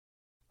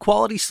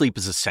Quality sleep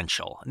is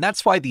essential, and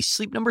that's why the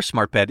Sleep Number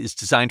Smart Bed is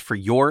designed for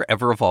your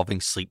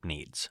ever-evolving sleep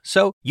needs.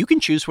 So you can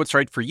choose what's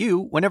right for you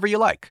whenever you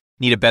like.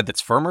 Need a bed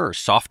that's firmer or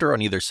softer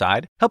on either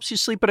side? Helps you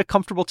sleep at a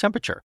comfortable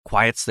temperature,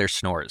 quiets their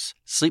snores.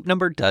 Sleep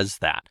Number does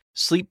that.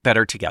 Sleep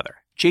better together.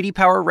 J.D.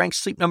 Power ranks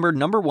Sleep Number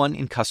 #1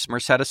 in customer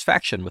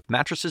satisfaction with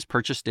mattresses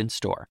purchased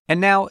in-store.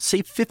 And now,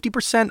 save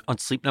 50% on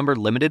Sleep Number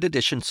limited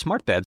edition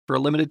smart beds for a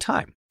limited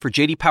time. For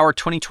J.D. Power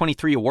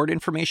 2023 award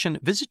information,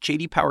 visit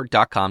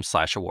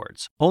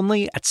jdpower.com/awards.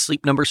 Only at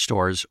Sleep Number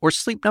stores or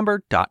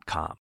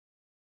sleepnumber.com.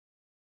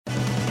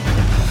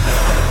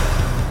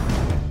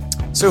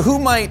 So who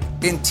might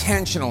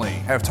intentionally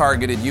have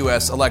targeted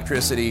U.S.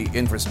 electricity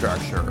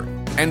infrastructure,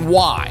 and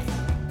why?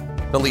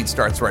 The lead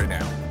starts right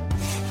now.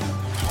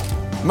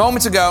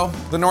 Moments ago,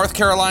 the North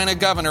Carolina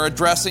governor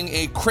addressing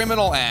a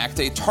criminal act,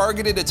 a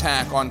targeted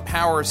attack on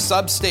power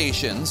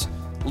substations,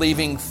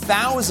 leaving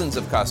thousands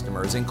of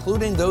customers,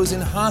 including those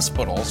in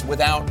hospitals,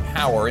 without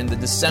power in the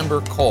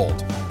December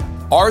cold.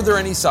 Are there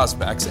any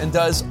suspects, and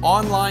does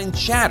online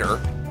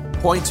chatter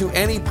point to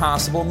any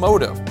possible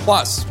motive?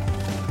 Plus,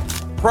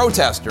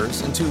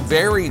 protesters in two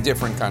very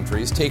different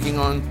countries taking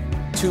on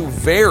two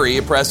very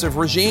oppressive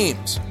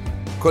regimes.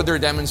 Could their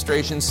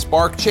demonstrations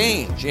spark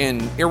change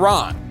in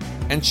Iran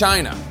and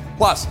China?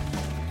 Plus,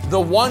 the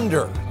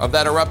wonder of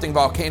that erupting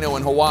volcano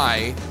in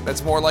Hawaii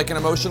that's more like an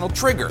emotional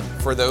trigger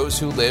for those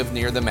who live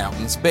near the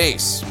mountain's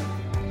base.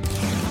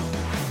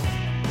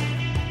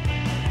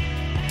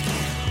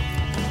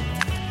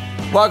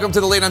 Welcome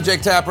to The Lead. I'm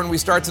Jake Tapper, and we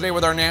start today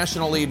with our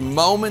national lead.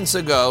 Moments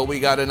ago, we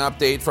got an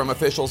update from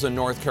officials in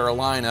North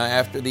Carolina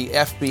after the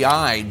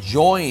FBI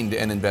joined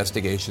an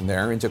investigation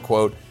there into,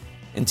 quote,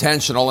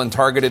 intentional and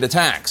targeted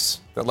attacks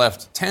that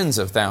left tens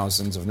of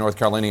thousands of North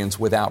Carolinians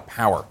without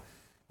power.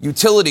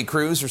 Utility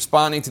crews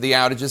responding to the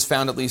outages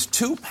found at least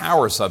two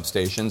power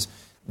substations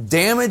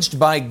damaged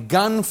by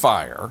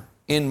gunfire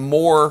in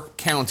Moore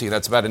County.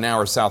 That's about an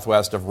hour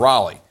southwest of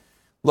Raleigh.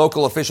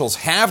 Local officials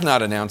have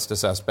not announced a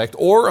suspect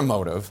or a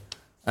motive,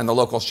 and the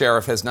local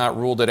sheriff has not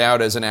ruled it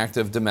out as an act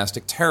of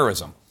domestic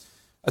terrorism.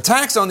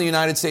 Attacks on the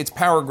United States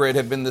power grid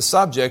have been the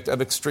subject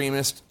of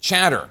extremist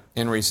chatter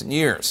in recent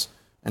years.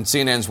 And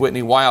CNN's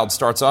Whitney Wild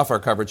starts off our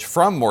coverage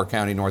from Moore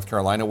County, North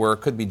Carolina, where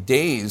it could be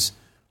days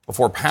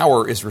before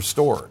power is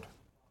restored.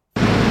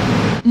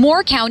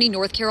 Moore County,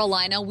 North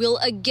Carolina will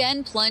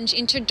again plunge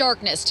into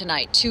darkness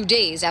tonight, 2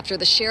 days after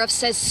the sheriff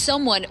says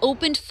someone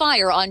opened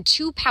fire on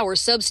two power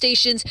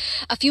substations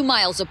a few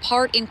miles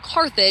apart in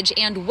Carthage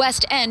and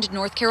West End,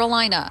 North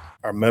Carolina.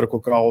 Our medical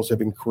calls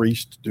have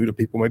increased due to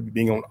people maybe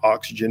being on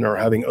oxygen or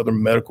having other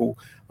medical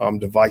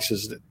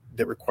devices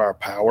that require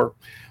power.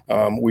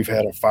 We've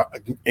had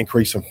an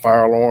increase in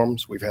fire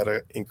alarms. We've had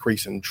an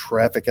increase in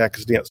traffic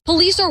accidents.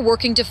 Police are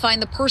working to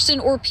find the person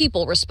or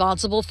people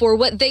responsible for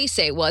what they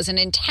say was an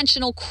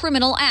intentional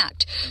criminal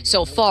act.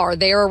 So far,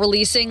 they are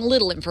releasing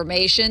little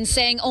information,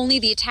 saying only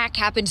the attack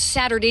happened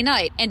Saturday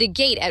night and a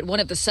gate at one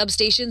of the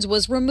substations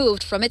was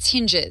removed from its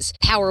hinges.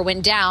 Power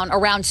went down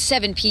around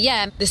 7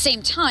 p.m. The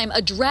same time,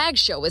 a drag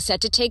show was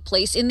set to take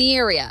place in the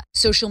area.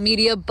 Social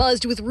media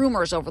buzzed with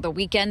rumors over the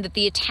weekend that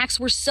the attacks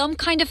were some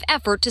kind of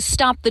effort to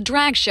stop the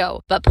drag show.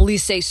 But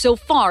police say so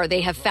far they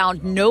have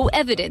found no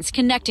evidence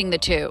connecting the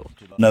two.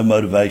 No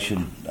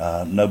motivation.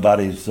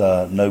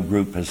 No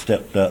group has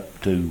stepped up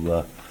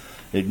to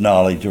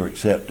acknowledge or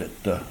accept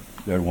that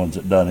they're the ones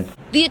that done it.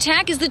 The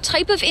attack is the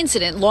type of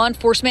incident law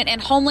enforcement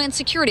and Homeland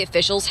Security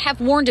officials have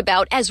warned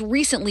about as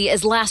recently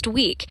as last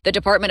week. The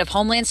Department of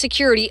Homeland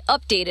Security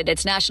updated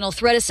its National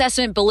Threat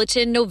Assessment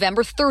Bulletin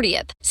November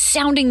 30th,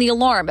 sounding the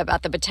alarm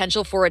about the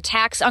potential for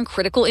attacks on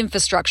critical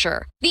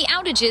infrastructure. The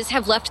outages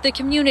have left the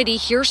community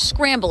here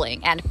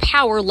scrambling, and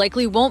power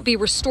likely won't be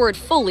restored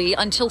fully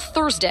until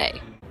Thursday.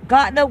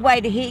 Got no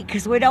way to heat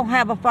because we don't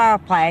have a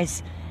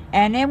fireplace.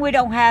 And then we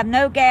don't have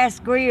no gas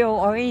grill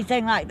or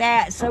anything like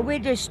that, so we're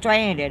just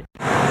stranded.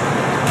 Good.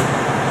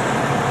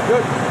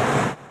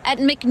 At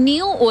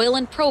McNeil Oil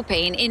and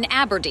Propane in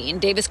Aberdeen,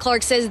 Davis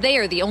Clark says they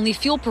are the only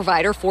fuel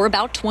provider for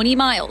about 20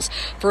 miles.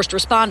 First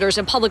responders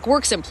and public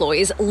works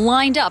employees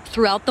lined up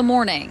throughout the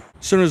morning.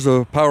 As soon as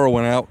the power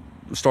went out,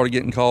 we started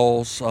getting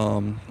calls.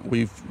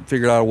 We've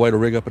figured out a way to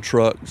rig up a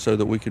truck so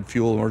that we could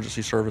fuel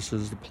emergency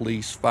services, the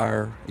police,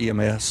 fire,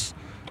 EMS.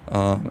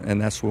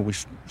 And that's when we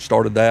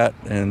started that,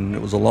 and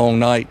it was a long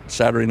night,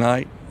 Saturday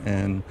night,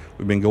 and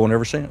we've been going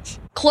ever since.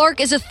 Clark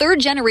is a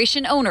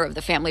third-generation owner of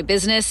the family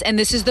business, and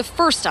this is the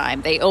first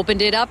time they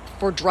opened it up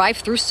for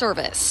drive-through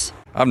service.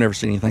 I've never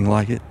seen anything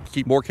like it.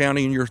 Keep Moore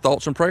County in your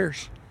thoughts and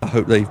prayers. I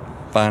hope they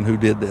find who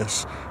did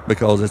this,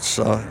 because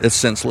it's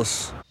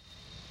senseless.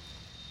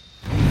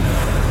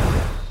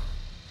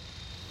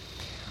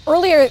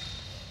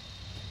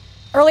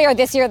 Earlier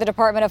this year, the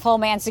Department of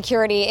Homeland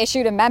Security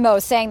issued a memo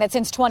saying that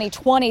since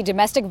 2020,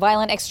 domestic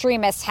violent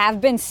extremists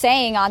have been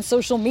saying on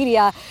social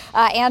media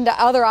and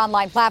other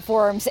online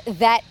platforms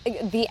that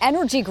the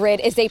energy grid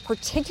is a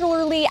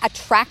particularly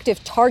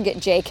attractive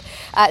target, Jake.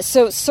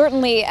 So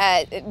certainly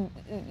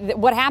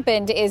what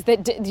happened is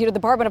that the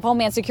Department of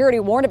Homeland Security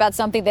warned about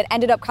something that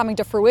ended up coming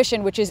to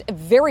fruition, which is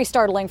very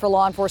startling for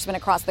law enforcement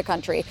across the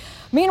country.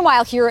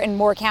 Meanwhile, here in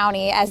Moore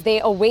County, as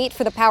they await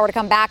for the power to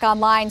come back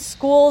online,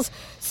 schools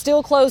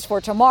still closed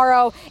for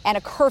tomorrow, and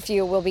a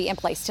curfew will be in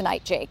place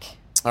tonight, Jake.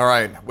 All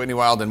right. Whitney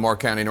Wild in Moore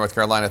County, North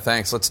Carolina.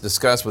 Thanks. Let's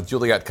discuss with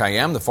Juliette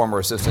Kayyem, the former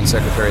Assistant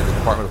Secretary of the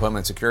Department of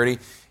Homeland Security,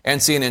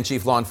 and CNN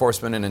Chief Law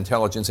Enforcement and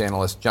Intelligence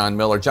Analyst John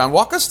Miller. John,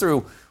 walk us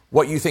through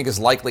what you think is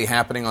likely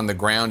happening on the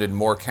ground in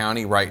Moore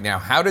County right now.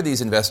 How do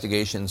these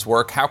investigations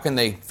work? How can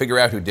they figure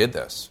out who did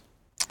this?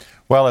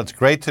 Well, it's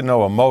great to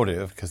know a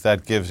motive because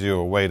that gives you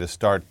a way to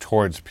start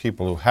towards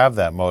people who have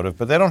that motive,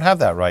 but they don't have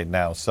that right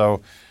now.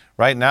 So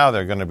right now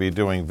they're going to be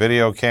doing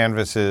video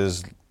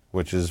canvases,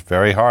 which is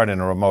very hard in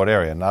a remote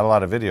area. Not a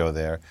lot of video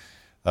there.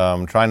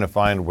 Trying to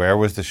find where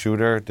was the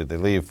shooter. Did they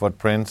leave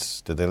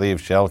footprints? Did they leave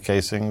shell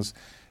casings?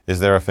 Is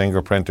there a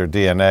fingerprint or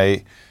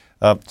DNA?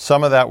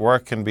 Some of that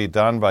work can be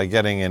done by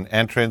getting an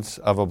entrance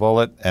of a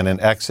bullet and an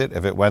exit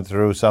if it went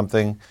through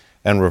something,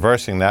 and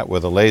reversing that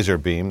with a laser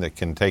beam that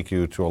can take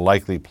you to a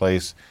likely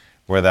place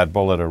where that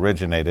bullet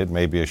originated,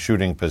 maybe a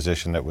shooting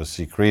position that was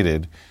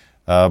secreted.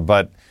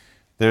 But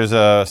there's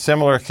a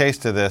similar case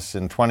to this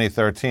in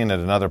 2013 at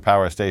another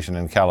power station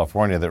in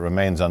California that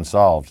remains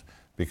unsolved.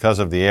 Because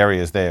of the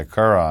areas they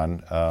occur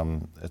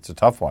on, it's a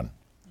tough one.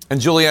 And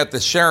Juliette,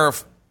 the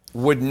sheriff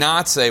would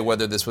not say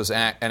whether this was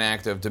an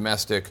act of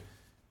domestic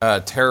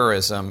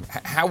terrorism.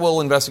 How will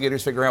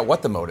investigators figure out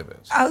what the motive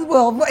is?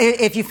 Well,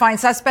 if you find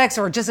suspects,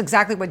 or just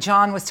exactly what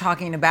John was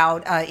talking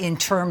about in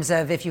terms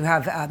of if you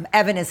have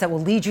evidence that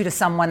will lead you to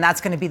someone, that's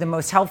going to be the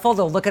most helpful.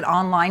 They'll look at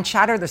online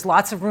chatter. There's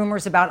lots of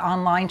rumors about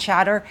online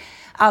chatter.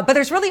 But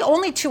there's really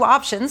only two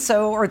options,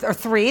 or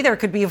three. There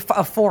could be a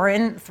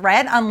foreign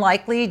threat,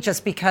 unlikely,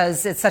 just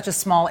because it's such a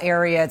small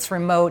area, it's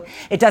remote.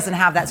 It doesn't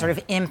have that sort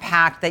of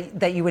impact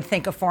that you would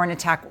think a foreign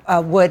attack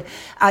would.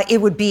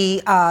 It would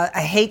be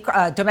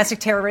domestic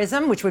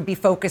terrorism, which would be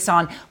focused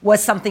on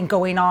was something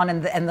going on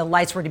and the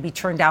lights were to be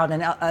turned out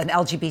in an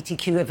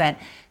LGBTQ event.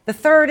 The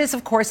third is,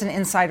 of course, an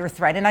insider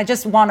threat. And I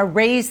just want to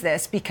raise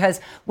this because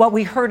what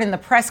we heard in the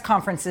press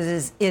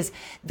conferences is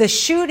the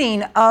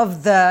shooting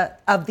of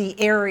the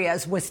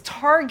areas was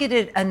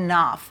targeted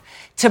enough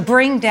to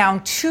bring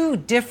down two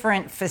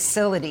different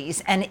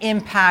facilities and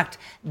impact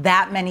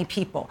that many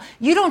people.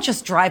 You don't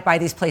just drive by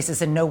these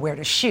places and know where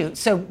to shoot.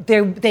 So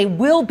they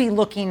will be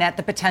looking at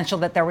the potential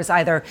that there was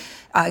either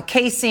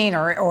casing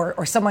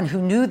or someone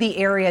who knew the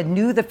area,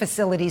 knew the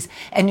facilities,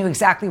 and knew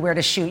exactly where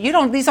to shoot.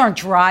 These aren't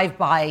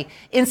drive-by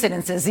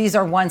incidences. These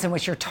are ones in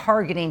which you're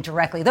targeting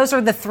directly. Those are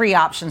the three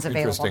options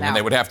available Interesting. now. And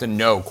they would have to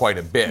know quite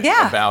a bit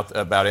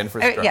about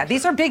infrastructure. Yeah,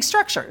 these are big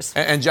structures.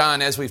 And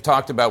John, as we've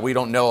talked about, we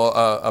don't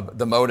know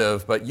the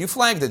motive, but you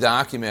flagged a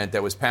document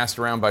that was passed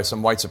around by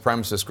some white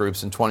supremacist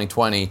groups in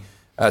 2020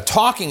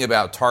 talking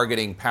about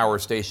targeting power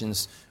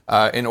stations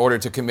in order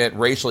to commit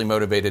racially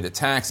motivated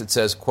attacks. It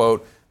says,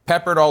 quote,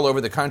 peppered all over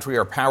the country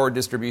are power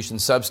distribution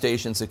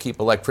substations that keep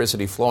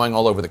electricity flowing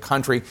all over the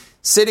country.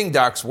 Sitting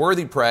ducks,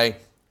 worthy prey.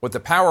 With the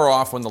power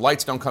off, when the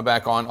lights don't come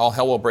back on, all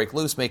hell will break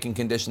loose, making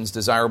conditions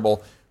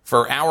desirable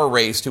for our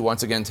race to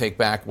once again take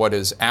back what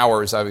is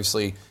ours,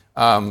 obviously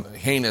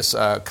heinous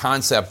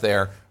concept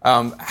there.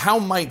 How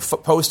might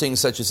postings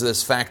such as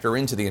this factor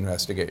into the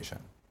investigation?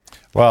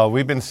 Well,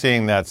 we've been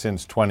seeing that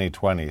since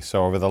 2020.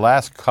 So over the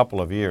last couple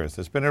of years,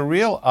 there's been a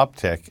real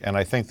uptick, and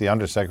I think the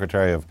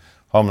Undersecretary of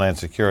Homeland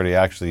Security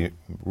actually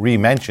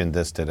re-mentioned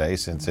this today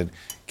since it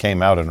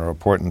came out in a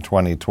report in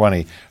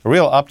 2020, a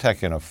real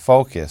uptick in a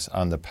focus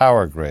on the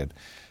power grid.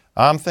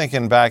 I'm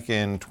thinking back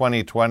in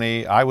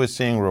 2020, I was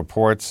seeing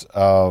reports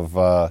of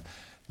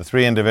the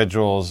three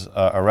individuals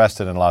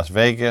arrested in Las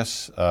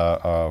Vegas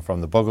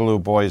from the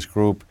Boogaloo Boys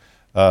group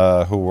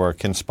who were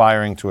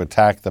conspiring to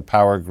attack the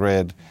power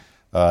grid.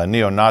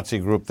 Neo-Nazi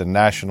group, the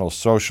National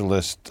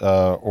Socialist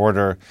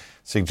Order,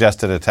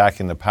 suggested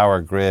attacking the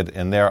power grid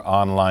in their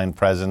online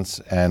presence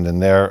and in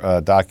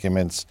their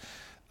documents.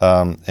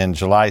 In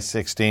July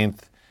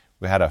 16th,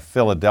 we had a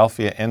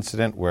Philadelphia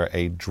incident where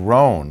a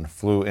drone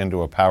flew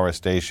into a power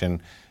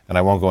station, and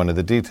I won't go into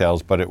the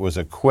details, but it was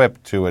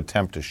equipped to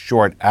attempt to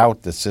short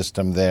out the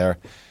system there.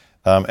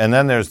 And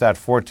then there's that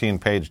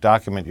 14-page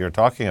document you're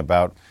talking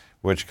about,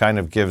 which kind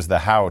of gives the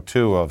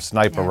how-to of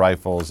sniper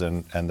rifles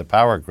and the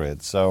power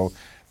grid. So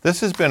this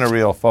has been a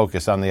real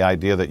focus on the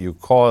idea that you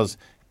cause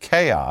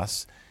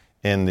chaos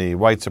in the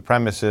white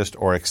supremacist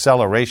or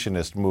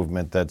accelerationist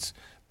movement that's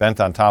bent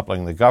on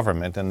toppling the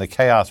government, and the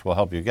chaos will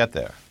help you get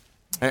there.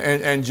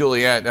 And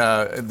Juliette,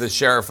 the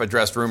sheriff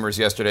addressed rumors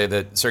yesterday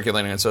that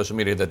circulating on social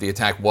media that the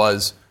attack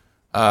was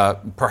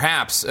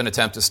perhaps an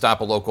attempt to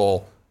stop a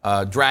local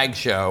drag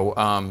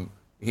show.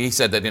 he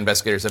said that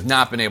investigators have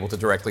not been able to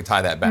directly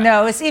tie that back.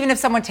 No, it's even if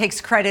someone takes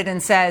credit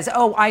and says,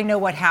 oh, I know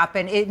what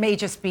happened, it may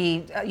just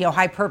be,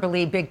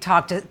 hyperbole, big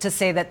talk to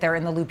say that they're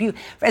in the loop.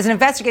 As an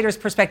investigator's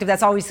perspective,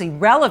 that's obviously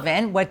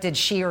relevant. What did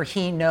she or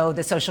he know,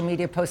 the social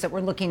media posts that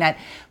we're looking at?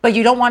 But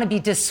you don't want to be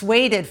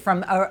dissuaded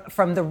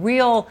from the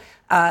real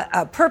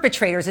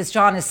perpetrators, as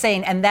John is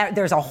saying, and that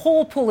there's a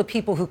whole pool of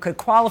people who could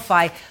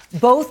qualify,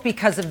 both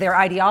because of their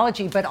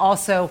ideology, but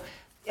also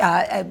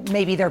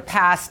maybe their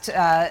past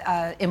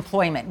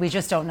employment. We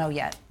just don't know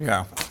yet.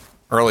 Yeah.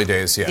 Early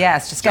days, yeah.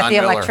 Yes, just get the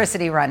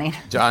electricity running.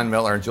 John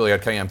Miller and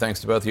Juliette Kayyem,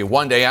 thanks to both of you.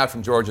 One day out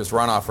from Georgia's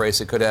runoff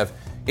race, it could have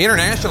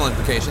international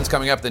implications.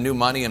 Coming up, the new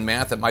money and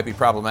math that might be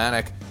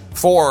problematic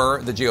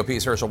for the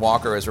GOP's Herschel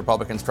Walker as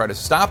Republicans try to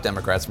stop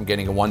Democrats from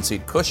getting a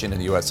one-seat cushion in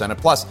the U.S. Senate.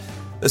 Plus,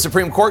 the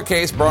Supreme Court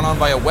case brought on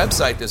by a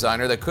website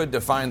designer that could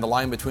define the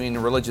line between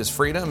religious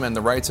freedom and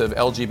the rights of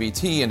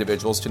LGBT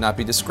individuals to not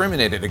be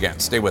discriminated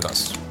against. Stay with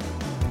us.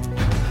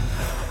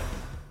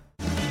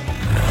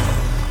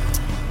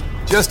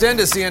 Just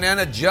into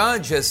CNN, a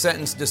judge has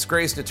sentenced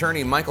disgraced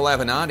attorney Michael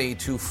Avenatti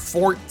to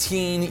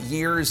 14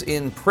 years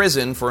in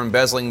prison for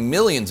embezzling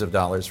millions of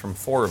dollars from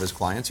 4 of his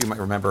clients. You might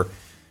remember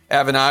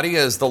Avenatti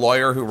as the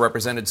lawyer who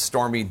represented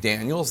Stormy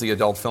Daniels, the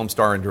adult film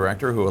star and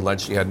director who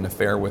alleged she had an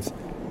affair with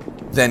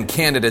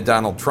then-candidate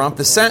Donald Trump.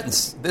 This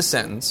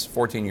sentence,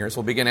 14 years,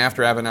 will begin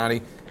after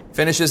Avenatti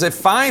finishes a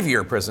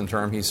 5-year prison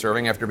term he's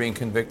serving after being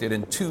convicted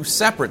in 2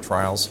 separate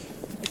trials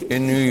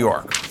in New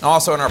York.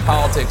 Also in our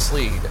politics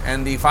lead,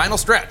 and the final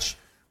stretch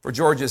for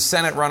Georgia's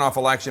Senate runoff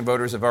election,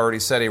 voters have already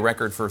set a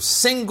record for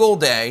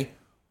single-day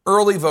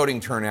early voting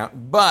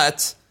turnout,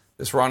 but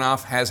this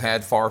runoff has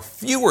had far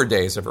fewer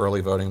days of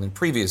early voting than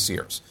previous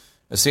years.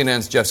 As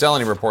CNN's Jeff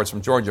Zeleny reports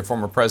from Georgia,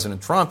 former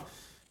President Trump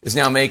is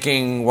now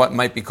making what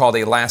might be called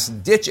a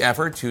last-ditch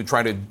effort to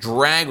try to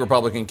drag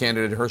Republican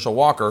candidate Herschel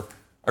Walker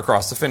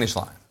across the finish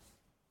line.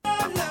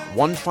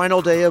 One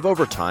final day of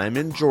overtime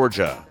in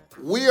Georgia.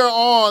 We are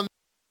on the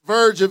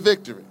verge of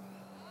victory.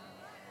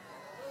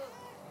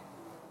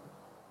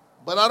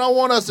 But I don't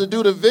want us to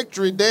do the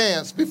victory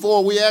dance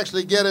before we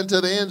actually get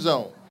into the end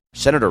zone.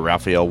 Senator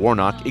Raphael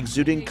Warnock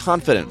exuding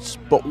confidence,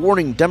 but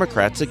warning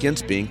Democrats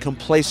against being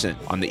complacent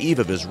on the eve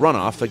of his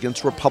runoff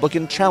against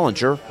Republican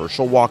challenger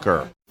Herschel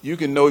Walker. You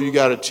can know you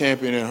got a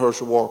champion in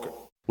Herschel Walker.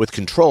 With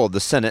control of the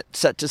Senate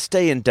set to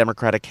stay in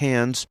Democratic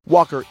hands,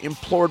 Walker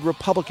implored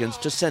Republicans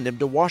to send him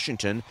to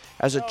Washington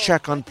as a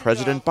check on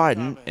President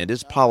Biden and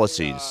his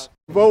policies.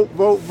 Vote,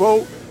 vote,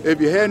 vote. If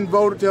you hadn't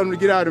voted, tell them to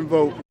get out and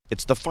vote.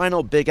 It's the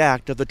final big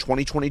act of the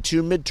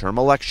 2022 midterm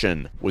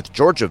election, with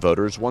Georgia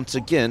voters once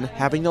again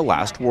having the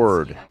last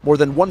word. More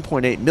than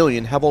 1.8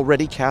 million have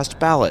already cast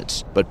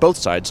ballots, but both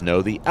sides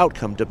know the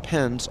outcome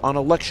depends on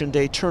Election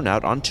Day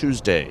turnout on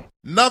Tuesday.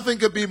 Nothing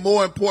could be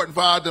more important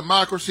for our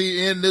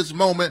democracy in this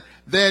moment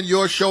than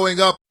your showing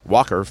up.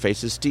 Walker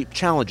faces steep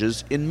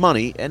challenges in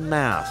money and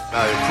math.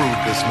 I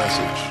approve this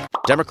message.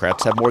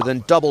 Democrats have more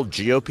than doubled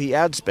GOP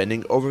ad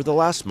spending over the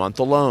last month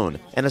alone,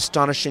 an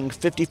astonishing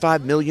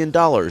 $55 million to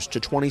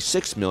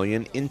 $26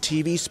 million in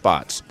TV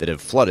spots that have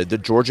flooded the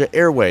Georgia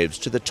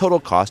airwaves to the total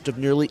cost of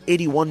nearly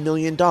 $81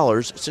 million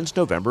since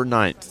November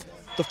 9th.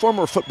 The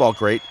former football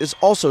great is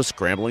also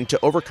scrambling to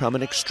overcome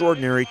an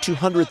extraordinary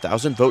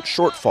 200,000 vote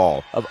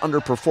shortfall of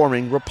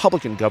underperforming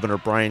Republican Governor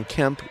Brian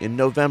Kemp in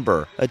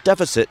November, a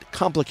deficit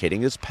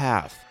complicating his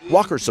path.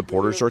 Walker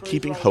supporters are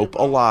keeping hope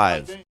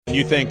alive.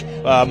 You think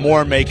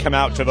more may come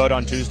out to vote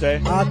on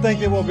Tuesday? I think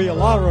there will be a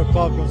lot of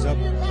Republicans that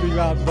will be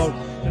out and vote,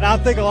 and I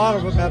think a lot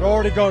of them had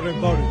already gone and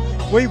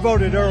voted. We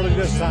voted early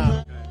this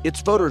time.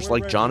 It's voters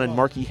like John and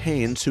Markey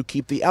Haynes who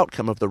keep the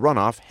outcome of the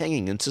runoff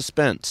hanging in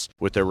suspense,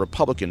 with their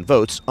Republican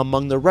votes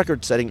among the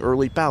record-setting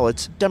early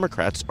ballots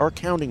Democrats are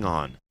counting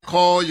on.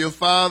 Call your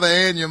father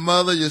and your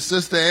mother, your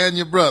sister and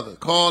your brother.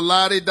 Call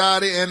Lottie,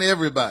 Dottie, and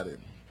everybody.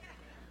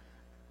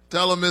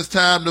 Tell them it's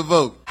time to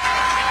vote.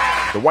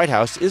 The White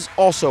House is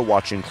also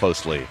watching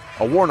closely.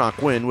 A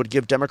Warnock win would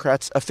give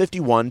Democrats a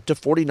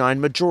 51-49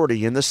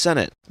 majority in the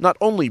Senate. Not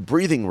only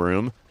breathing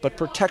room, but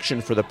protection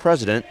for the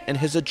president and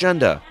his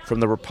agenda from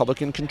the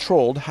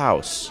Republican-controlled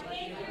House.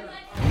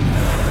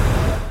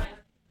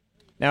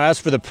 Now,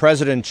 as for the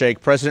president, Jake,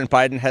 President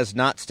Biden has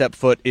not stepped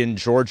foot in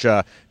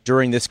Georgia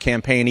during this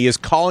campaign. He is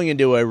calling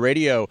into a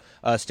radio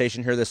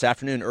station here this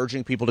afternoon,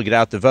 urging people to get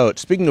out to vote.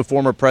 Speaking of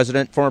former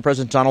President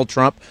Donald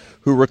Trump,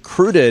 who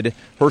recruited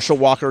Herschel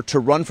Walker to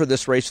run for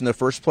this race in the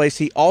first place,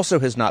 he also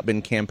has not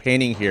been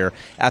campaigning here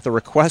at the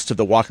request of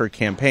the Walker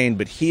campaign,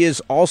 but he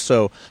is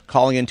also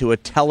calling into a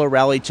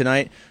tele-rally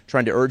tonight,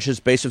 trying to urge his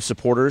base of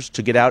supporters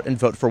to get out and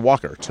vote for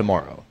Walker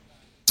tomorrow.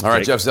 All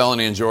right, Jeff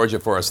Zeleny in Georgia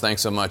for us.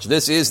 Thanks so much.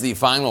 This is the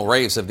final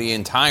race of the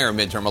entire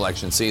midterm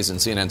election season.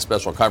 CNN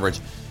special coverage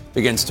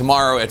begins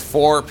tomorrow at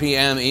 4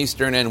 p.m.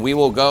 Eastern, and we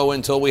will go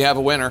until we have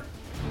a winner.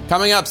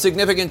 Coming up,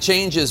 significant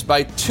changes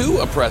by 2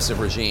 oppressive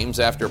regimes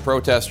after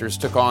protesters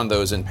took on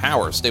those in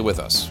power. Stay with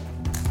us.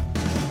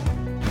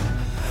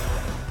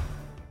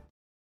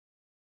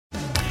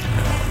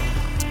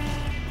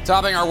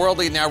 Topping our world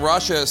lead now,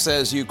 Russia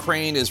says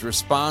Ukraine is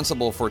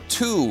responsible for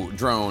 2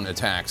 drone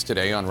attacks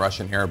today on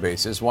Russian air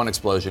bases. One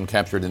explosion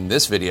captured in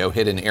this video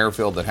hit an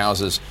airfield that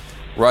houses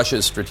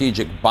Russia's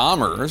strategic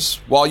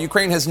bombers. While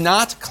Ukraine has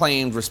not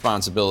claimed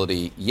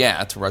responsibility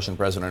yet, Russian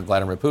President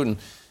Vladimir Putin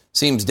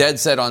seems dead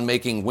set on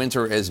making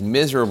winter as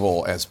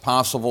miserable as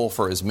possible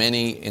for as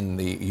many in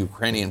the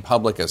Ukrainian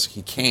public as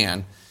he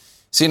can.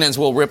 CNN's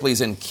Will Ripley's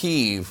in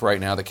Kyiv right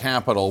now, the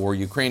capital, where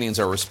Ukrainians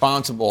are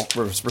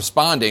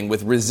responding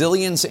with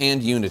resilience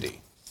and unity.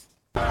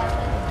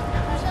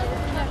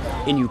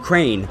 In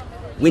Ukraine,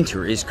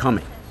 winter is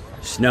coming.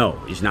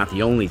 Snow is not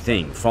the only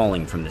thing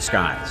falling from the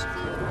skies.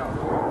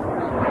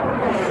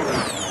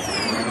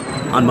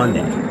 On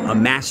Monday, a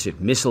massive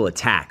missile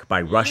attack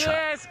by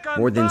Russia.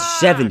 More than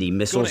 70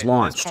 missiles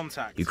launched.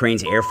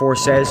 Ukraine's Air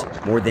Force says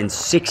more than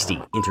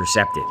 60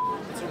 intercepted,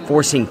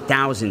 forcing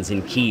thousands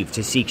in Kyiv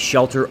to seek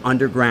shelter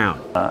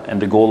underground.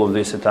 And the goal of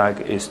this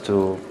attack is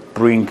to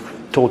bring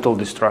total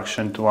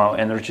destruction to our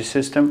energy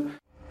system.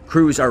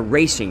 Crews are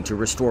racing to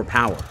restore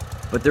power,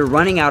 but they're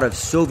running out of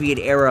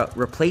Soviet-era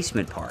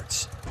replacement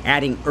parts,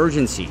 adding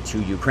urgency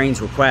to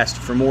Ukraine's request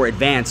for more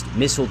advanced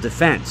missile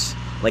defense,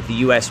 like the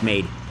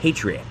U.S.-made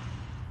Patriot.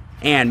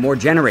 And more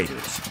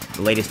generators,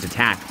 the latest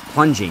attack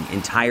plunging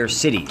entire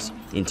cities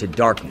into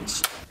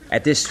darkness.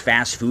 At this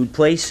fast food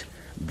place,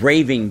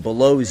 braving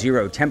below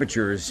zero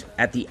temperatures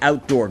at the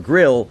outdoor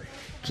grill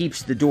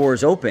keeps the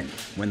doors open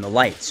when the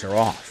lights are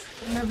off.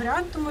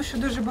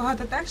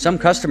 Some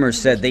customers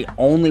said they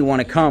only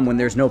want to come when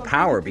there's no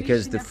power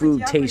because the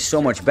food tastes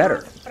so much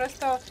better.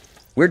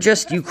 We're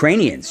just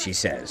Ukrainians, she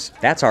says.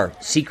 That's our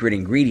secret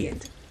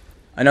ingredient.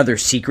 Another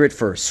secret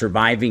for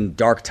surviving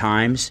dark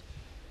times?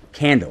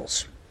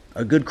 Candles,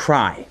 a good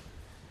cry,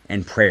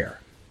 and prayer.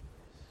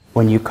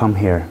 When you come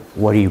here,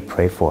 what do you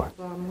pray for?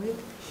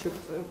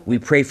 We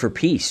pray for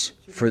peace,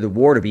 for the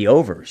war to be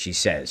over, she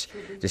says,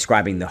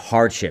 describing the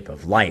hardship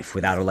of life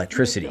without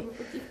electricity.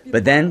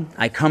 But then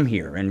I come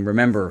here and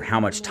remember how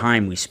much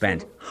time we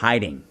spent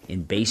hiding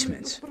in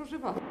basements.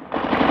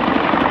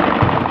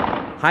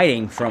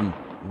 Hiding from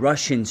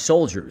Russian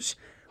soldiers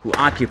who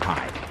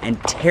occupied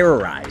and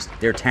terrorized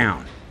their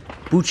town,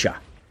 Bucha,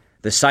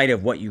 the site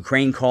of what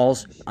Ukraine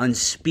calls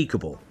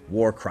unspeakable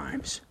war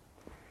crimes.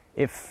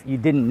 If you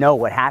didn't know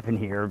what happened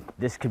here,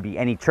 this could be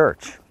any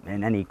church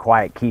in any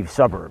quiet Kyiv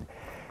suburb,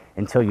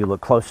 until you look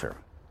closer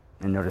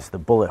and notice the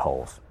bullet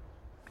holes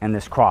and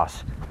this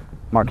cross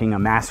marking a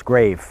mass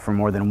grave for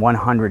more than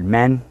 100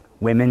 men,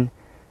 women,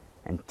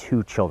 and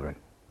 2 children.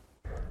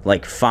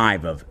 Like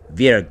 5 of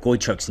Vera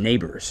Goychuk's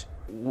neighbors.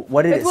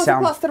 What did it sound? It was a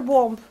cluster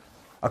bomb.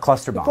 A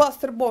cluster bomb. A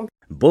cluster bomb.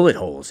 Bullet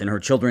holes in her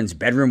children's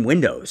bedroom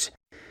windows.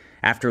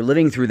 After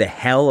living through the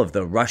hell of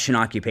the Russian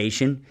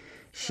occupation,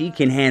 she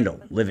can handle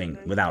living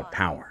without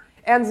power.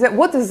 And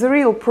what is the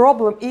real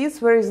problem is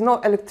there is no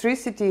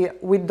electricity,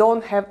 we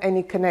don't have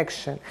any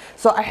connection.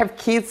 So I have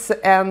kids,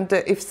 and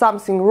if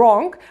something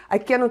wrong, I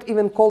cannot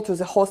even call to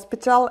the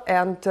hospital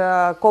and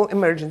call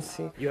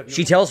emergency.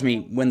 She tells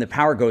me when the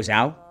power goes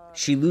out,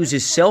 she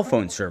loses cell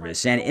phone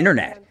service and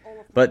internet.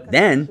 But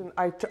then...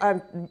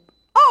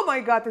 Oh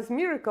my God, it's a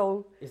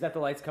miracle. Is that the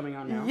lights coming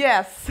on now?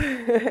 Yes,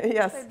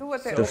 yes.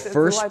 The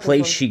first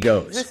place she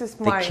goes,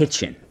 the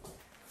kitchen.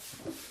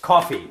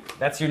 Coffee,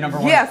 that's your number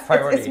one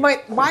priority. Yes,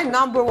 it's my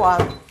number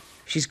one.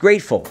 She's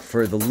grateful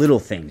for the little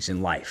things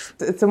in life.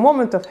 It's a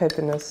moment of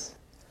happiness.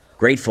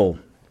 Grateful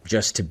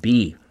just to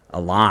be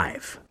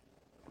alive.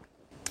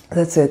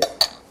 That's it.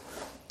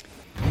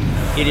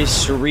 It is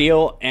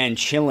surreal and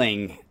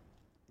chilling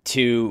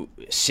to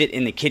sit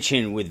in the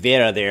kitchen with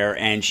Vera there,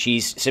 and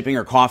she's sipping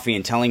her coffee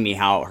and telling me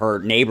how her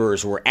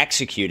neighbors were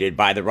executed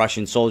by the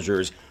Russian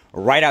soldiers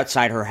right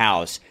outside her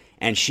house,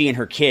 and she and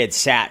her kids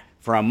sat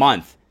for a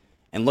month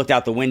and looked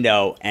out the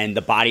window, and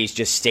the bodies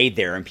just stayed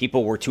there, and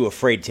people were too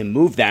afraid to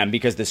move them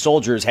because the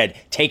soldiers had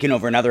taken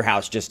over another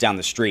house just down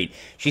the street.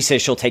 She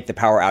says she'll take the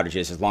power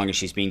outages as long as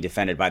she's being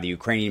defended by the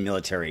Ukrainian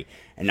military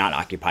and not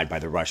occupied by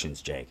the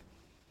Russians, Jake.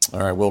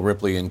 All right, Will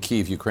Ripley in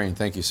Kyiv, Ukraine.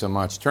 Thank you so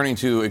much. Turning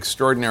to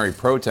extraordinary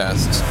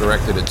protests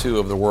directed at 2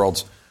 of the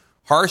world's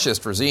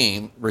harshest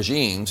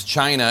regimes,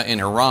 China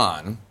and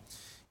Iran.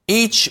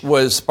 Each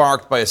was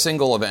sparked by a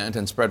single event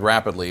and spread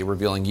rapidly,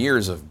 revealing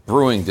years of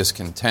brewing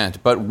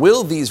discontent. But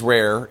will these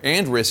rare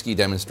and risky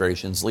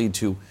demonstrations lead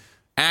to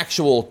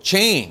actual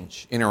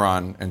change in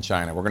Iran and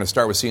China? We're going to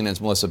start with CNN's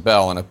Melissa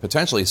Bell and a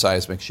potentially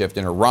seismic shift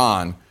in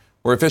Iran,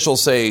 where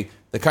officials say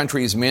the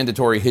country's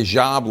mandatory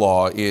hijab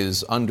law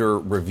is under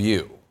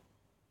review.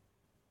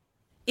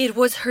 It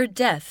was her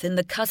death in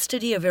the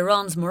custody of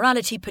Iran's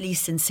morality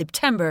police in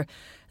September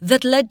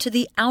that led to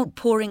the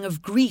outpouring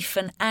of grief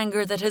and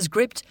anger that has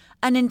gripped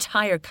an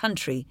entire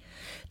country.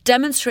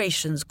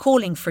 Demonstrations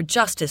calling for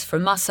justice for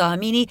Mahsa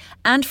Amini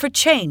and for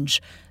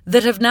change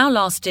that have now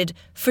lasted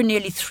for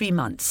nearly 3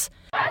 months.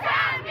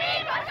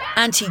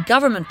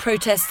 Anti-government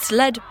protests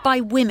led by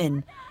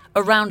women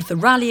around the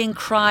rallying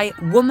cry,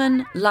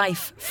 "Woman,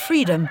 Life,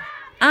 Freedom,"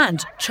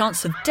 and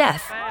chants of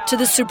death to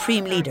the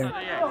supreme leader.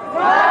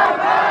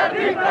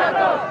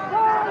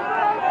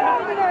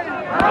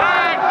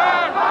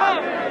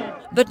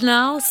 But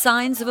now,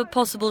 signs of a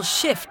possible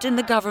shift in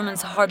the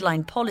government's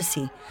hardline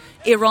policy.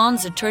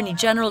 Iran's Attorney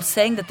General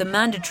saying that the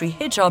mandatory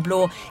hijab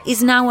law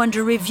is now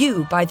under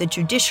review by the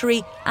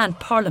judiciary and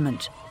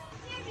parliament.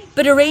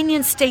 But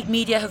Iranian state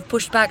media have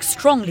pushed back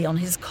strongly on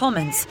his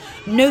comments,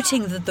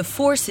 noting that the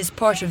force is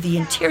part of the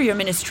Interior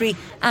Ministry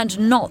and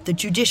not the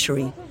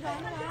judiciary.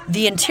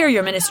 The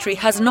Interior Ministry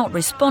has not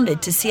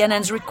responded to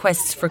CNN's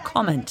requests for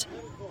comment.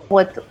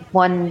 What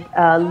one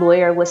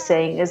lawyer was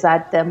saying is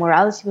that the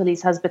morality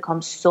police has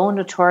become so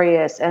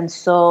notorious and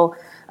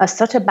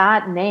such a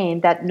bad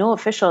name that no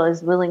official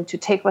is willing to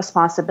take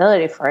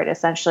responsibility for it.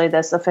 Essentially,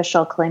 this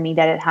official claiming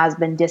that it has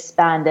been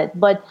disbanded.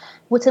 But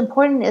what's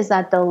important is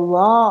that the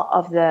law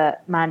of the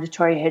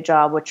mandatory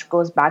hijab, which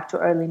goes back to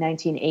early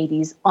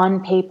 1980s,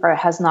 on paper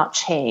has not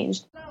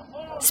changed.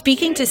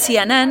 Speaking to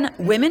CNN,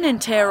 women in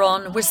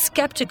Tehran were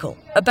skeptical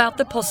about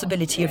the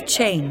possibility of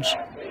change.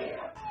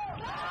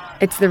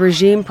 It's the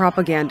regime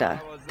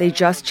propaganda. They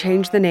just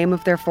changed the name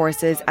of their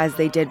forces as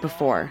they did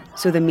before,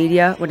 so the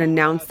media would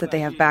announce that they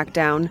have backed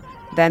down,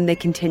 then they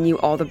continue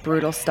all the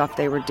brutal stuff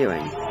they were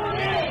doing.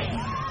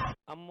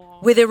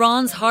 With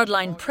Iran's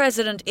hardline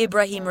president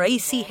Ibrahim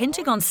Raisi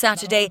hinting on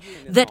Saturday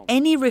that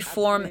any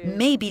reform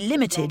may be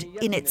limited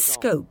in its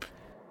scope.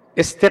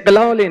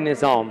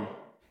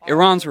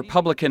 Iran's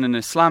Republican and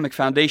Islamic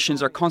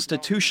foundations are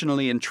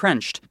constitutionally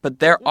entrenched, but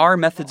there are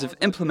methods of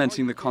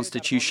implementing the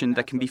constitution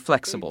that can be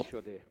flexible.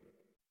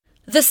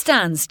 The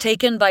stands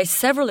taken by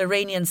several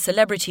Iranian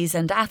celebrities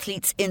and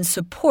athletes in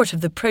support of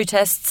the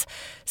protests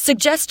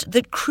suggest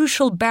that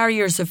crucial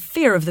barriers of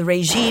fear of the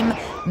regime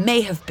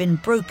may have been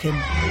broken.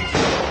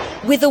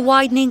 With a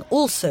widening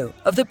also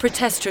of the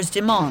protesters'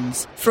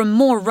 demands, from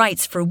more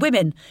rights for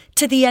women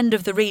to the end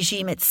of the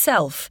regime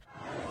itself,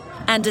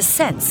 and a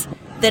sense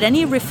that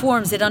any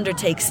reforms it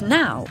undertakes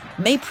now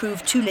may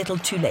prove too little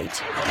too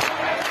late.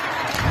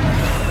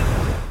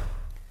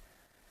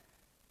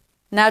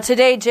 Now,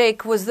 today,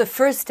 Jake, was the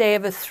first day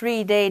of a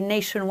 3-day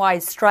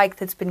nationwide strike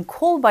that's been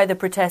called by the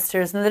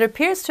protesters and that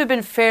appears to have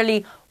been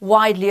fairly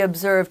widely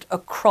observed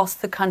across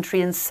the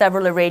country in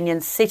several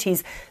Iranian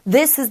cities.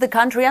 This is the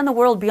country and the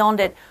world beyond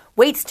it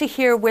waits to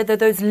hear whether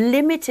those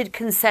limited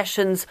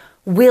concessions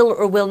will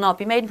or will not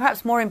be made. And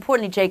perhaps more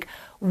importantly, Jake,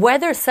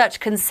 whether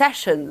such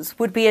concessions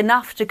would be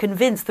enough to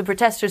convince the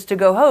protesters to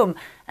go home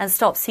and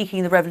stop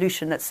seeking the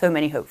revolution that so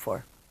many hope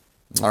for.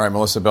 All right,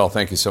 Melissa Bell,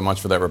 thank you so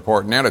much for that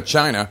report. Now to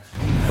China.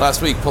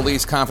 Last week,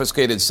 police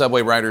confiscated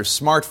subway riders'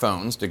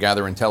 smartphones to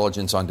gather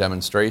intelligence on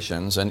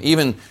demonstrations and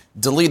even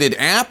deleted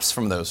apps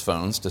from those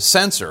phones to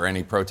censor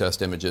any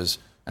protest images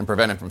and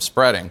prevent it from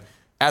spreading.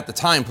 At the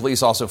time,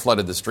 police also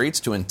flooded the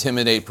streets to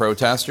intimidate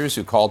protesters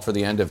who called for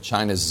the end of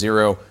China's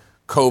zero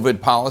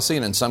COVID policy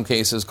and in some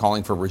cases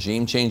calling for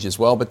regime change as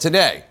well. But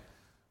today,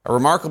 a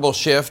remarkable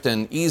shift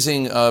and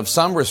easing of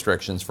some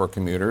restrictions for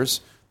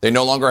commuters. They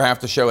no longer have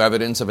to show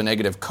evidence of a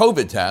negative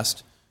COVID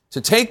test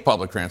to take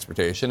public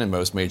transportation in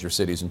most major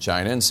cities in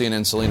China. And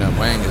CNN's Selena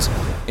Wang is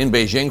in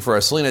Beijing for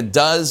us. Selena,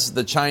 does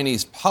the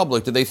Chinese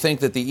public, do they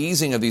think that the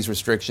easing of these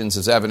restrictions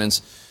is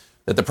evidence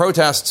that the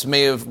protests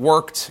may have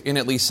worked in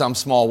at least some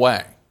small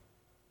way?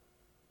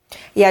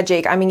 Yeah,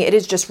 Jake, I mean, it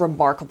is just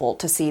remarkable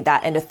to see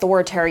that in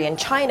authoritarian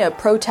China,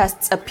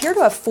 protests appear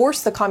to have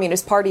forced the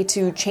Communist Party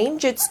to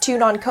change its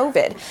tune on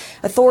COVID.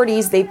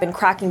 Authorities, they've been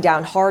cracking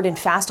down hard and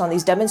fast on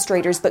these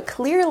demonstrators, but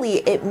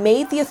clearly it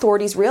made the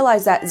authorities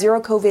realize that zero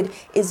COVID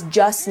is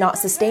just not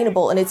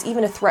sustainable, and it's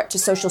even a threat to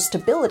social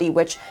stability,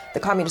 which the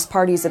Communist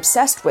Party is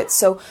obsessed with.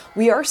 So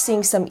we are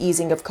seeing some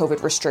easing of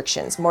COVID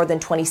restrictions. More than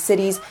 20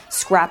 cities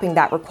scrapping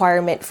that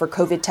requirement for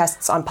COVID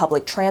tests on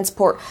public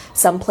transport.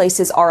 Some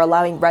places are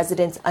allowing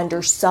residents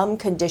under some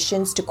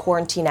conditions to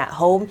quarantine at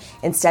home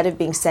instead of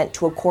being sent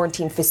to a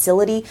quarantine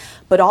facility.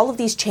 But all of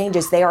these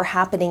changes, they are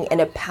happening in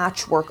a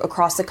patchwork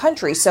across the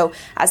country. So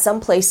as some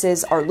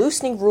places are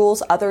loosening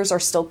rules, others are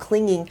still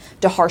clinging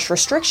to harsh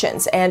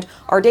restrictions. And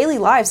our daily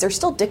lives, they're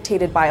still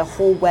dictated by a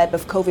whole web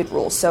of COVID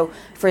rules. So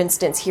for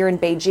instance, here in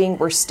Beijing,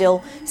 we're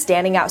still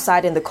standing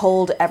outside in the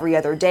cold every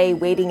other day,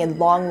 waiting in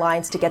long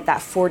lines to get that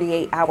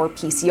 48-hour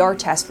PCR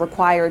test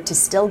required to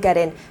still get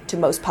in to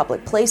most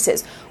public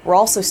places. We're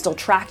also still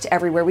tracked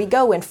everywhere we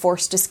go and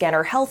forced to scan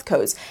our health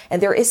codes.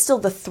 And there is still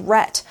the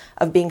threat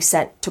of being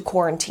sent to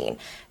quarantine.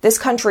 This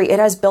country, it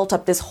has built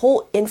up this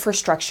whole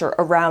infrastructure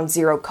around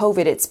zero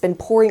COVID. It's been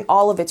pouring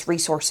all of its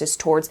resources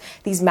towards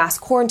these mass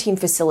quarantine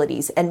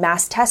facilities and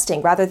mass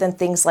testing rather than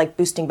things like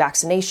boosting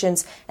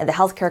vaccinations and the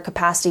healthcare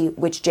capacity,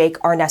 which, Jake,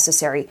 are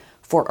necessary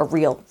for a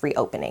real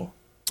reopening.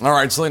 All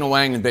right, Selena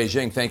Wang in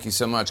Beijing, thank you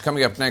so much.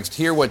 Coming up next,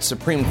 hear what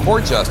Supreme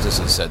Court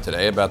justices said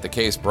today about the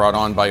case brought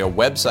on by a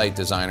website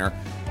designer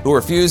who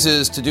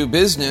refuses to do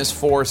business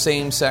for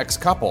same-sex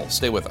couples.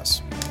 Stay with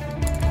us.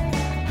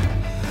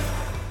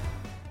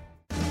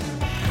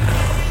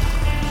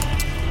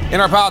 In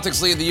our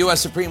politics lead, the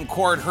U.S. Supreme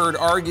Court heard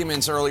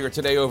arguments earlier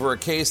today over a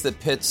case that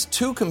pits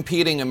two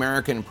competing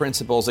American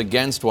principles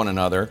against one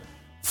another: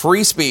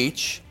 free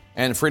speech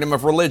and freedom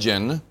of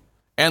religion,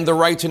 and the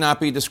right to not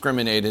be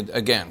discriminated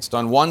against.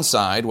 On one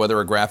side, whether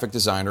a graphic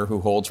designer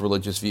who holds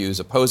religious views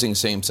opposing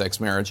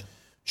same-sex marriage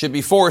should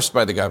be forced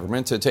by the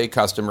government to take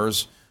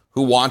customers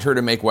who want her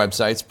to make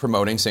websites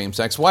promoting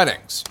same-sex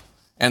weddings.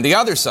 And the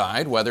other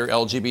side, whether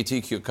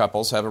LGBTQ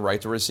couples have a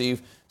right to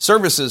receive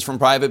services from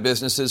private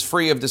businesses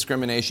free of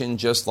discrimination,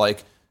 just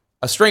like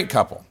a straight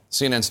couple.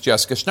 CNN's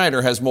Jessica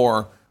Schneider has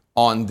more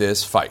on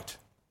this fight.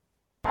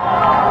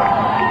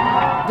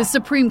 The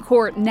Supreme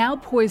Court now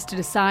poised to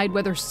decide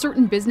whether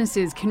certain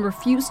businesses can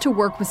refuse to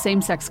work with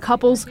same-sex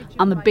couples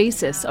on the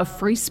basis of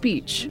free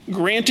speech.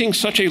 Granting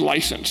such a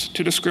license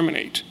to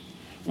discriminate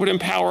would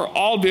empower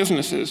all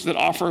businesses that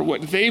offer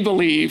what they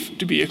believe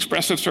to be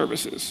expressive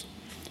services,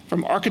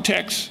 from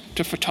architects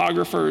to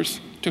photographers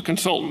to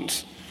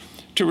consultants,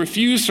 to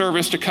refuse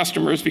service to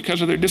customers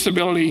because of their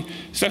disability,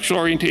 sexual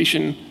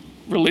orientation,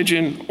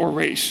 religion, or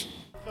race.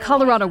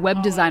 Colorado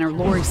web designer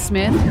Lori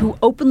Smith, who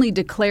openly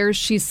declares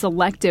she's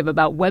selective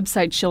about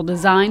website she'll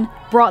design,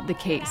 brought the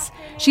case.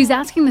 She's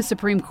asking the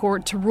Supreme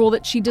Court to rule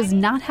that she does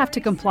not have to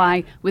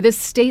comply with a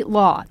state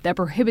law that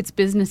prohibits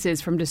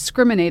businesses from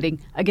discriminating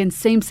against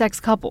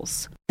same-sex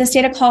couples. The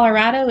state of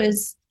Colorado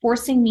is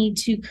forcing me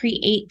to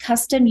create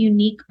custom,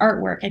 unique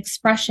artwork,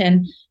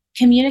 expression,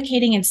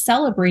 communicating and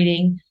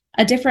celebrating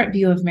a different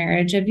view of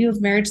marriage, a view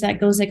of marriage that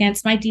goes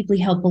against my deeply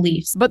held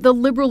beliefs. But the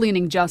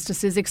liberal-leaning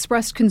justices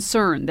expressed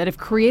concern that if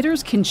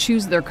creators can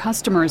choose their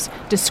customers,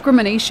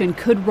 discrimination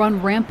could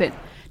run rampant.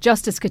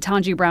 Justice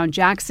Ketanji Brown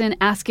Jackson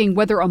asking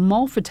whether a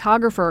mall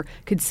photographer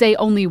could say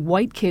only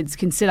white kids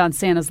can sit on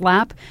Santa's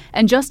lap,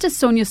 and Justice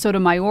Sonia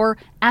Sotomayor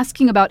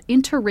asking about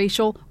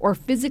interracial or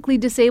physically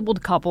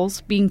disabled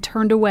couples being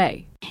turned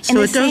away. So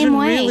it doesn't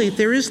really,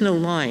 there is no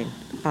line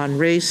on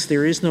race,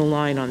 there is no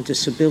line on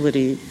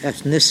disability,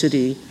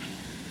 ethnicity,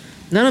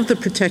 none of the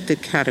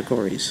protected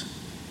categories.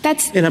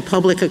 That's in a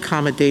public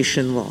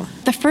accommodation law.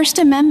 The First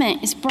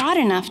Amendment is broad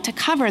enough to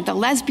cover the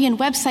lesbian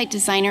website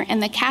designer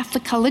and the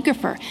Catholic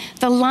calligrapher.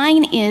 The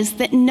line is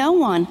that no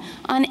one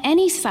on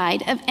any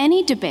side of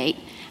any debate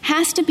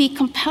has to be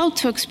compelled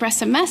to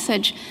express a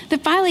message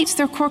that violates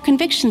their core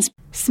convictions.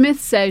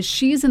 Smith says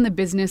she's in the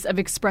business of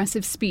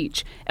expressive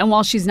speech, and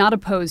while she's not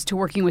opposed to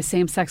working with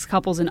same-sex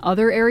couples in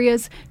other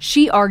areas,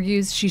 she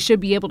argues she should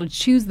be able to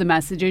choose the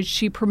messages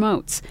she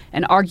promotes,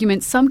 an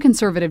argument some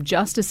conservative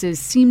justices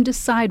seem to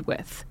side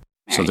with.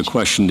 So the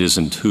question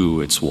isn't who,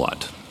 it's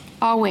what.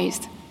 Always.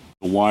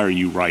 Why are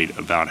you right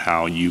about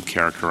how you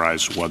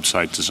characterize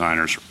website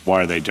designers?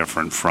 Why are they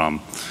different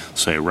from,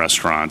 say,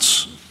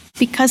 restaurants?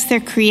 Because they're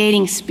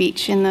creating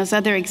speech. In those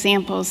other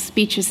examples,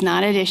 speech is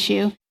not at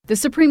issue. The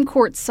Supreme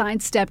Court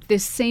sidestepped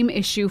this same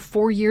issue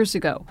 4 years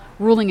ago,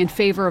 ruling in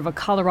favor of a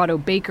Colorado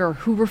baker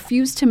who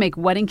refused to make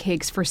wedding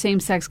cakes for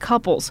same-sex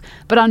couples,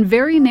 but on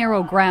very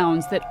narrow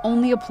grounds that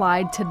only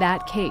applied to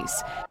that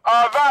case.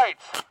 Our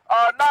rights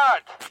are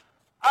not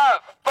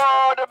up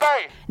for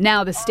debate.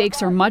 Now the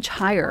stakes are much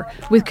higher,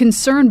 with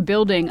concern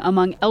building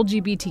among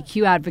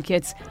LGBTQ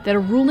advocates that a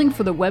ruling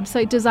for the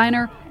website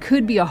designer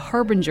could be a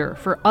harbinger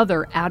for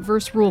other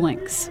adverse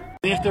rulings.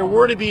 If there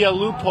were to be a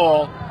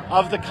loophole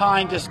of the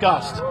kind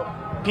discussed,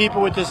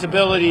 people with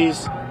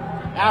disabilities,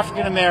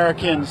 African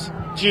Americans,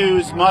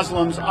 Jews,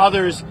 Muslims,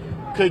 others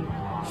could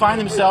find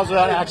themselves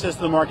without access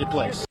to the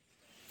marketplace.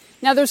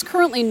 Now, there's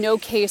currently no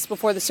case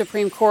before the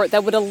Supreme Court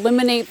that would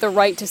eliminate the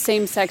right to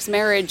same-sex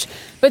marriage,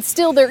 but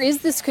still there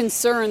is this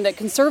concern that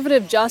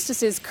conservative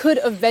justices could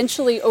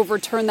eventually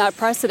overturn that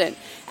precedent.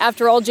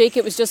 After all, Jake,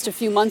 it was just a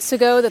few months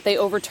ago that they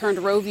overturned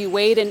Roe v.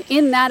 Wade, and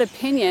in that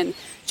opinion,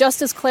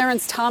 Justice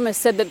Clarence Thomas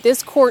said that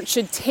this court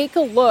should take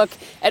a look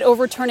at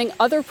overturning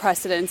other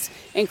precedents,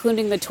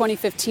 including the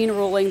 2015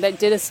 ruling that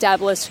did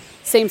establish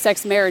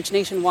same-sex marriage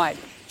nationwide.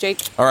 Jake?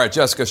 All right,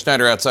 Jessica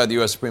Schneider outside the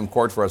U.S. Supreme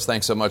Court for us.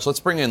 Thanks so much. Let's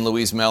bring in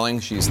Louise Melling.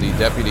 She's the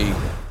Deputy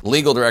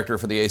Legal Director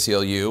for the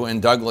ACLU,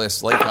 and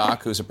Douglas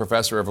Laycock, who's a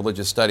professor of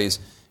religious studies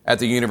at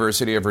the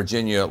University of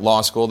Virginia Law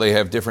School. They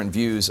have different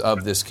views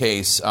of this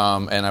case,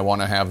 and I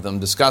want to have them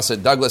discuss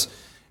it. Douglas,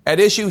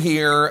 at issue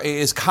here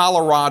is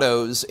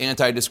Colorado's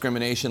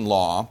anti-discrimination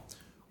law.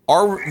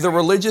 Are the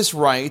religious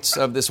rights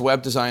of this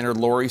web designer,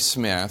 Lori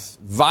Smith,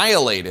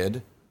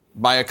 violated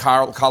by a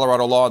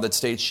Colorado law that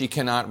states she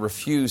cannot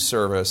refuse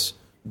service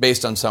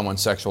based on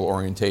someone's sexual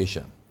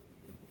orientation?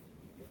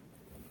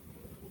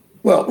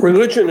 Well,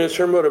 religion is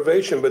her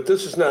motivation, but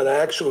this is not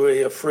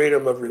actually a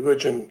freedom of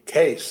religion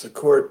case. The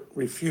court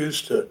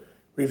refused to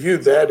review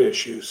that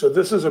issue. So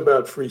this is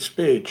about free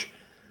speech,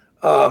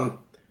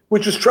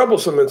 which is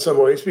troublesome in some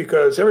ways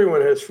because everyone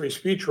has free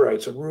speech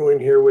rights. A ruling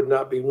here would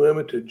not be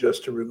limited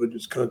just to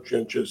religious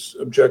conscientious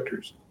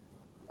objectors.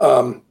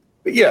 But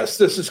yes,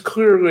 this is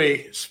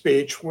clearly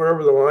speech,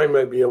 wherever the line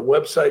might be. A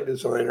website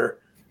designer,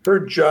 her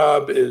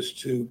job is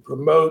to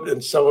promote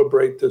and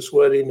celebrate this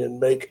wedding and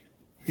make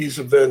these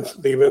events,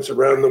 the events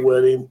around the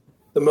wedding,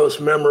 the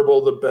most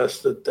memorable, the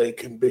best that they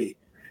can be.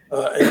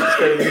 And she's got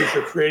to use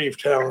her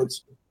creative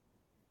talents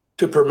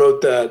to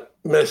promote that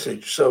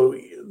message. So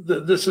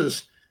this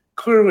is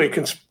clearly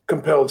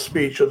compelled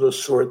speech of the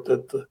sort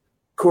that the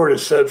court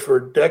has said for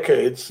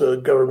decades the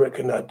government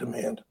cannot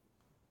demand.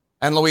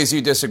 And Louise,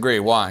 you disagree.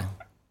 Why?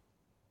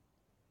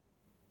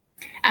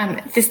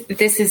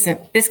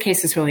 This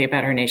case is really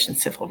about our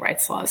nation's civil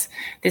rights laws.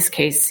 This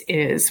case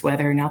is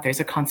whether or not there's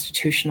a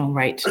constitutional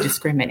right to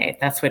discriminate.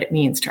 That's what it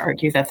means to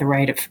argue that the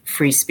right of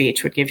free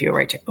speech would give you a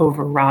right to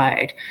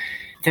override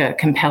the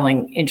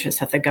compelling interest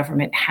that the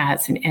government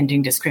has in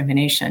ending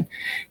discrimination.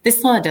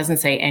 This law doesn't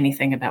say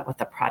anything about what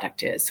the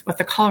product is. What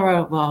the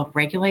Colorado law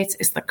regulates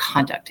is the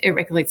conduct. It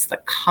regulates the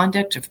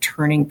conduct of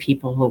turning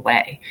people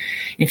away.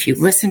 And if you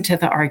listen to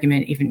the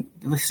argument, even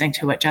listening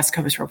to what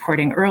Jessica was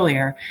reporting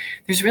earlier,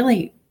 there's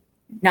really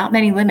not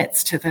many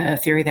limits to the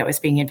theory that was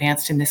being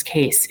advanced in this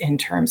case in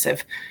terms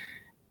of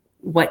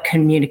what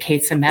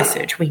communicates a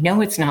message. We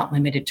know it's not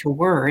limited to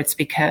words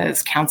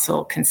because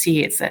counsel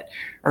concedes that,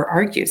 or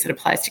argues it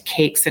applies to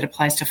cakes, it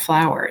applies to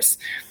flowers.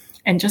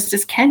 And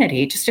Justice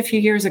Kennedy, just a few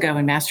years ago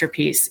in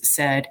Masterpiece,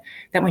 said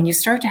that when you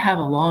start to have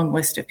a long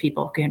list of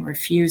people who can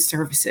refuse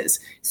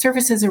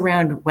services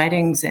around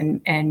weddings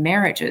and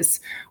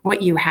marriages,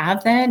 what you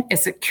have then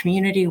is a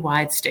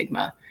community-wide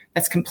stigma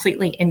that's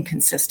completely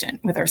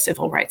inconsistent with our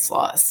civil rights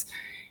laws.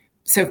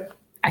 So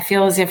I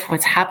feel as if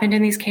what's happened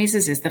in these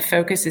cases is the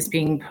focus is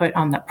being put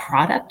on the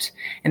product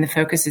and the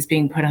focus is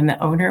being put on the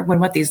owner,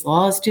 when what these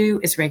laws do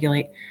is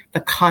regulate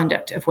the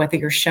conduct of whether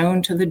you're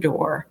shown to the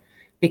door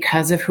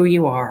because of who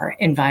you are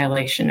in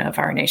violation of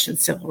our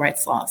nation's civil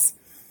rights laws.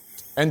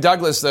 And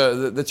Douglas,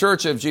 the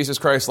Church of Jesus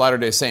Christ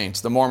Latter-day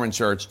Saints, the Mormon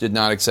Church, did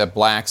not accept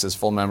blacks as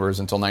full members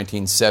until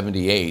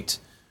 1978.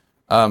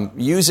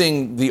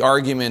 Using the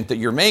argument that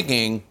you're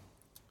making,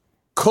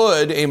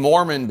 could a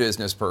Mormon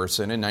business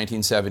person in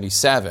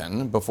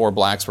 1977, before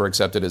blacks were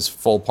accepted as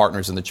full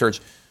partners in the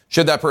church,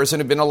 should that person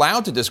have been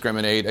allowed to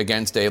discriminate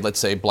against a, let's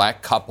say,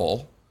 black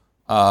couple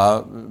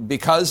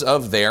because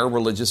of their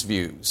religious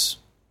views?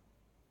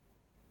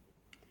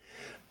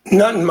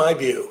 Not in my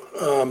view.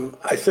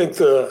 I think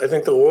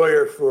the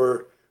lawyer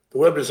for the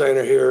web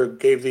designer here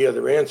gave the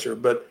other answer,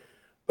 but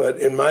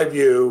in my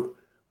view,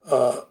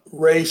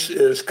 race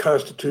is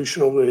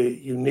constitutionally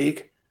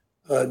unique.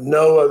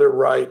 No other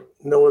right,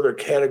 no other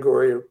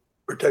category of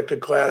protected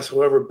class,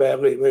 however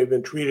badly it may have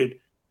been treated,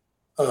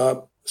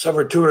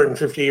 suffered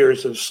 250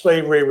 years of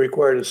slavery,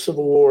 required a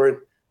civil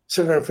war,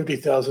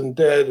 750,000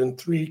 dead, and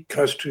 3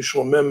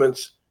 constitutional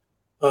amendments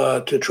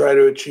to try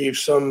to achieve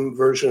some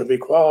version of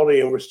equality,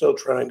 and we're still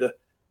trying to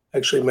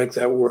actually make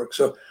that work.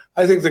 So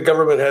I think the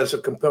government has a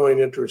compelling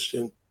interest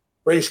in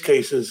race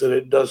cases that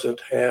it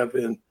doesn't have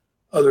in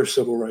other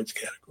civil rights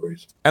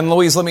categories. And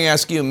Louise, let me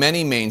ask you,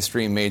 many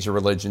mainstream major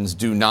religions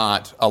do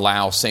not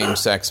allow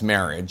same-sex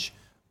marriage.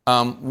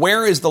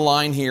 Where is the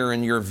line here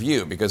in your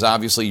view? Because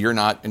obviously you're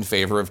not in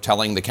favor of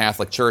telling the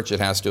Catholic Church it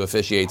has to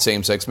officiate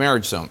same-sex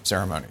marriage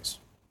ceremonies.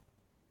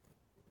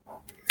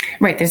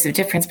 Right. There's a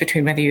difference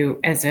between whether you,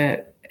 as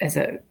a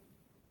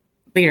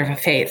leader of a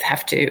faith,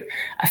 have to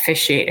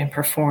officiate and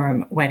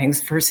perform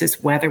weddings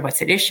versus whether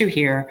what's at issue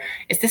here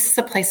is this is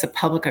a place of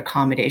public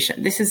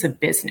accommodation. This is a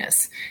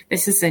business.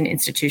 This is an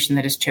institution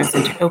that has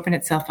chosen to open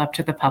itself up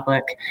to the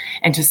public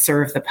and to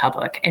serve the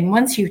public. And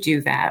once you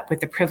do that with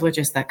the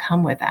privileges that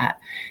come with that,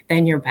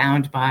 then you're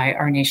bound by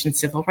our nation's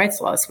civil rights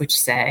laws, which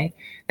say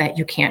that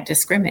you can't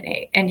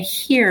discriminate. And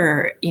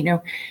here,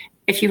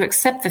 if you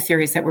accept the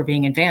theories that were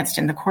being advanced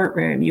in the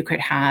courtroom, you could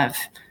have,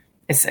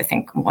 as I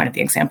think one of the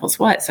examples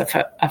was,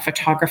 a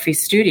photography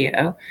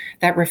studio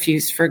that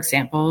refused, for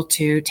example,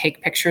 to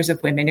take pictures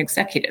of women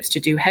executives, to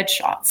do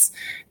headshots,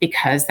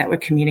 because that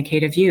would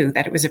communicate a view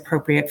that it was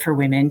appropriate for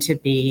women to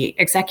be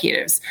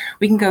executives.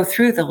 We can go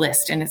through the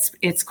list, and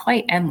it's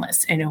quite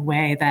endless in a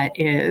way that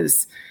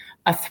is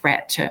a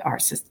threat to our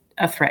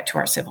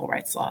civil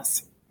rights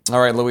laws. All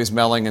right, Louise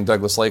Melling and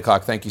Douglas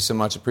Laycock, thank you so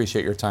much.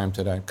 Appreciate your time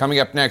today. Coming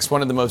up next,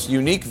 one of the most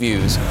unique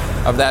views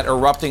of that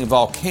erupting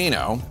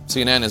volcano.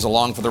 CNN is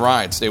along for the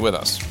ride. Stay with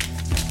us.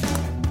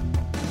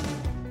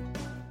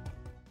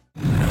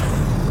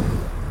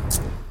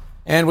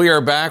 And we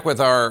are back with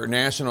our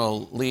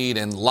national lead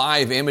in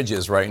live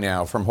images right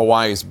now from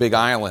Hawaii's Big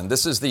Island.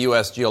 This is the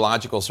U.S.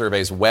 Geological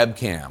Survey's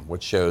webcam,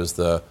 which shows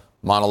the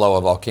Mauna Loa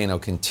volcano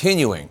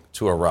continuing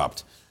to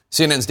erupt.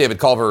 CNN's David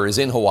Culver is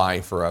in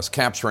Hawaii for us,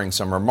 capturing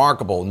some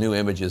remarkable new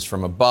images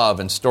from above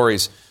and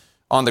stories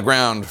on the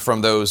ground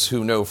from those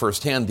who know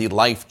firsthand the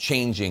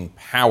life-changing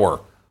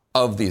power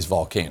of these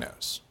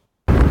volcanoes.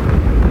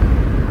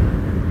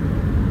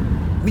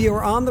 We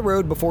are on the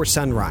road before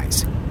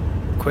sunrise,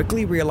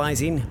 quickly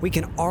realizing we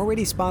can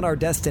already spot our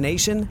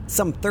destination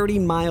some 30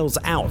 miles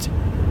out.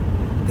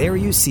 There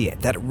you see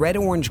it, that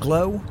red-orange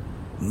glow,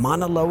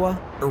 Mauna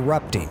Loa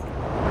erupting.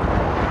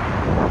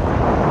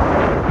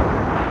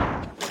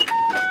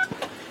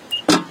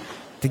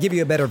 To give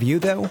you a better view,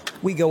 though,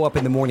 we go up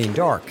in the morning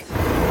dark.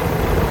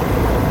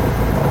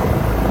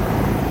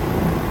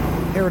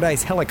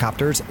 Paradise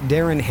Helicopters'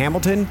 Darren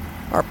Hamilton,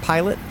 our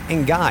pilot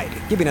and guide,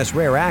 giving us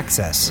rare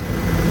access.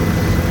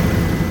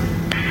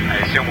 I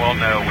assume we'll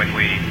know when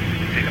we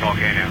see the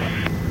volcano.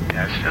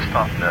 Yeah, it's just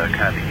on the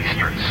kind of the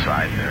eastern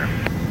side there.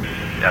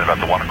 At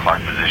about the 1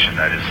 o'clock position,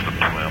 that is the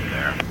plume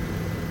there.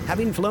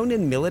 Having flown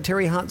in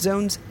military hot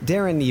zones,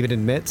 Darren even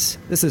admits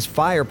this is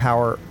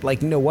firepower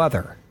like no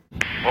other.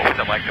 What would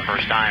it like the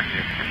first time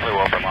you flew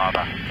over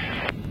lava?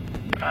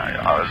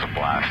 It was a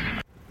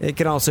blast. It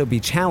can also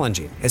be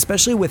challenging,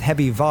 especially with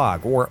heavy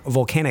VOG or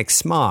volcanic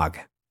smog.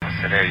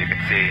 So there you can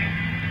see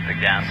the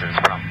gases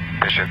from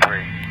Fissure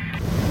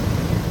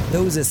 3.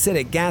 Those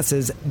acidic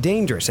gases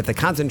dangerous if the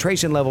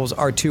concentration levels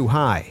are too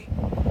high.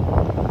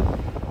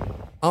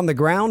 On the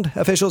ground,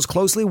 officials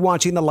closely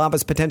watching the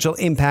lava's potential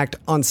impact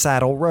on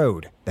Saddle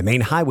Road, the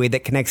main highway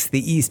that connects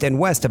the east and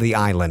west of the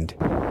island.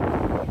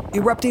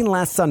 Erupting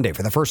last Sunday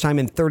for the first time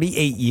in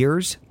 38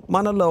 years,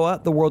 Mauna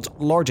Loa, the world's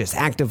largest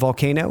active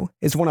volcano,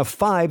 is one of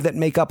 5 that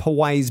make up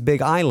Hawaii's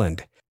Big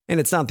Island. And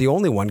it's not the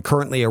only one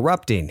currently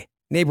erupting.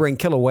 Neighboring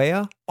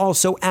Kilauea,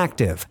 also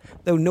active,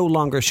 though no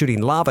longer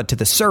shooting lava to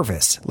the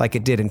surface like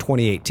it did in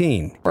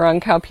 2018. We're on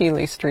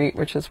Kaupili Street,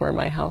 which is where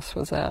my house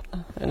was at,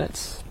 and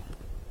it's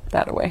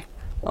that away,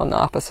 on the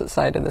opposite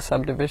side of the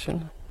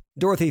subdivision.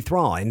 Dorothy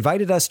Thrall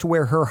invited us to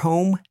where her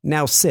home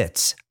now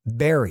sits,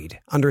 buried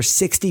under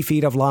 60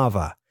 feet of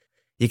lava.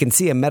 You can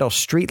see a metal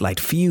streetlight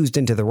fused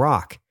into the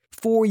rock.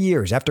 4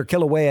 years after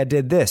Kilauea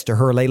did this to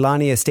her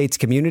Leilani Estates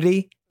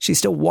community, she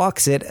still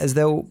walks it as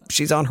though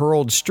she's on her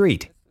old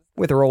street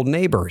with her old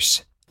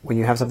neighbors. When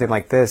you have something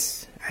like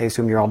this, I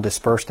assume you're all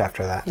dispersed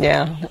after that.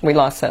 Yeah, we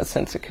lost that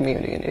sense of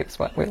community, and it's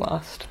what we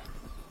lost,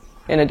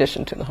 in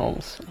addition to the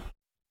homes.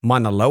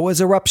 Mauna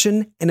Loa's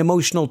eruption, an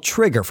emotional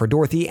trigger for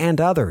Dorothy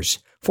and others,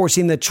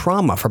 forcing the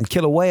trauma from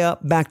Kilauea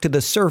back to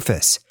the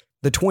surface.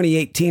 The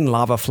 2018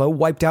 lava flow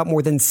wiped out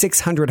more than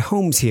 600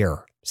 homes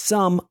here,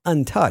 some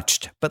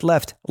untouched, but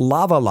left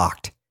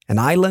lava-locked, an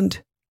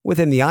island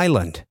within the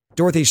island.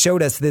 Dorothy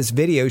showed us this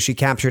video she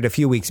captured a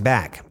few weeks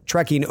back,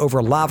 trekking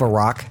over lava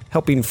rock,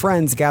 helping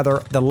friends gather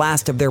the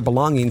last of their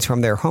belongings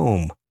from their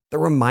home. The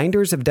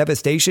reminders of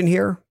devastation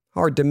here,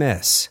 hard to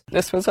miss.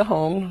 This was a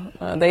home.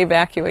 They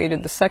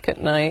evacuated the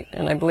second night,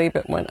 and I believe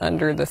it went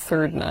under the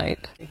third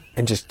night.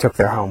 And just took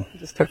their home?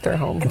 Just took their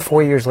home. And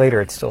 4 years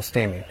later, it's still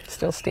steaming?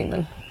 Still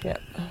steaming,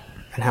 yep.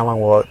 And how long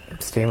will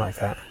it steam like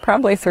that?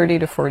 Probably 30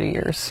 to 40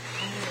 years.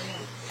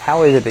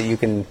 How is it that you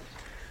can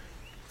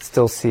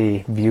still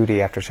see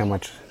beauty after so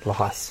much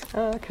loss?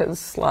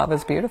 Because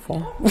lava's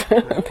beautiful.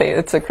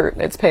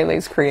 It's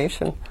Pele's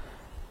creation.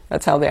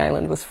 That's how the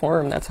island was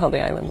formed. That's how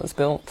the island was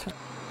built.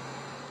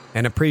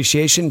 An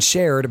appreciation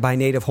shared by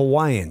Native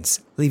Hawaiians,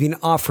 leaving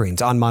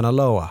offerings on Mauna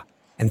Loa,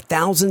 and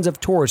thousands of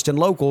tourists and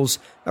locals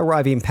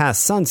arriving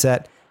past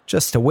sunset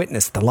just to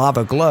witness the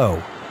lava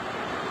glow.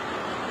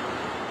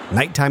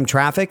 Nighttime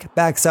traffic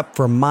backs up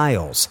for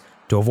miles.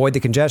 To avoid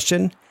the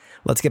congestion,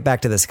 let's get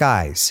back to the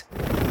skies.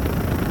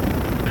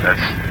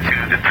 That's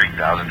 2,000 to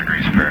 3,000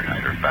 degrees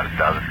Fahrenheit, or about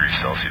 1,000 degrees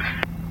Celsius.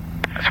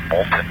 That's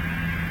molten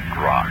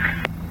rock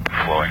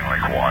flowing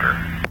like water.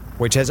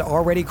 Which has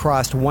already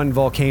crossed one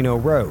volcano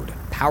road,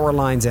 power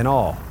lines and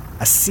all.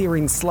 A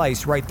searing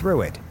slice right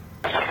through it.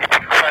 It's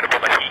incredible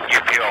the heat you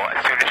feel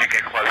as soon as you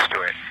get close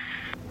to it.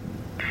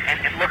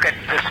 And look at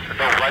this,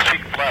 the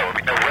rushing flow, I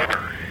mean, the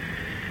river.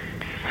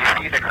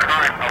 You see the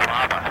current of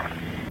lava.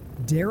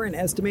 Darren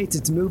estimates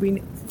it's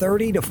moving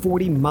 30 to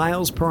 40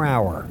 miles per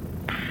hour.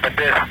 But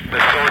the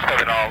source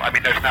of it all, I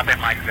mean, there's nothing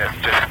like this,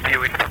 just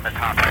spewing from the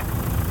top.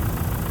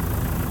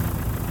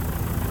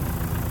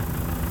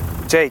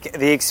 Jake,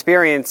 the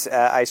experience,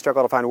 I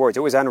struggle to find words.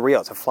 It was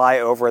unreal to fly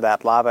over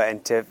that lava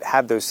and to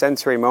have those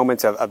sensory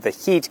moments of the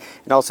heat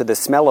and also the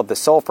smell of the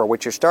sulfur,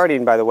 which you're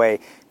starting, by the way,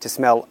 to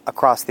smell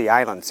across the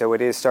island. So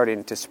it is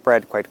starting to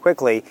spread quite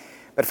quickly.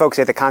 But folks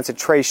say the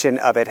concentration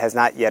of it has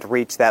not yet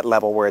reached that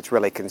level where it's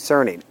really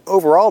concerning.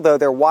 Overall, though,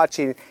 they're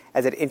watching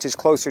as it inches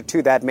closer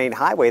to that main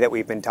highway that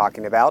we've been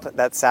talking about,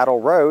 that Saddle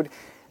Road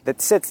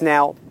that sits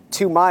now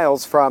 2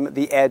 miles from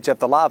the edge of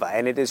the lava.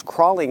 And it is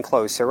crawling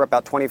closer,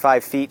 about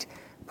 25 feet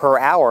per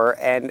hour,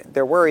 and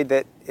they're worried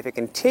that if it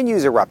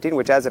continues erupting,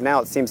 which as of now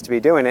it seems to be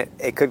doing it,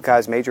 it could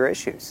cause major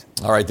issues.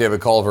 All right,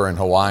 David Culver in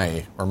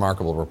Hawaii.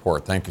 Remarkable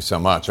report. Thank you so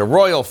much. A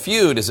royal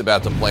feud is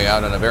about to play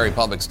out on a very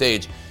public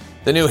stage.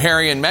 The new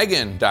Harry and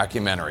Meghan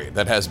documentary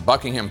that has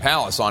Buckingham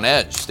Palace on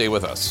edge. Stay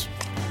with us.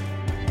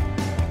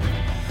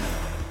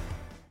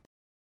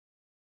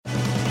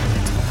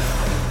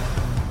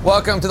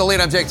 Welcome to the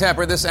lead. I'm Jake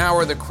Tapper. This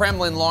hour, the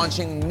Kremlin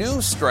launching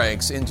new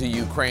strikes into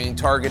Ukraine,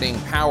 targeting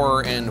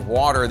power and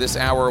water. This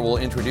hour will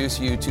introduce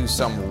you to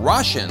some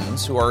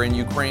Russians who are in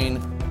Ukraine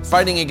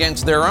fighting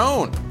against their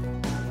own.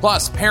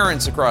 Plus,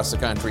 parents across the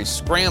country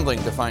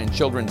scrambling to find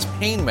children's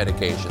pain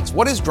medications.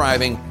 What is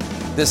driving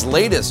this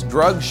latest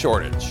drug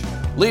shortage?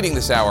 Leading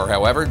this hour,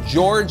 however,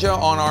 Georgia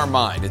on our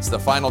mind. It's the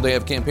final day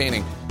of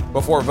campaigning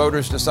before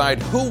voters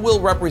decide who will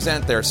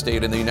represent their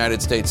state in the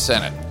United States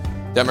Senate.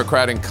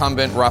 Democrat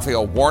incumbent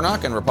Raphael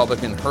Warnock and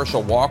Republican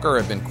Herschel Walker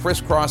have been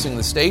crisscrossing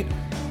the state.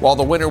 While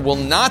the winner will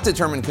not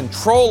determine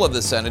control of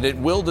the Senate, it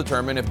will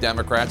determine if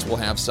Democrats will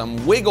have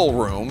some wiggle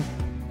room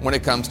when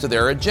it comes to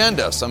their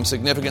agenda. Some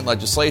significant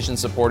legislation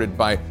supported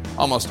by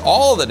almost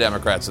all of the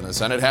Democrats in the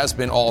Senate has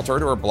been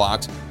altered or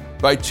blocked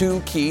by 2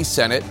 key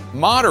Senate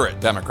moderate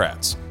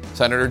Democrats,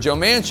 Senator Joe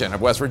Manchin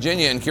of West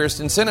Virginia and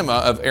Kyrsten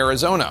Sinema of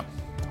Arizona.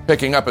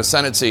 Picking up a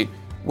Senate seat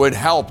would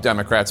help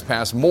Democrats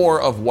pass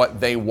more of what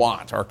they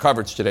want. Our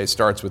coverage today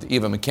starts with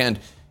Eva McKend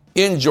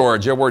in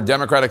Georgia, where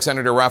Democratic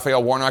Senator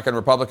Raphael Warnock and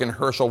Republican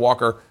Herschel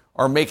Walker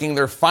are making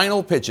their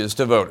final pitches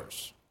to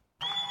voters.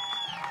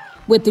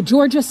 With the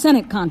Georgia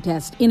Senate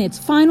contest in its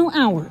final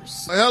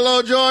hours.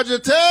 Hello, Georgia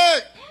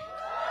Tech!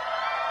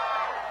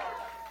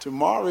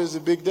 Tomorrow is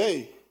a big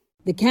day.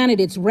 The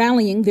candidates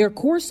rallying their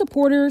core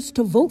supporters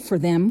to vote for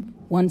them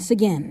once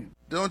again.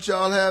 Don't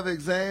y'all have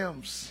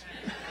exams?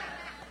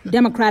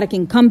 Democratic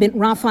incumbent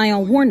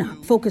Raphael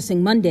Warnock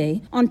focusing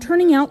Monday on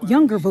turning out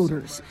younger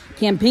voters,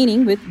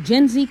 campaigning with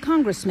Gen Z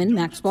Congressman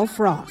Maxwell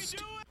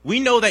Frost. We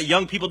know that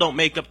young people don't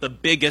make up the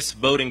biggest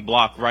voting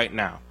bloc right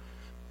now,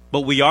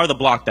 but we are the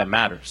bloc that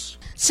matters.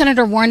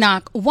 Senator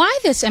Warnock, why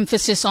this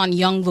emphasis on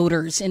young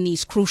voters in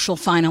these crucial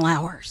final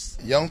hours?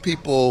 Young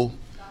people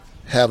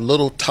have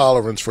little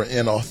tolerance for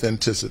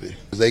inauthenticity.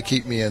 They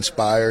keep me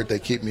inspired. They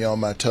keep me on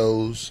my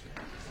toes.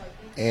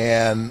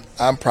 And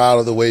I'm proud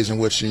of the ways in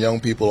which the young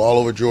people all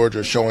over Georgia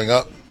are showing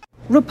up.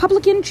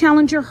 Republican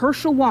challenger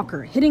Herschel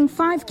Walker hitting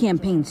 5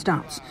 campaign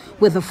stops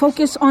with a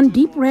focus on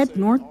deep red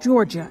North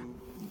Georgia.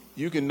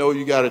 You can know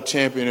you got a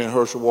champion in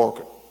Herschel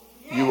Walker.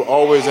 You will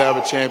always have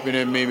a champion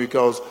in me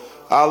because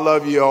I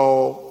love you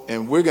all,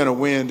 and we're going to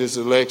win this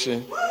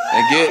election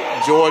and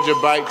get Georgia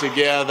back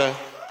together.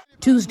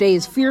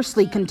 Tuesday's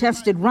fiercely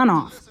contested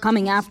runoff,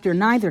 coming after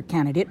neither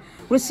candidate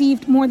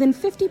received more than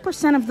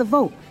 50% of the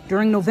vote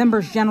during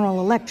November's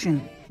general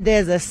election.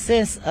 There's a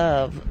sense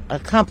of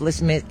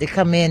accomplishment to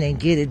come in and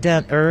get it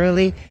done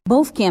early.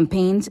 Both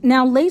campaigns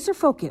now laser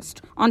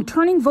focused on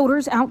turning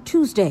voters out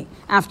Tuesday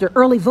after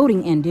early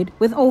voting ended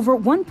with over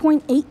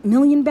 1.8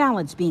 million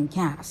ballots being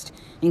cast,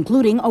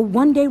 including a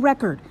one-day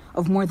record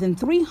of more than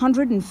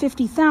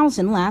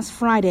 350,000 last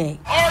Friday.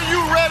 Are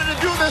you ready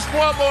to do this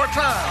one more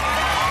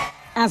time?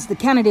 As the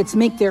candidates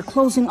make their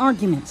closing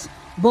arguments,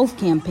 both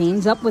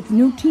campaigns up with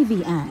new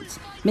TV ads,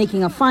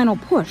 making a final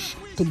push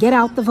to get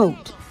out the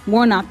vote.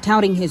 Warnock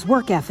touting his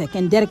work ethic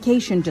and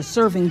dedication to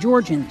serving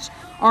Georgians,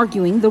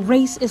 arguing the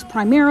race is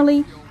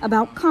primarily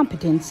about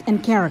competence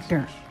and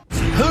character.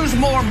 Who's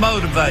more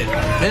motivated?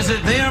 Is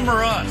it them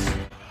or us?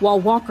 While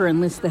Walker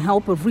enlists the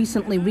help of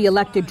recently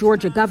re-elected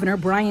Georgia Governor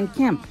Brian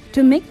Kemp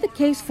to make the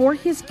case for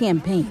his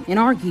campaign and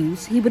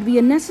argues he would be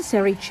a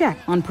necessary check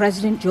on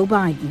President Joe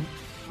Biden.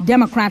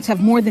 Democrats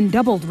have more than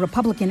doubled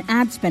Republican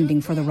ad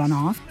spending for the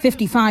runoff,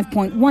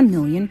 $55.1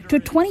 million to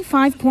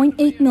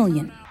 $25.8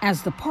 million,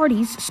 as the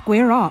parties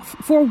square off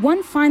for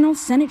one final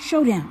Senate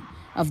showdown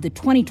of the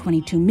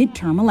 2022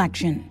 midterm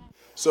election.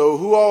 So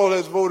who all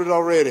has voted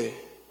already?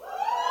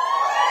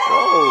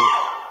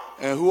 Oh,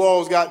 and who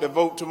all's got to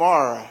vote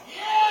tomorrow?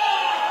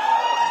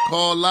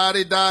 Call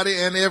Lottie, Dottie,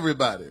 and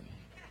everybody.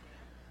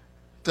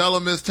 Tell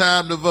them it's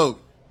time to vote.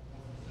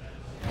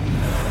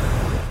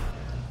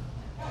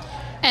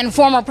 And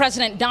former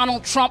President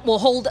Donald Trump will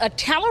hold a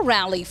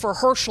tele-rally for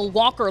Herschel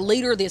Walker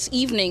later this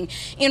evening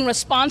in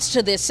response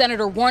to this,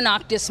 Senator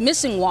Warnock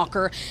dismissing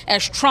Walker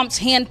as Trump's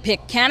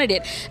hand-picked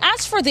candidate.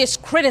 As for this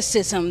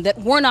criticism that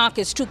Warnock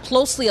is too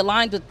closely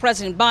aligned with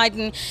President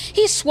Biden,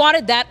 he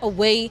swatted that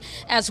away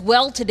as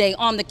well today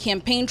on the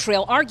campaign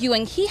trail,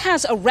 arguing he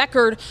has a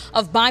record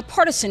of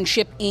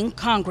bipartisanship in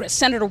Congress.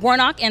 Senator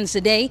Warnock ends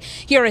the day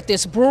here at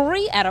this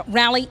brewery at a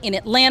rally in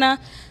Atlanta.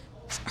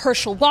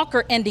 Herschel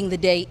Walker ending the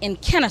day in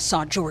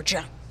Kennesaw,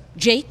 Georgia.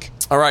 Jake?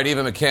 All right,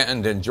 Eva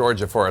McKend in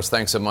Georgia for us.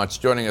 Thanks so much.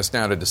 Joining us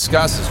now to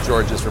discuss is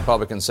Georgia's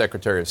Republican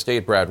Secretary of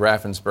State, Brad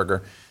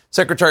Raffensperger.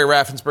 Secretary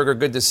Raffensperger,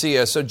 good to see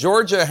you. So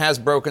Georgia has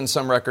broken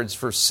some records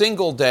for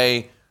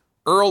single-day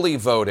early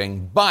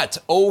voting, but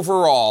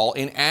overall,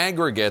 in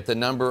aggregate, the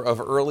number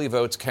of early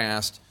votes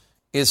cast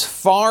is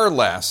far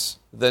less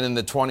than in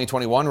the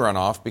 2021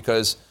 runoff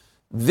because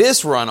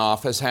this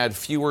runoff has had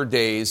fewer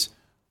days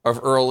of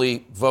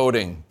early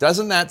voting.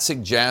 Doesn't that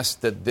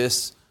suggest that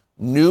this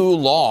new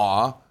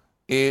law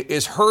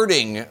is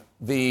hurting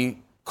the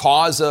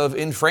cause of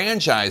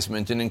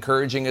enfranchisement and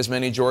encouraging as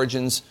many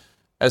Georgians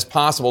as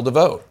possible to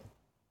vote?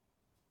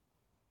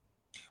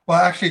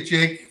 Well, actually,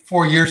 Jake,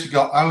 4 years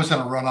ago, I was in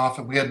a runoff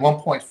and we had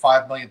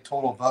 1.5 million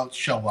total votes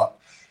show up.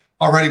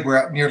 Already we're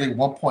at nearly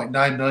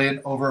 1.9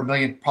 million, over a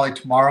million probably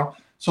tomorrow.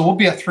 So we'll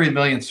be at 3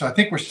 million. So I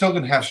think we're still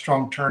going to have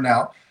strong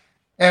turnout.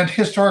 And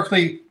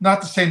historically, not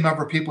the same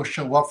number of people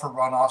show up for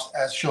runoffs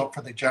as show up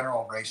for the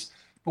general race.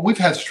 But we've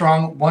had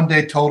strong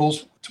one-day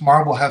totals.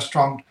 Tomorrow we'll have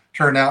strong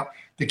turnout.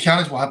 The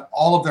counties will have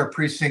all of their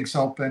precincts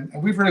open.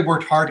 And we've really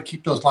worked hard to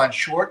keep those lines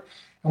short.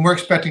 And we're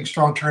expecting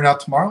strong turnout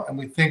tomorrow. And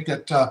we think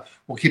that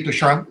we'll keep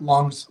the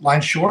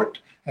lines short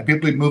and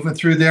people will be moving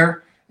through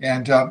there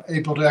and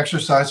able to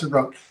exercise their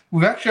vote.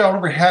 We've actually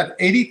already had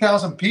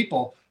 80,000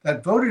 people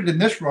that voted in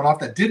this runoff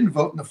that didn't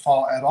vote in the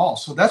fall at all.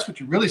 So that's what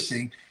you're really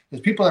seeing is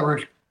people that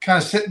were kind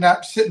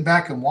of sitting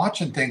back and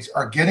watching things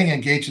are getting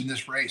engaged in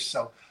this race.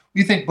 So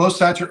we think both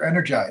sides are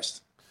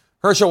energized.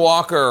 Herschel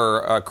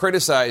Walker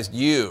criticized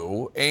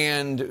you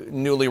and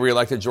newly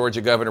reelected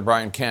Georgia Governor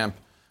Brian Kemp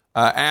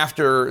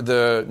after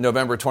the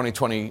November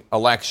 2020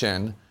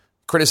 election,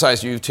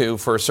 criticized you, too,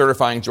 for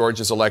certifying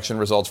Georgia's election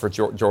results for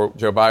Joe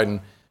Biden.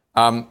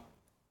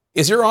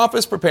 Is your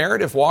office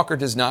prepared if Walker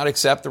does not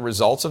accept the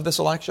results of this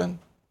election?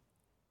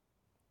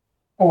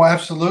 Oh,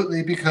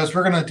 absolutely, because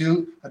we're going to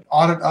do an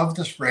audit of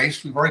this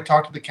race. We've already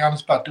talked to the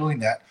counties about doing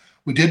that.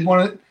 We did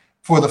one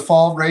for the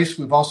fall race.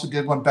 We've also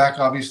did one back,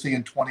 obviously,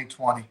 in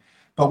 2020.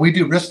 But we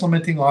do risk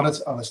limiting audits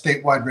of a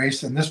statewide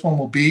race, and this one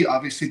will be,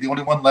 obviously, the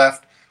only one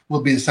left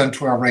will be the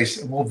senatorial race,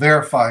 and we'll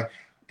verify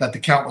that the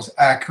count was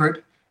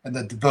accurate and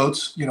that the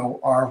votes,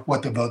 are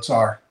what the votes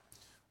are.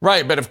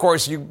 Right, but of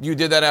course you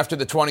did that after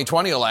the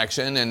 2020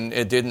 election, and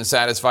it didn't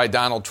satisfy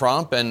Donald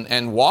Trump, and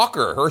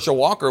Herschel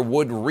Walker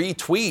would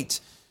retweet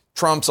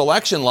Trump's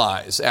election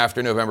lies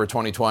after November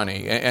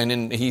 2020,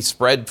 and he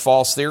spread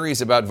false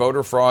theories about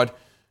voter fraud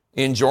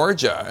in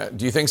Georgia.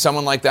 Do you think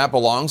someone like that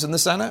belongs in the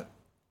Senate?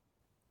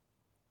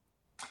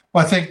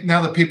 Well, I think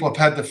now that people have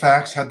had the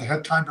facts,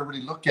 had time to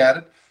really look at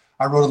it,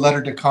 I wrote a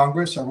letter to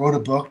Congress. I wrote a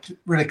book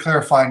really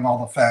clarifying all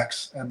the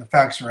facts, and the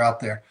facts are out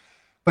there.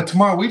 But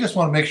tomorrow, we just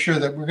want to make sure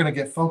that we're going to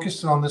get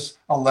focused on this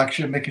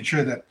election, making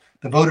sure that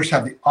the voters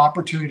have the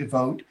opportunity to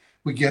vote.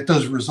 We get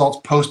those results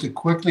posted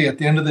quickly at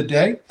the end of the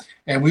day,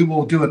 and we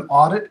will do an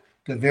audit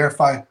to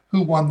verify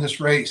who won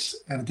this race.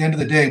 And at the end of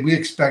the day, we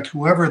expect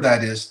whoever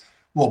that is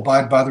will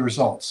abide by the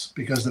results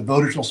because the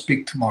voters will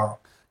speak tomorrow.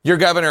 Your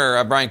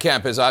governor, Brian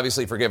Kemp, has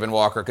obviously forgiven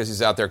Walker because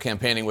he's out there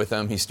campaigning with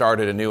him. He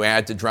started a new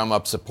ad to drum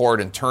up support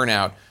and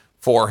turnout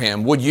for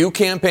him. Would you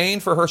campaign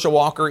for Herschel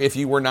Walker if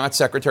you were not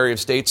Secretary of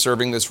State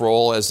serving this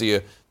role as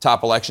the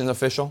top election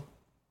official?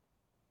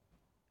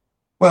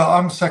 Well,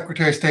 I'm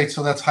Secretary of State,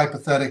 so that's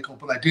hypothetical,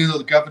 but I do know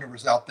the governor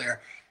was out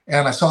there,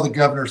 and I saw the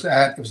governor's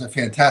ad. It was a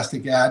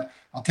fantastic ad.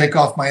 I'll take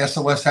off my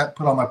SOS hat,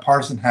 put on my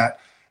partisan hat,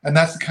 and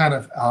that's the kind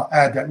of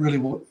ad that really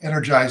will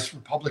energize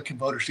Republican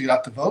voters to get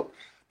out to vote.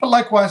 But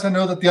likewise, I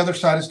know that the other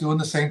side is doing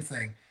the same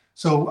thing.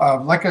 So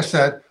like I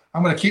said,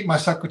 I'm going to keep my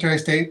Secretary of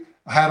State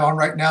hat on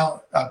right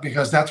now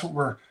because that's what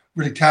we're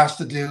really tasked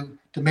to do,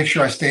 to make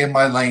sure I stay in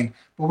my lane.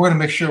 But we're going to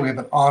make sure we have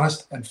an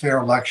honest and fair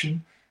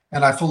election.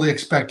 And I fully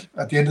expect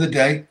at the end of the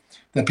day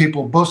that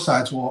people, both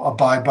sides, will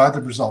abide by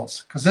the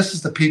results because this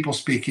is the people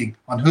speaking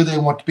on who they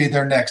want to be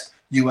their next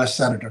U.S.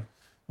 Senator.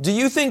 Do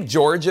you think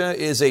Georgia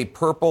is a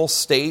purple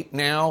state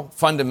now,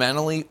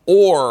 fundamentally,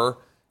 or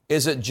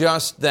is it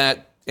just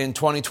that in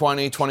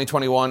 2020,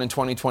 2021, and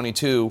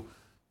 2022,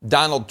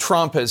 Donald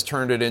Trump has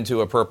turned it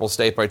into a purple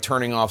state by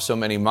turning off so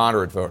many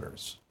moderate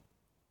voters?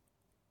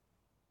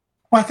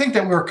 Well, I think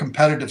that we're a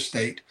competitive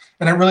state,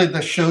 and it really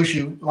just shows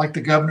you, like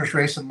the governor's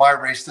race and my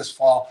race this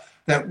fall,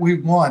 that we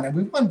won, and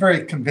we won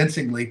very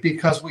convincingly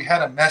because we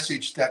had a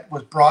message that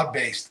was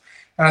broad-based.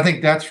 And I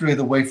think that's really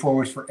the way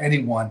forward for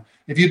anyone.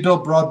 If you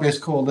build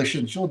broad-based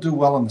coalitions, you'll do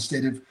well in the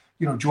state of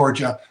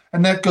Georgia.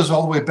 And that goes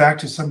all the way back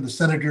to some of the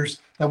senators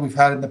that we've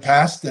had in the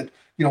past that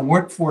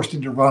weren't forced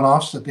into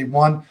runoffs, that they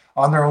won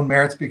on their own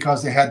merits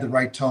because they had the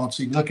right tone.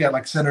 So you look at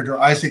like Senator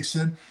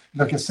Isaacson, you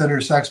look at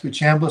Senator Saxby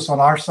Chambliss on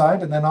our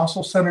side, and then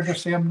also Senator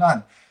Sam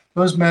Nunn.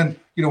 Those men,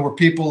 were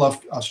people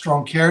of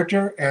strong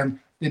character, and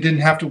they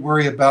didn't have to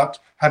worry about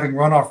having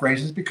runoff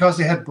races because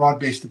they had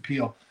broad-based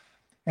appeal.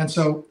 And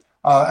so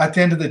at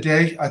the end of the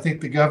day, I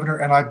think the governor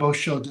and I both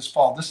showed this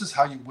fall, this is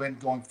how you win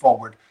going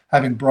forward,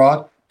 having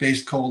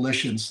broad-based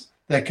coalitions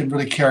that can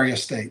really carry a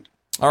state.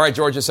 All right,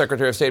 Georgia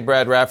Secretary of State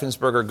Brad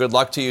Raffensperger, good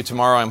luck to you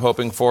tomorrow. I'm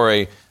hoping for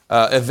a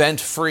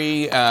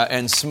event-free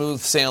and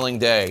smooth sailing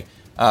day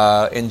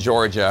in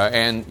Georgia.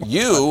 And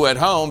you at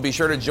home, be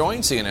sure to join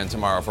CNN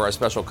tomorrow for our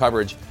special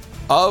coverage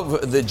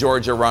of the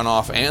Georgia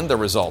runoff and the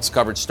results.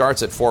 Coverage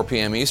starts at 4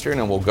 p.m. Eastern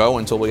and will go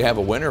until we have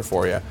a winner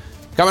for you.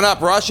 Coming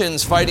up,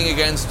 Russians fighting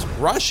against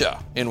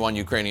Russia in one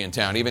Ukrainian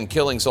town, even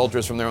killing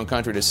soldiers from their own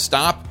country to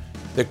stop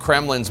the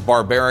Kremlin's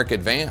barbaric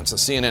advance. A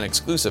CNN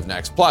exclusive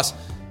next. Plus,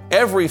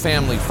 every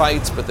family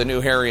fights, but the new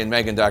Harry and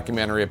Meghan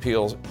documentary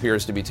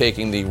appears to be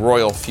taking the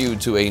royal feud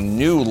to a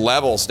new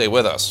level. Stay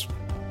with us.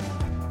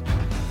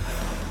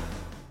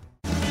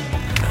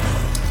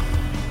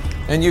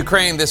 In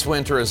Ukraine, this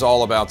winter is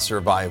all about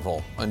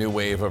survival. A new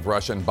wave of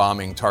Russian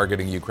bombing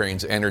targeting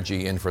Ukraine's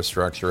energy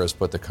infrastructure has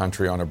put the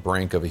country on a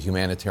brink of a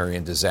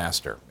humanitarian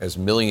disaster, as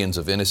millions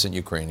of innocent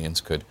Ukrainians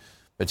could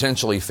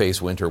potentially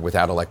face winter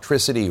without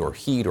electricity or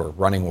heat or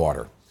running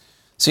water.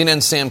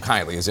 CNN's Sam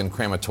Kiley is in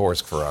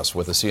Kramatorsk for us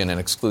with a CNN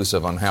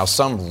exclusive on how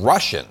some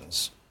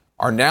Russians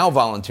are now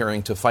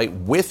volunteering to fight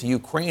with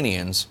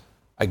Ukrainians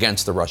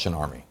against the Russian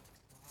army.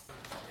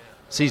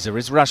 Caesar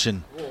is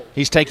Russian.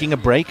 He's taking a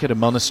break at a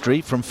monastery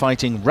from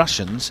fighting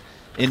Russians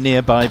in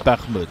nearby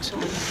Bakhmut.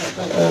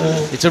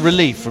 It's a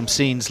relief from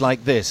scenes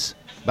like this,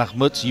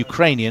 Bakhmut's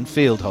Ukrainian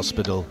field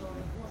hospital.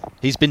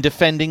 He's been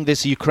defending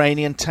this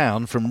Ukrainian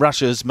town from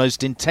Russia's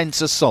most intense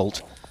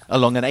assault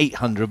along an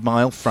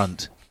 800-mile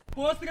front.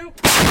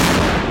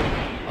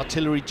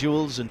 Artillery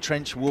duels and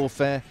trench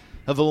warfare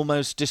have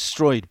almost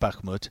destroyed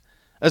Bakhmut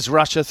as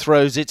Russia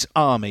throws its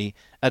army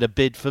at a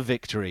bid for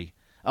victory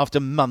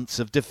after months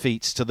of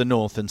defeats to the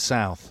north and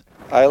south.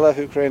 I love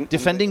Ukraine.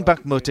 Defending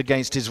Bakhmut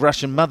against his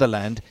Russian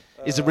motherland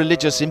is a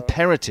religious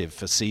imperative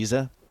for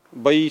Caesar.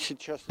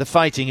 The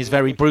fighting is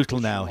very brutal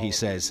now, he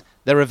says.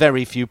 There are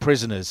very few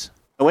prisoners.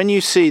 When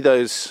you see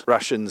those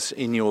Russians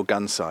in your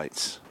gun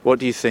sights, what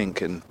do you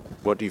think and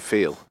what do you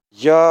feel?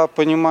 I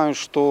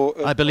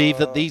believe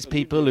that these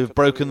people who've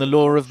broken the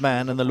law of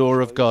man and the law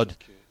of God,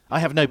 I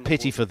have no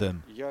pity for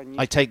them.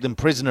 I take them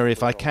prisoner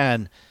if I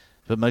can,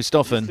 but most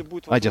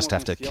often I just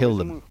have to kill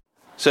them.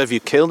 So have you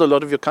killed a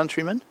lot of your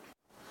countrymen?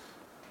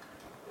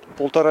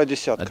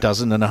 A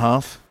dozen and a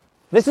half.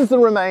 This is the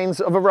remains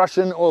of a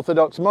Russian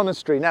Orthodox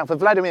monastery. Now, for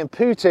Vladimir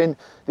Putin,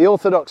 the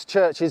Orthodox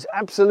Church is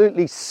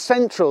absolutely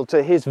central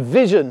to his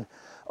vision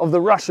of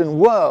the Russian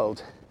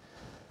world.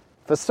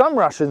 For some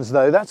Russians,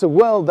 though, that's a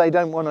world they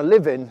don't want to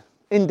live in.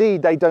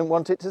 Indeed, they don't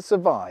want it to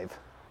survive.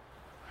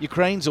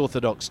 Ukraine's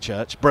Orthodox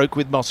Church broke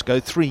with Moscow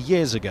 3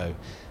 years ago.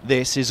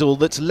 This is all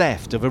that's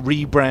left of a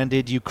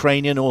rebranded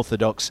Ukrainian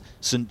Orthodox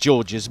St.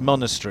 George's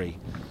Monastery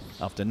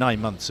after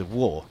 9 months of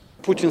war.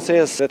 Putin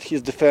says that he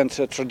defends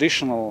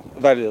traditional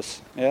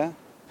values, yeah?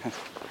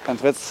 And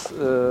that's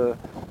the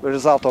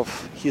result of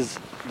his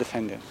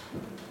defending.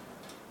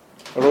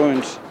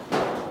 Ruined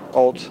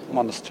old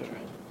monastery.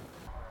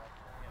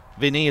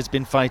 Vinny has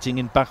been fighting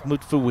in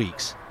Bakhmut for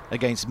weeks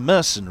against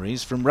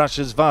mercenaries from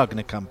Russia's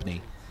Wagner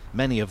company,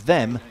 many of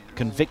them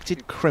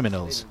convicted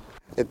criminals.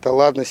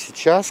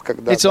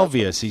 It's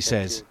obvious, he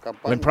says.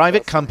 When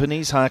private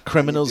companies hire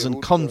criminals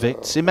and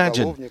convicts,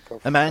 imagine,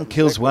 a man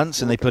kills once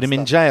and they put him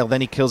in jail,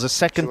 then he kills a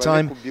second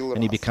time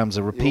and he becomes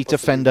a repeat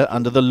offender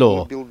under the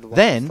law.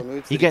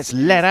 Then he gets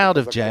let out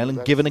of jail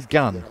and given a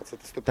gun.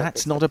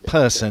 That's not a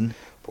person,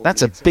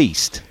 that's a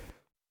beast.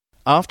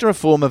 After a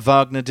former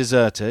Wagner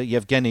deserter,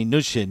 Yevgeny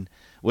Nushin,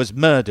 was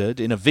murdered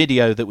in a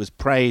video that was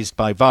praised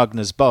by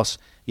Wagner's boss,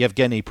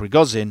 Yevgeny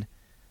Prigozhin,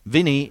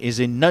 Vinny is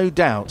in no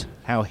doubt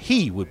how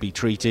he would be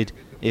treated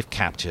if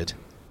captured.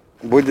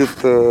 It'll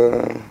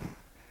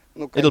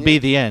be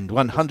the end,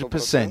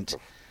 100%,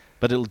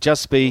 but it'll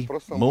just be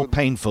more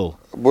painful.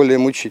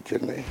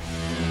 The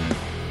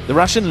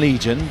Russian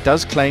Legion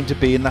does claim to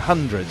be in the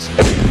hundreds,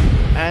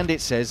 and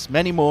it says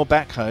many more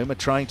back home are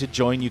trying to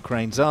join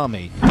Ukraine's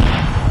army.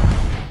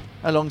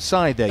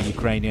 Alongside their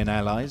Ukrainian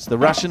allies, the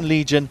Russian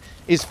Legion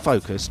is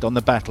focused on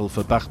the battle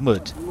for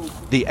Bakhmut.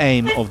 The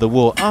aim of the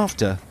war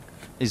after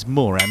is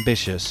more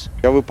ambitious.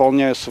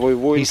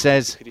 He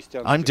says,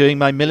 I'm doing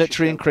my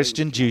military and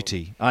Christian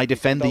duty. I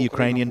defend the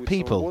Ukrainian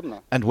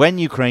people. And when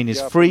Ukraine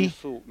is free,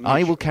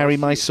 I will carry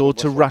my sword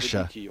to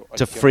Russia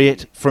to free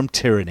it from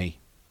tyranny.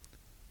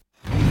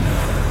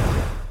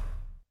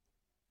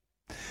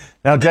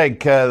 Now, Jake,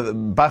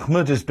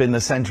 Bakhmut has been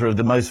the centre of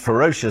the most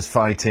ferocious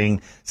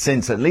fighting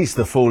since at least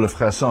the fall of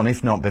Kherson,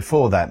 if not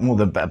before that, more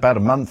than about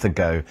a month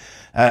ago.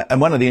 And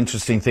one of the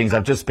interesting things,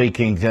 I'm just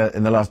speaking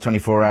in the last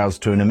 24 hours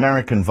to an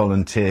American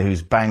volunteer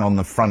who's bang on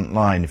the front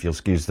line, if you'll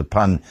excuse the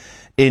pun,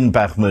 in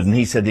Bakhmut. And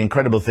he said the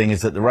incredible thing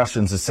is that the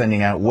Russians are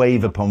sending out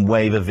wave upon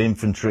wave of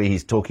infantry.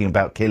 He's talking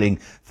about killing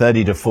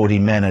 30 to 40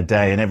 men a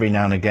day. And every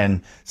now and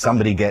again,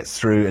 somebody gets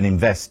through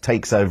and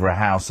takes over a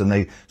house, and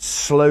they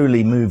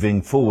slowly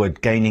moving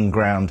forward, gaining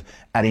ground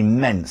at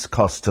immense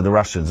cost to the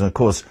Russians. And of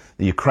course,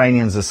 the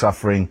Ukrainians are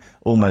suffering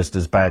almost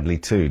as badly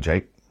too,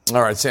 Jake.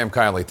 All right, Sam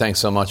Kiley, thanks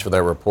so much for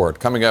that report.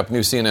 Coming up,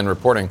 new CNN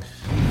reporting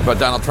about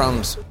Donald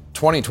Trump's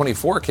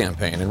 2024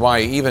 campaign and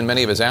why even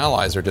many of his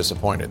allies are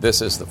disappointed.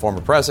 This is the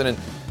former president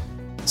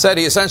said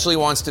he essentially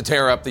wants to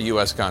tear up the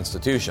U.S.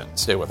 Constitution.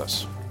 Stay with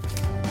us.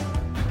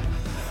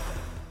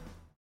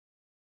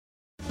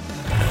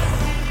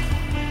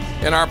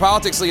 In our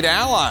politics lead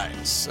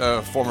allies,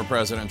 former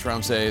President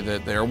Trump say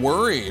that they're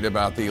worried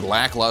about the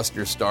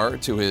lackluster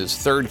start to his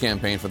third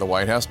campaign for the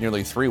White House.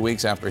 Nearly 3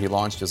 weeks after he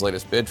launched his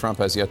latest bid, Trump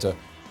has yet to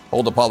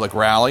hold a public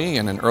rally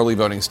in an early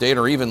voting state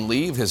or even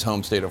leave his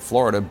home state of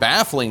Florida,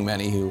 baffling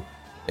many who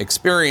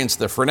experienced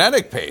the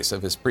frenetic pace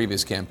of his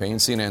previous campaign.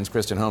 CNN's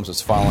Kristen Holmes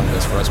is following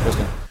this for us.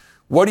 Kristen,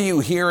 what are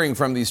you hearing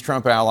from these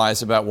Trump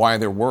allies about why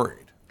they're worried?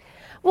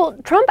 Well,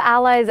 Trump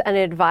allies and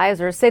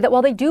advisors say that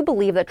while they do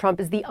believe that Trump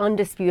is the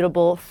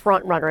undisputable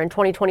frontrunner in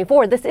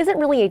 2024, this isn't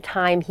really a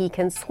time he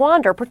can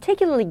squander,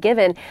 particularly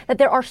given that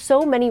there are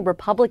so many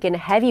Republican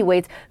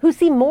heavyweights who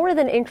seem more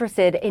than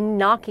interested in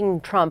knocking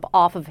Trump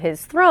off of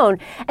his throne.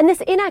 And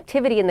this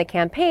inactivity in the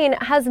campaign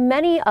has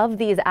many of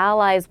these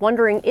allies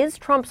wondering, is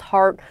Trump's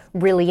heart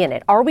really in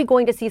it? Are we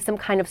going to see some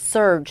kind of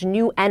surge,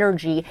 new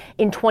energy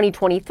in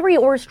 2023,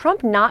 or is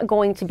Trump not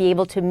going to be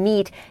able to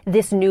meet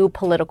this new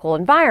political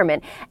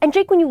environment? And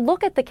Jake, when you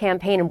look at the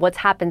campaign and what's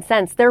happened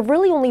since, there have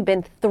really only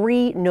been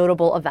 3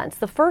 notable events.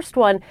 The first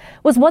one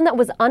was one that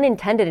was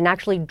unintended and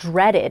actually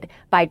dreaded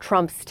by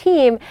Trump's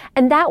team,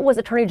 and that was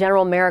Attorney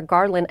General Merrick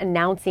Garland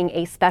announcing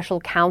a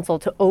special counsel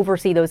to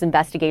oversee those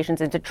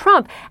investigations into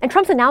Trump. And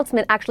Trump's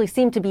announcement actually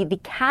seemed to be the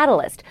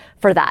catalyst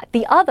for that.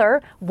 The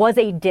other was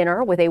a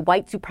dinner with a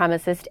white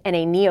supremacist and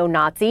a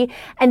neo-Nazi.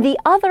 And the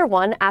other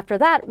one after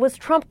that was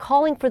Trump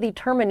calling for the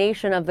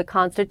termination of the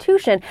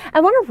Constitution. I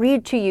want to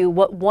read to you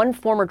what one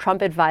former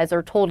Trump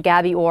advisor told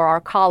Gabby Orr, our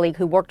colleague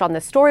who worked on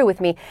this story with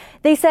me.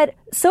 They said,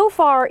 so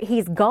far,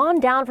 he's gone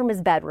down from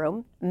his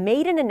bedroom,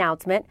 made an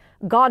announcement,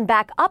 gone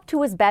back up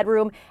to his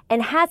bedroom,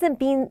 and hasn't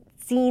been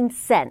seen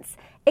since,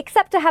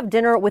 except to have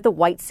dinner with a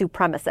white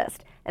supremacist.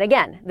 And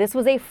again, this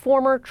was a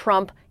former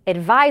Trump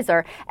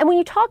advisor. And when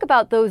you talk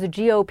about those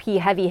GOP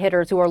heavy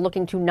hitters who are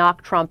looking to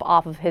knock Trump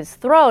off of his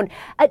throne,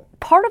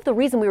 part of the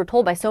reason we were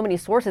told by so many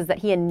sources that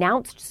he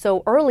announced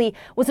so early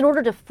was in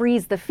order to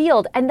freeze the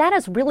field. And that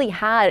has really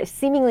had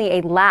seemingly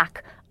a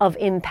lack of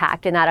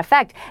impact in that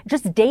effect.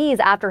 Just days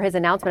after his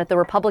announcement at the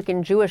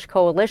Republican Jewish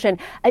Coalition,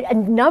 a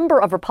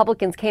number of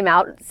Republicans came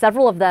out,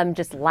 several of them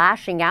just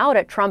lashing out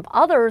at Trump,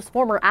 others,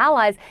 former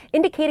allies,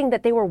 indicating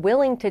that they were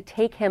willing to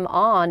take him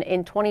on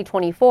in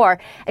 2024.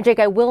 And Jake,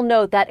 I will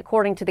note that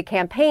according to the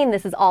campaign,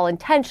 this is all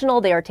intentional.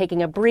 They are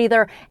taking a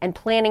breather and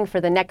planning for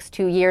the next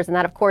 2 years. And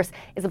that, of course,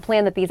 is a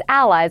plan that these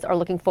allies are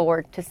looking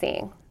forward to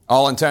seeing.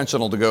 All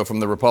intentional to go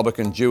from the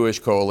Republican Jewish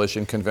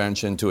Coalition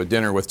convention to a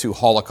dinner with two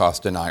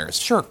Holocaust deniers.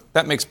 Sure,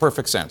 that makes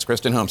perfect sense.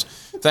 Kristen Holmes,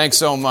 thanks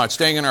so much.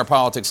 Staying in our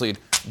politics lead,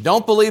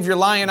 don't believe your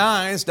lying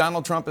eyes.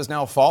 Donald Trump is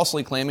now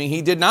falsely claiming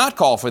he did not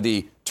call for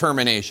the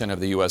termination of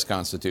the U.S.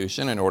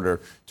 Constitution in order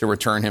to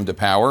return him to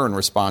power in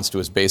response to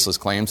his baseless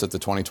claims that the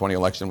 2020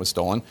 election was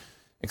stolen.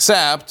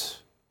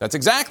 Except that's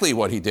exactly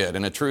what he did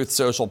in a Truth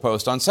Social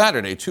post on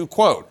Saturday. To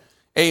quote,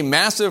 "A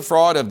massive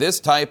fraud of this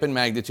type and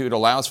magnitude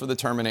allows for the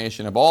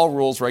termination of all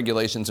rules,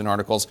 regulations, and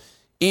articles,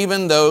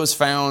 even those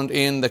found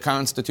in the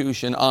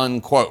Constitution,"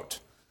 unquote.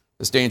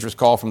 This dangerous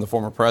call from the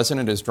former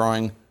president is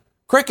drawing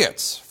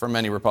crickets from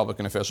many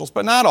Republican officials,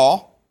 but not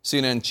all.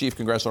 CNN chief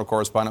congressional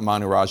correspondent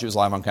Manu Raju is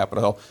live on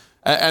Capitol Hill.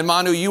 And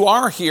Manu, you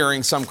are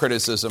hearing some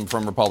criticism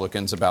from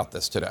Republicans about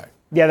this today.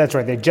 Yeah, that's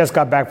right. They just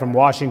got back from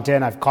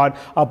Washington. I've caught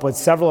up with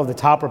several of the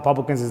top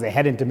Republicans as they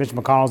head into Mitch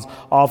McConnell's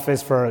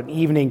office for an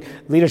evening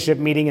leadership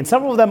meeting. And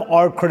several of them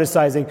are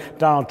criticizing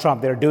Donald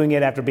Trump. They're doing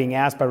it after being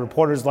asked by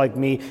reporters like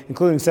me,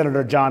 including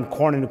Senator John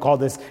Cornyn, who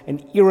called this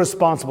an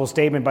irresponsible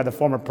statement by the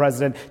former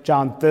president,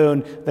 John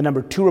Thune, the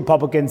number 2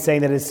 Republican,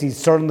 saying that he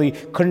certainly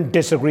couldn't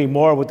disagree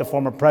more with the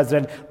former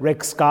president.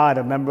 Rick Scott,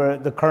 a member,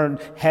 the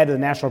current head of the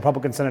National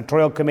Republican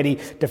Senatorial Committee,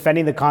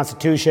 defending the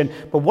Constitution.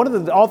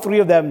 But all three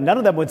of them, none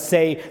of them would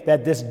say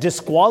that this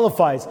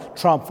disqualifies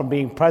Trump from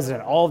being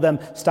president. All of them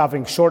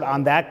stopping short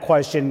on that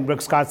question.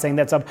 Rick Scott saying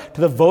that's up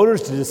to the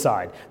voters to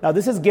decide. Now,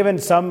 this has given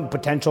some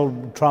potential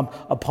Trump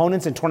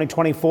opponents in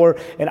 2024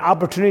 an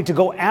opportunity to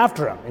go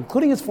after him,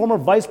 including his former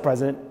vice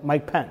president,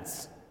 Mike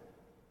Pence.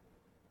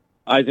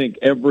 I think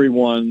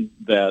everyone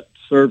that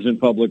serves in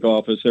public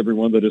office,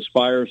 everyone that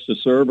aspires to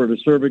serve or to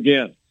serve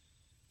again,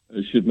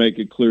 should make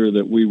it clear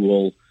that we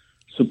will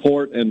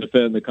support and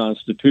defend the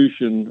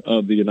Constitution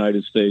of the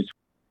United States.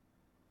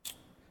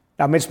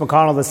 Now, Mitch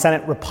McConnell, the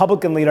Senate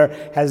Republican leader,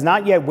 has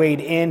not yet weighed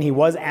in. He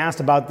was asked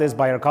about this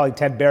by our colleague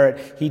Ted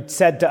Barrett. He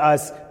said to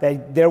us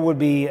that there would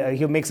be,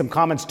 he'll make some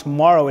comments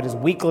tomorrow at his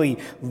weekly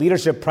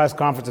leadership press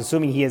conference,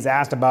 assuming he is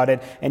asked about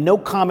it. And no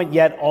comment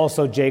yet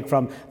also, Jake,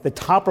 from the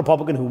top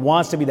Republican who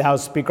wants to be the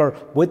House Speaker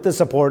with the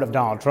support of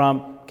Donald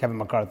Trump, Kevin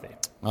McCarthy.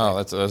 Oh,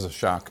 that's a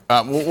shock.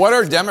 What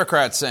are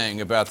Democrats saying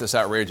about this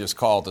outrageous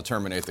call to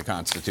terminate the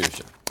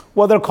Constitution?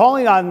 Well, they're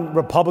calling on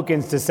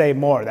Republicans to say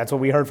more. That's what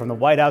we heard from the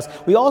White House.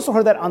 We also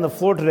heard that on the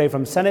floor today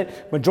from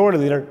Senate Majority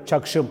Leader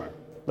Chuck Schumer.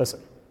 Listen.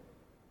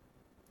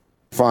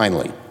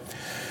 Finally,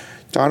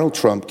 Donald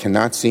Trump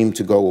cannot seem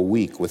to go a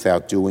week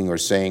without doing or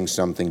saying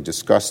something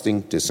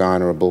disgusting,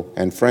 dishonorable,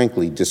 and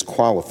frankly,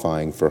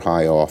 disqualifying for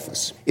high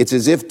office. It's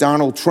as if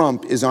Donald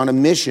Trump is on a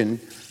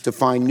mission to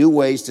find new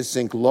ways to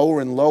sink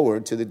lower and lower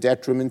to the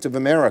detriment of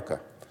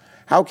America.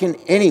 How can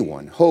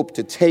anyone hope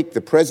to take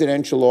the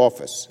presidential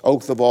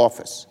oath of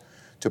office,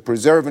 to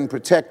preserve and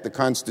protect the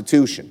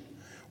Constitution,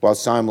 while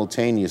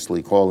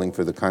simultaneously calling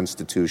for the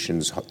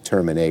Constitution's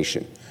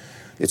termination?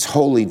 It's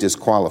wholly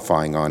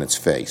disqualifying on its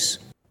face.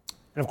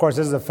 And of course,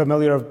 this is a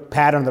familiar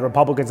pattern that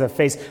Republicans have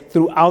faced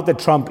throughout the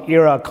Trump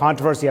era,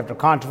 controversy after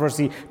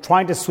controversy,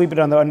 trying to sweep it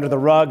under the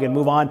rug and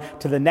move on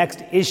to the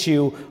next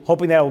issue,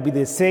 hoping that it will be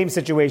the same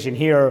situation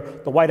here.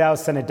 The White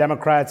House, Senate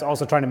Democrats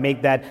also trying to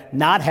make that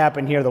not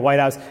happen here. The White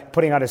House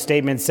putting out a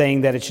statement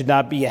saying that it should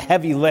not be a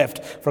heavy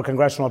lift for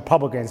congressional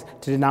Republicans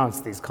to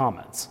denounce these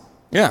comments.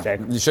 Yeah,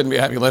 you shouldn't be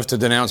a heavy lift to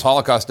denounce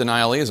Holocaust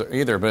denial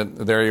either,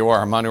 but there you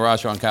are, Manu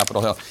Raju on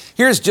Capitol Hill.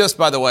 Here's just,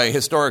 by the way,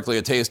 historically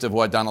a taste of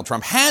what Donald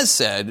Trump has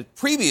said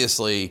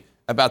previously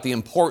about the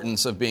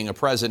importance of being a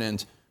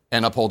president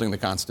and upholding the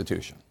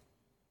Constitution.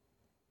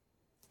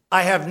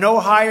 I have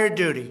no higher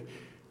duty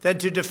than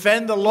to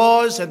defend the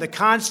laws and the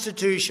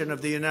Constitution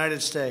of the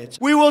United States.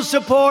 We will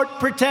support,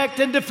 protect,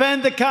 and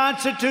defend the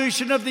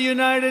Constitution of the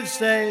United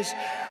States.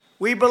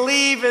 We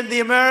believe in the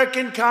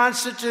American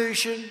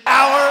Constitution,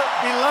 our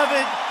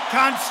beloved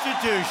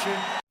Constitution.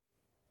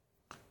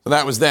 So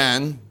that was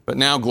then, but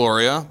now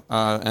Gloria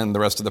and the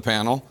rest of the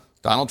panel,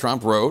 Donald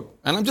Trump wrote,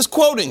 and I'm just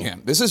quoting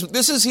him. This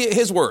is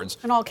his words.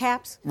 In all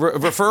caps?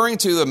 Referring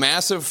to the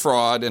massive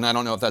fraud, and I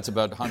don't know if that's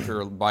about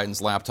Hunter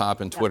Biden's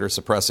laptop and Twitter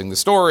suppressing the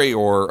story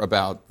or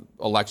about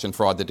election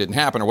fraud that didn't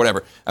happen or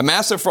whatever. A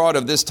massive fraud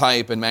of this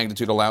type and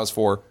magnitude allows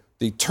for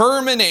the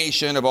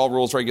termination of all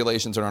rules,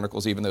 regulations, and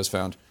articles, even those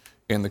found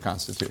in the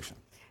Constitution.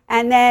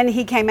 And then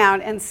he came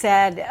out and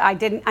said,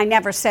 I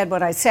never said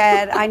what I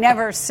said. I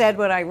never said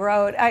what I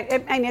wrote.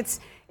 And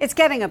it's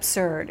getting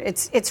absurd.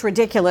 It's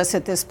ridiculous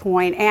at this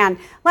point. And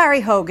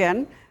Larry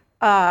Hogan,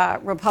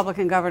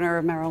 Republican governor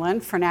of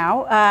Maryland for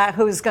now,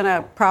 who's going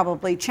to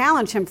probably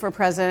challenge him for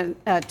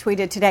president,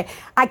 tweeted today,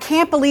 "I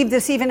can't believe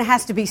this even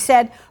has to be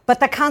said, but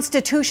the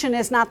Constitution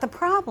is not the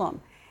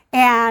problem."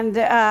 And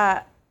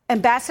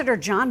Ambassador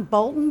John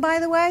Bolton, by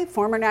the way,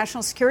 former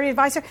national security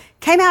advisor,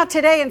 came out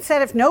today and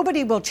said if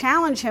nobody will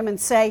challenge him and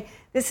say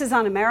this is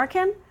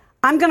un-American,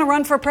 I'm going to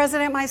run for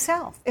president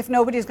myself if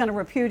nobody's going to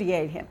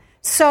repudiate him.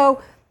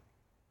 So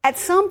at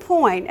some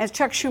point, as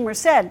Chuck Schumer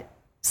said,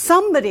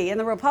 somebody in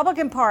the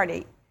Republican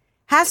Party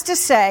has to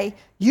say,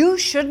 you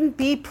shouldn't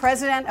be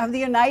president of the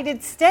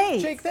United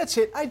States. Jake, that's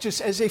it.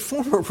 As a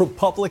former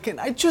Republican,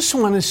 I just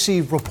want to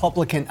see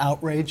Republican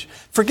outrage.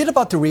 Forget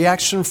about the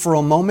reaction for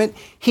a moment.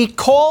 He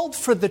called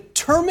for the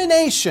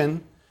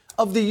termination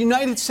of the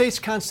United States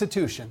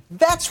Constitution.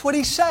 That's what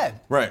he said.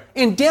 Right.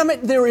 And damn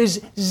it, there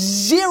is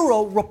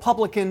zero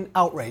Republican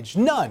outrage.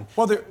 None.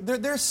 Well,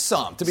 there's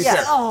some, to be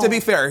fair. To be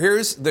fair,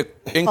 here's the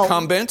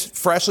incumbent,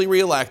 freshly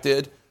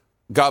reelected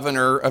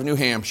governor of New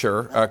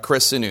Hampshire,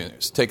 Chris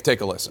Sununu.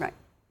 Take a listen. Right.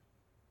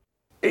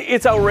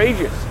 It's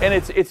outrageous, and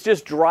it's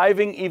just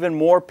driving even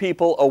more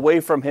people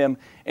away from him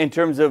in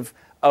terms of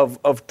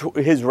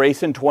his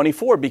race in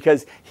 24,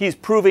 because he's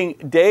proving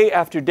day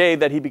after day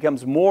that he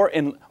becomes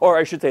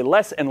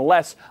less and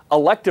less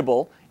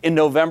electable in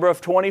November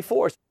of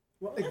 24.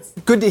 Well, it's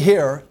good to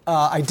hear.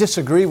 I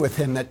disagree with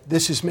him that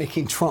this is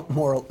making Trump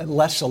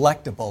less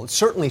electable. It's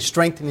certainly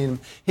strengthening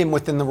him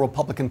within the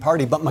Republican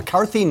Party. But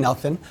McCarthy,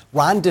 nothing.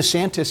 Ron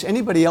DeSantis,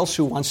 anybody else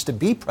who wants to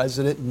be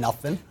president,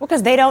 nothing. Well,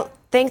 because they don't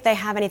think they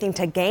have anything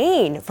to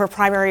gain for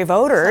primary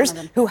voters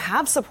who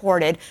have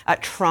supported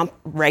Trump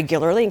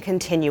regularly and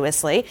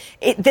continuously.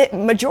 The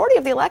majority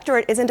of the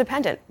electorate is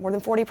independent, more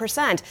than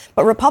 40%.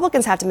 But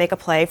Republicans have to make a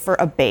play for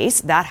a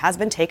base that has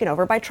been taken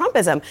over by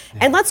Trumpism. Yeah.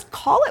 And let's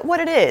call it what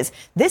it is.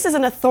 This is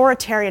an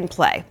authoritarian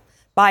play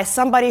by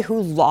somebody who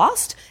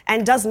lost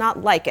and does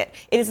not like it.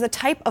 It is the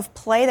type of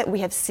play that we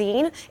have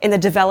seen in the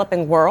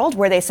developing world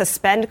where they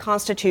suspend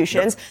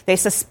constitutions, they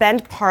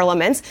suspend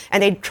parliaments,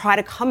 and they try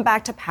to come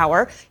back to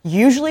power,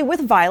 usually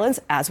with violence,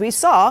 as we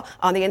saw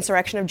on the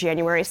insurrection of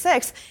January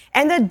 6th.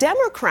 And the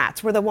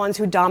Democrats were the ones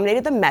who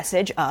dominated the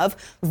message of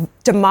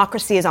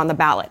democracy is on the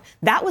ballot.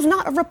 That was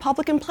not a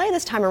Republican play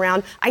this time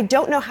around. I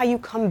don't know how you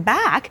come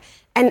back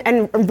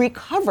and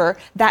recover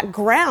that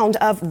ground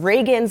of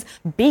Reagan's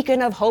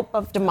beacon of hope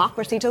of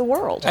democracy to the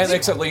world. And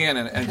except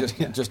Leanne,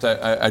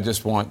 I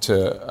just want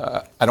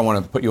to, I don't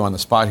want to put you on the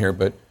spot here,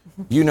 but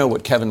you know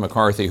what Kevin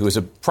McCarthy, who is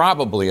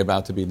probably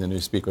about to be the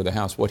new Speaker of the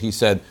House, what he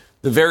said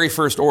the very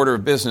first order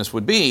of business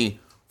would be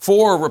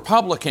for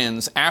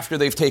Republicans after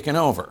they've taken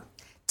over.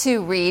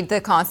 To read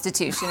the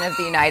Constitution of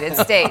the United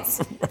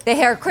States.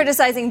 They are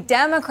criticizing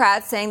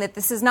Democrats, saying that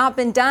this has not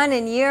been done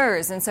in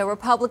years. And so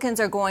Republicans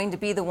are going to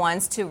be the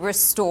ones to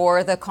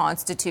restore the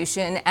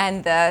Constitution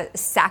and the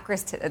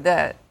sacredness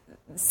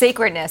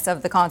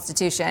of the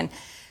Constitution.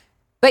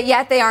 But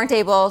yet they aren't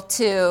able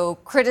to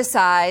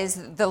criticize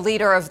the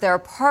leader of their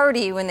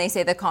party when they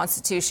say the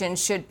Constitution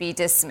should be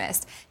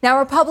dismissed. Now,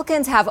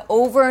 Republicans have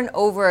over and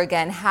over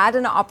again had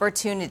an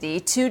opportunity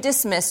to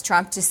dismiss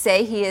Trump, to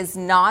say he is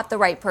not the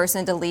right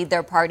person to lead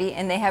their party,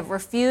 and they have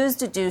refused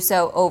to do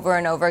so over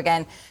and over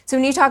again. So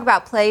when you talk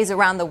about plays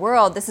around the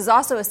world, this is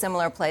also a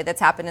similar play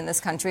that's happened in this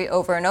country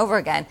over and over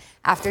again.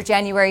 After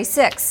January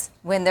 6th,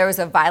 when there was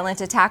a violent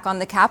attack on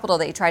the Capitol,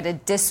 they tried to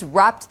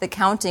disrupt the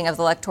counting of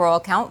the electoral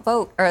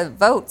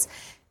votes.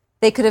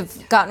 They could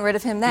have gotten rid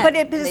of him then. But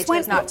they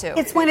chose not to.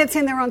 It's when it's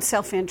in their own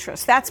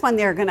self-interest. That's when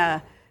they're going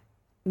to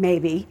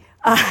maybe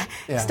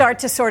start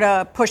to sort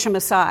of push him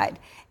aside.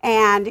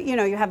 And, you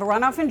know, you have a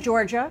runoff in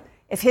Georgia.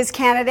 If his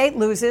candidate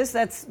loses,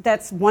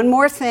 that's one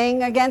more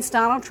thing against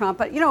Donald Trump.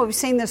 But, you know, we've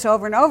seen this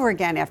over and over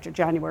again after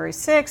January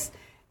 6th,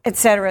 et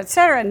cetera, et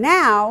cetera.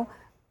 Now,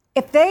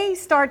 if they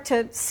start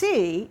to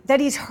see that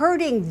he's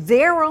hurting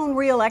their own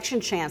reelection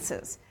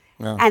chances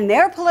and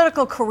their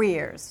political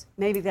careers,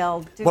 maybe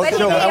they'll do. Well,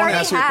 Joe, I want to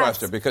ask you a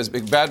question, because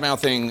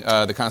bad-mouthing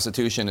the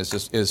Constitution is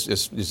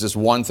just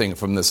one thing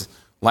from this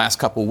last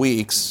couple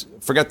weeks.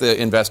 Forget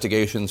the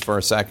investigations for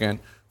a second.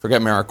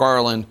 Forget Merrick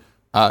Garland.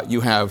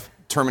 You have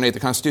terminate the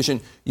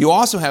Constitution. You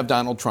also have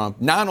Donald Trump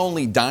not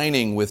only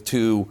dining with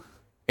two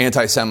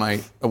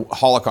anti-Semite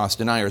Holocaust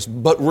deniers,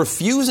 but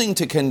refusing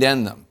to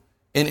condemn them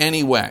in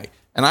any way.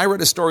 And I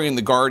read a story in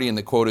The Guardian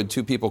that quoted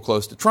two people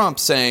close to Trump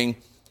saying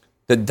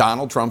that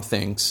Donald Trump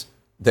thinks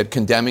that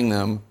condemning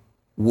them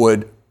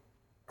would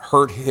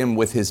hurt him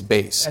with his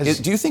base.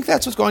 Do you think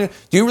that's what's going on?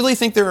 Do you really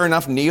think there are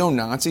enough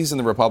neo-Nazis in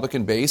the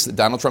Republican base that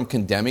Donald Trump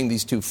condemning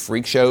these two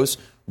freak shows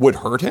would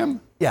hurt him?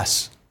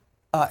 Yes.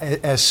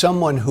 As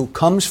someone who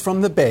comes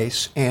from the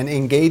base and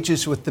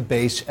engages with the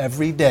base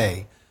every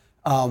day,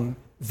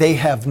 they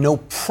have no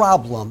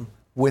problem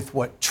with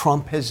what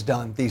Trump has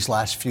done these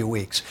last few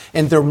weeks.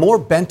 And they're more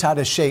bent out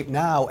of shape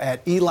now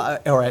at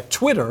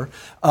Twitter,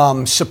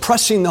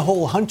 suppressing the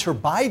whole Hunter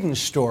Biden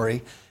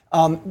story.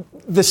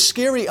 The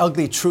scary,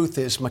 ugly truth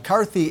is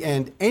McCarthy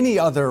and any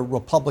other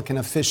Republican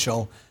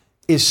official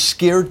is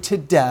scared to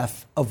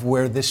death of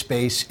where this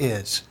base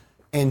is.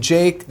 And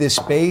Jake, this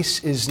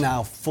base is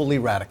now fully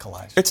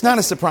radicalized. It's not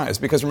a surprise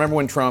because remember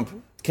when Trump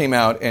came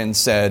out and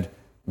said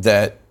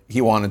that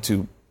he wanted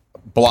to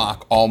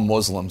block all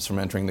Muslims from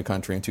entering the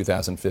country in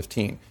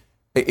 2015.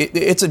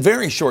 It's a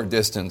very short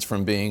distance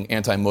from being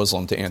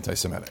anti-Muslim to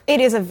anti-Semitic.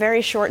 It is a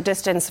very short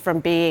distance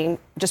from being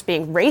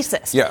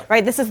racist. Yeah.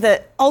 Right? This is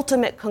the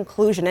ultimate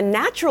conclusion, a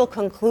natural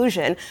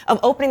conclusion of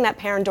opening that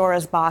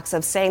Pandora's box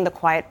of saying the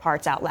quiet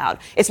parts out loud.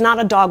 It's not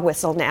a dog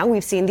whistle now.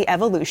 We've seen the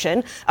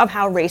evolution of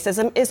how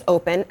racism is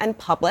open and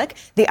public.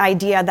 The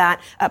idea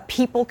that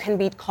people can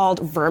be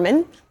called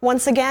vermin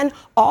once again.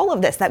 All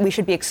of this, that we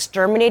should be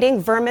exterminating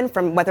vermin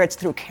from whether it's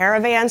through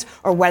caravans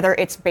or whether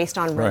it's based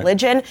on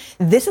religion. Right.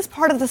 This is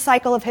part of the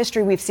cycle of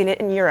history. We've seen it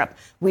in Europe.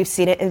 We've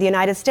seen it in the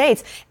United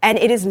States. And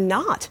it has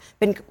not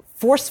been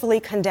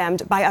forcefully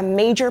condemned by a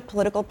major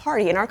political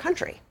party in our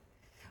country.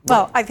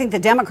 Well, I think the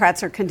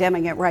Democrats are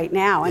condemning it right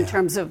now in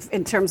terms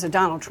of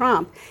Donald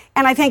Trump.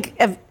 And I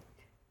think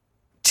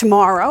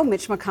tomorrow,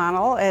 Mitch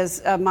McConnell,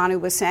 as Manu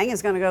was saying,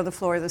 is going to go to the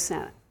floor of the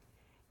Senate.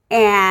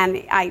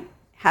 And I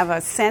have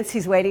a sense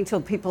he's waiting till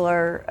people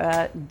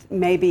are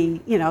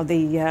maybe,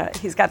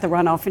 he's got the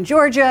runoff in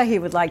Georgia. He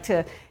would like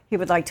to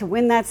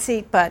win that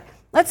seat. But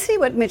let's see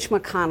what Mitch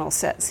McConnell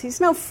says.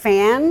 He's no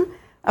fan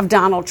of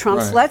Donald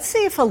Trump's. Right. Let's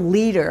see if a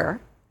leader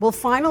will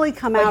finally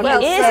come out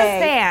and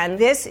say,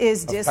 this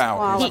is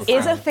disqualifying. He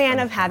is a fan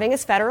of having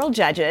his federal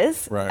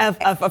judges,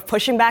 of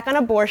pushing back on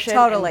abortion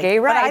and gay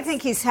rights. But I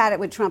think he's had it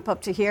with Trump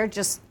up to here,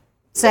 just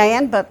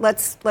saying, but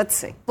let's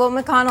see. Well,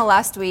 McConnell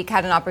last week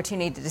had an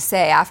opportunity to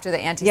say after the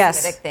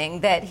anti-Semitic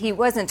thing that he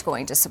wasn't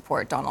going to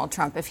support Donald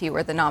Trump if he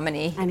were the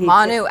nominee. And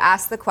Manu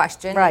asked the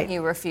question, and he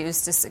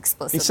refused to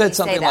explicitly say that. He said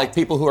something like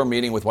people who are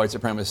meeting with white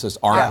supremacists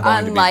aren't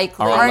going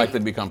unlikely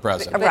to become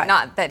president. But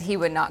not that he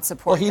would not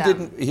support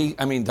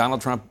them. Donald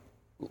Trump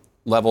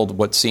leveled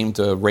what seemed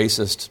a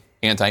racist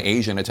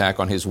anti-Asian attack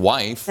on his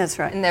wife. That's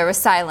right. And there was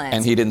silence.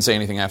 And he didn't say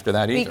anything after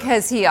that either.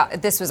 Because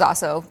this was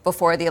also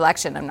before the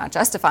election. I'm not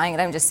justifying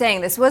it. I'm just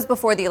saying this was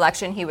before the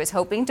election. He was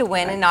hoping to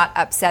win and not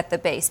upset the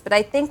base. But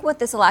I think what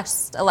this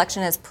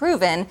election has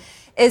proven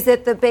is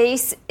that the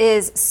base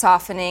is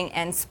softening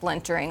and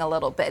splintering a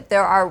little bit.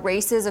 There are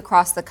races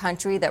across the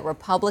country that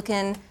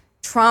Republican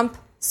Trump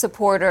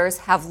supporters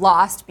have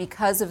lost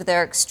because of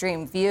their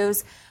extreme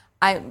views.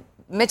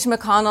 Mitch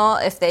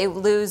McConnell, if they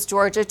lose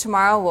Georgia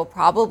tomorrow, will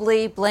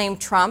probably blame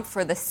Trump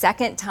for the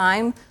second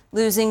time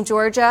losing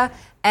Georgia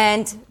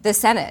and the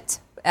Senate,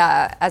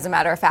 as a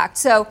matter of fact.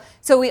 So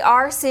we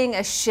are seeing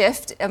a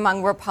shift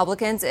among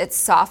Republicans. It's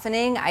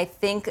softening. I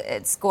think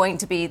it's going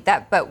to be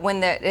that. But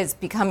when it is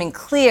becoming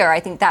clear,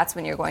 I think that's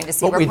when you're going to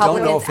see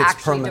Republicans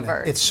actually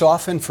diverge. It's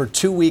softened for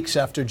 2 weeks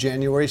after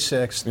January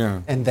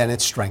 6th, and then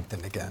it's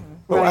strengthened again.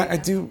 Well, I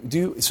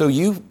do. So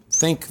you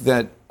think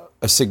that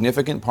a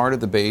significant part of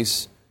the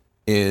base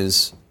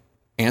is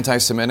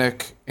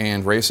anti-Semitic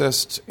and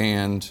racist,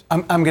 and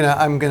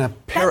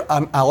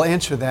I'll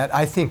answer that.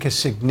 I think a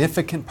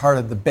significant part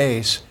of the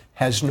base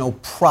has no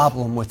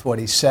problem with what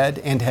he said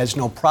and has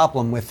no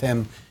problem with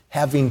him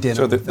having dinner.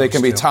 So they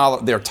can be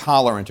they're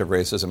tolerant of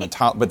racism,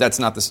 but that's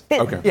not this.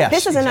 Okay. Yes,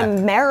 this is an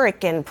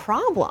American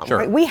problem. Sure.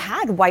 Right? We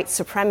had white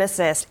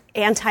supremacist,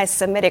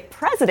 anti-Semitic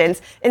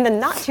presidents in the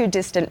not too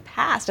distant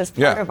past as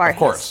part of our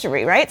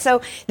history, right?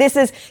 So this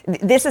is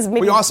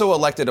maybe. We also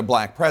elected a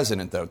black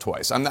president though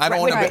twice. I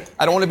don't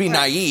want to be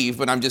naive,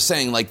 but I'm just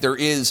saying like there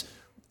is.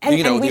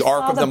 The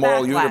arc of the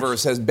moral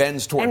universe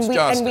bends towards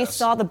justice. And we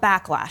saw the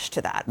backlash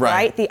to that,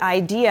 right? The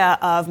idea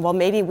of, well,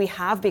 maybe we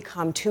have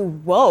become too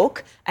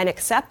woke and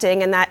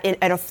accepting, and that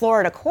at a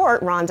Florida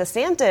court, Ron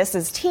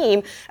DeSantis'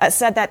 team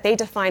said that they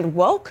defined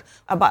woke,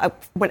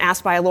 when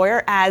asked by a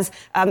lawyer, as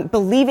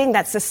believing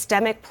that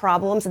systemic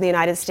problems in the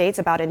United States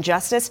about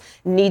injustice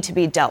need to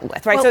be dealt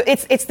with, right? Well, so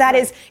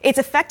it's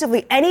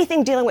effectively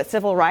anything dealing with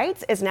civil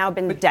rights has now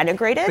been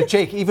denigrated. But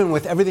Jake, even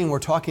with everything we're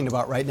talking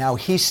about right now,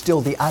 he's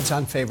still the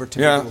odds-on favorite to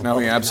be. No,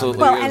 he absolutely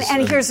is. Well,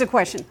 and here's the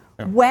question.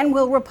 Yeah. When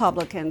will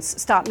Republicans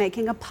stop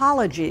making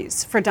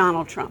apologies for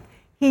Donald Trump?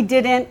 He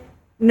didn't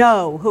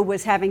know who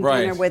was having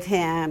dinner with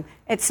him,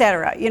 et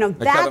cetera. That's Kevin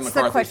McCarthy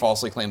the question.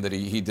 Falsely claimed that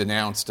he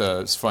denounced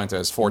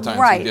Fuentes 4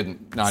 times. He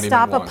didn't, not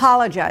Stop even once.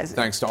 apologizing.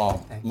 Thanks to all.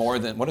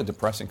 What a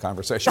depressing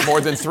conversation.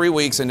 More than 3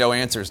 weeks and no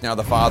answers. Now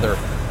the father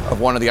of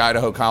one of the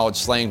Idaho College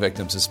slaying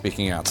victims is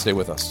speaking out. Stay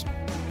with us.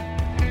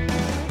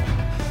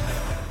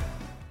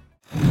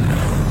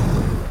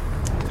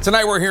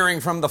 Tonight we're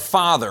hearing from the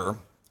father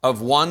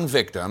of one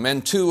victim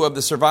and 2 of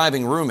the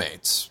surviving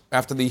roommates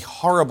after the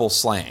horrible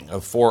slaying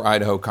of 4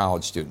 Idaho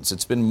College students.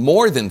 It's been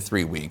more than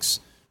 3 weeks,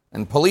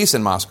 and police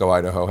in Moscow,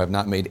 Idaho have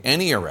not made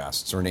any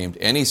arrests or named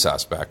any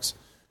suspects.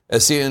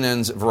 As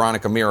CNN's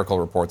Veronica Miracle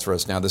reports for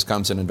us now, this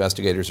comes in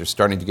investigators are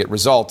starting to get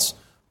results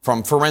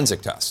from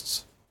forensic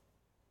tests.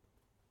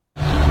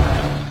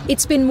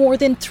 It's been more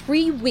than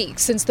 3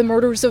 weeks since the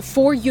murders of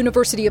 4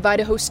 University of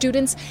Idaho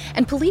students,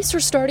 and police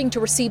are starting to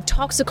receive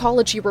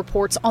toxicology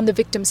reports on the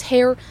victims'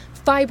 hair,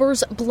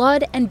 fibers,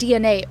 blood, and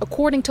DNA,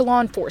 according to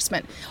law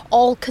enforcement,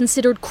 all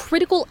considered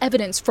critical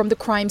evidence from the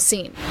crime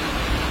scene.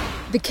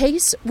 The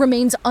case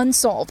remains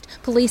unsolved.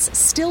 Police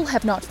still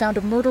have not found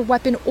a murder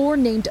weapon or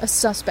named a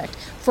suspect,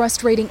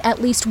 frustrating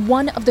at least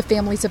one of the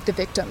families of the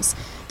victims.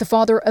 The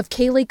father of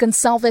Kaylee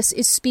Gonsalves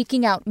is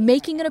speaking out,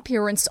 making an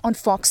appearance on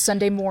Fox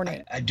Sunday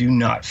Morning. I do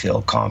not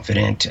feel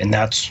confident, and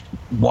that's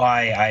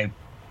why I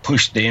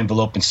pushed the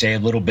envelope and say a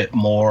little bit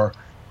more.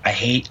 I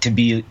hate to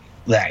be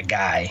that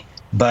guy,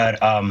 but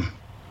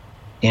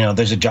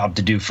there's a job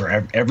to do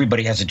for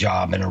everybody. Has a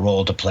job and a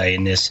role to play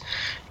in this.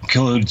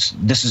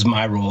 This is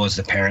my role as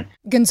the parent.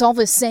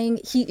 Gonsalves saying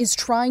he is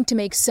trying to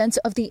make sense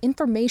of the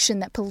information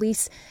that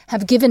police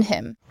have given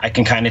him. I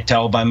can kind of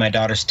tell by my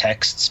daughter's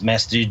texts,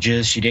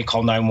 messages. She didn't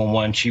call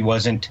 911. She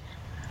wasn't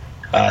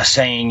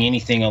saying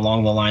anything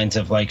along the lines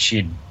of like she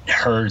had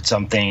heard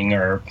something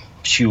or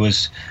she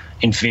was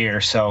in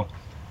fear. So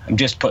I'm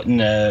just putting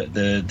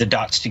the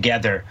dots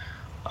together.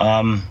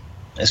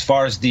 As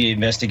far as the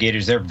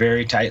investigators, they're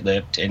very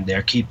tight-lipped and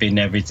they're keeping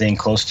everything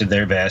close to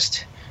their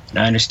vest. And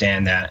I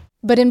understand that.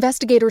 But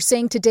investigators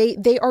saying today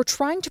they are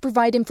trying to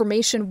provide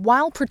information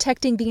while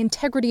protecting the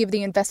integrity of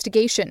the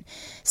investigation.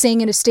 Saying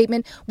in a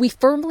statement, "We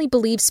firmly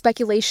believe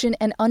speculation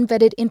and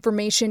unvetted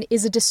information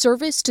is a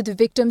disservice to the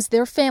victims,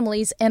 their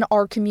families, and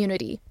our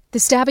community." The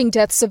stabbing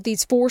deaths of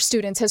these 4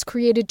 students has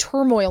created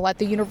turmoil at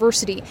the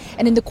university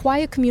and in the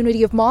quiet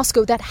community of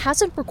Moscow that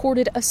hasn't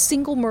recorded a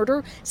single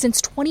murder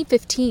since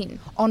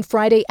 2015. On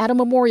Friday, at a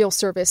memorial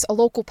service, a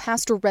local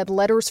pastor read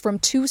letters from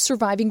 2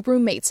 surviving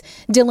roommates,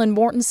 Dylan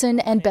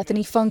Mortensen and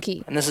Bethany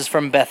Funke. And this is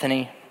from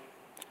Bethany.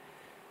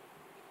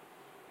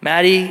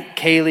 Maddie,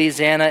 Kaylee,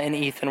 Xana, and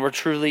Ethan were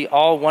truly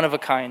all one of a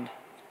kind.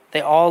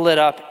 They all lit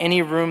up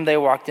any room they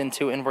walked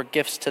into and were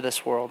gifts to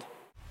this world.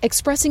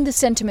 Expressing the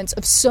sentiments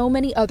of so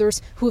many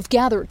others who have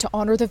gathered to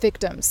honor the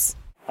victims.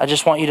 I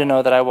just want you to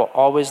know that I will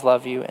always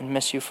love you and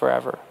miss you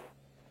forever.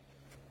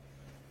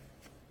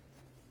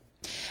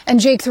 And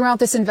Jake, throughout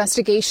this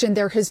investigation,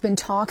 there has been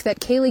talk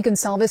that Kaylee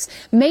Gonsalves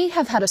may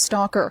have had a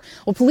stalker.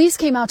 Well, police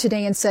came out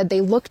today and said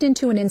they looked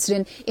into an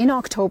incident in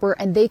October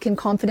and they can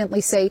confidently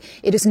say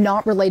it is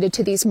not related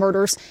to these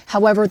murders.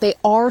 However, they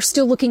are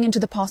still looking into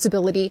the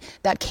possibility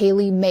that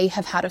Kaylee may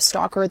have had a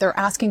stalker. They're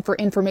asking for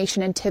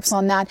information and tips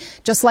on that,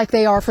 just like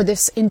they are for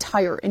this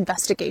entire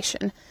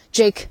investigation.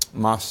 Jake.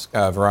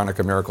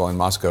 Veronica Miracle in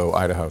Moscow,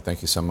 Idaho.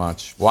 Thank you so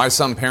much. Why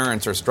some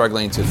parents are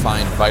struggling to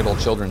find vital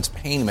children's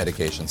pain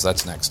medications.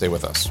 That's next. Stay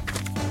with us.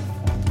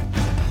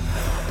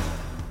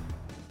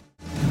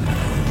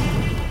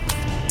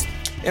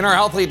 In our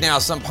health lead now,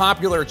 some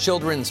popular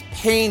children's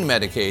pain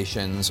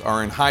medications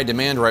are in high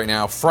demand right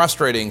now,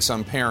 frustrating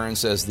some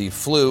parents as the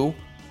flu,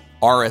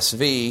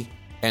 RSV,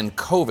 and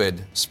COVID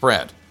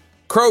spread.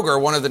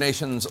 Kroger, one of the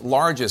nation's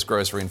largest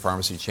grocery and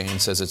pharmacy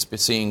chains, says it's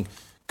seeing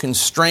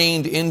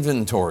constrained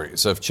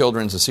inventories of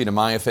children's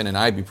acetaminophen and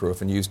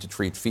ibuprofen used to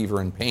treat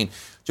fever and pain.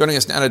 Joining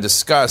us now to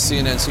discuss,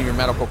 CNN senior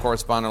medical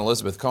correspondent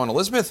Elizabeth Cohen.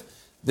 Elizabeth,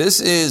 this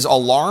is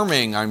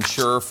alarming, I'm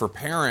sure, for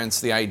parents,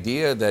 the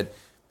idea that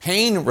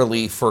pain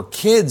relief for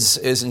kids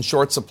is in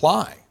short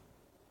supply.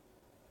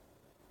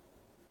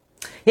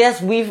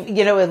 Yes,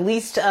 at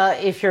least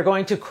if you're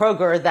going to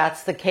Kroger,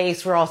 that's the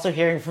case. We're also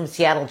hearing from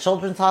Seattle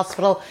Children's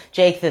Hospital,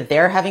 Jake, that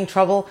they're having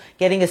trouble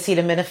getting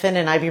acetaminophen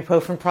and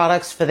ibuprofen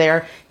products for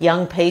their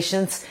young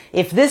patients.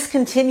 If this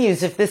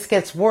continues, if this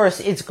gets worse,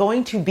 it's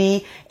going to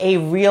be a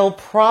real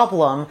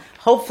problem.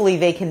 Hopefully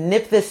they can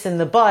nip this in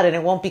the bud and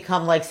it won't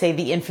become like, say,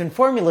 the infant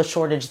formula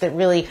shortage that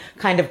really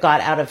kind of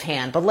got out of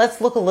hand. But let's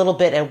look a little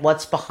bit at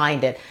what's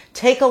behind it.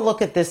 Take a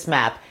look at this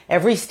map.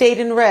 Every state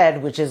in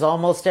red, which is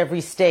almost every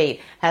state,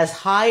 has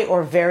high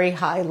or very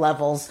high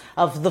levels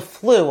of the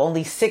flu.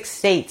 Only 6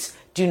 states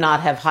do not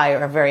have high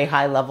or very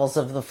high levels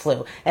of the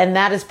flu. And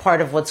that is part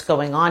of what's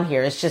going on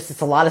here. It's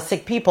a lot of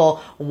sick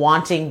people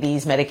wanting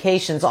these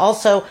medications.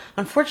 Also,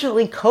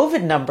 unfortunately,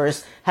 COVID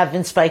numbers have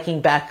been spiking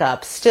back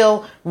up.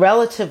 Still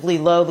relatively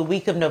low. The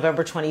week of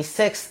November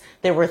 26th,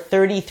 there were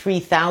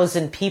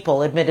 33,000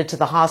 people admitted to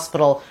the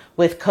hospital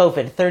with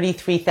COVID.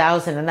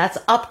 33,000. And that's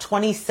up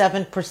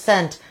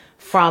 27%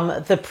 from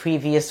the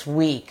previous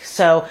week.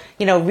 So,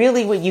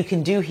 really what you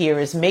can do here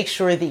is make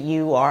sure that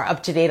you are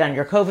up to date on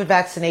your COVID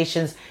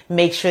vaccinations,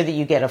 make sure that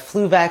you get a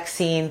flu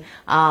vaccine,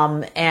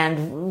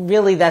 and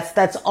really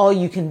that's all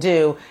you can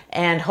do.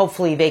 And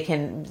hopefully they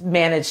can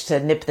manage to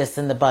nip this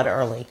in the bud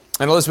early.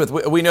 And Elizabeth,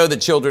 we know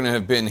that children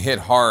have been hit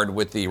hard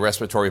with the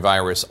respiratory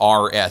virus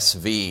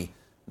RSV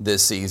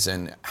this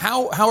season.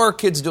 How are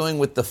kids doing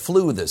with the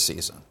flu this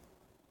season?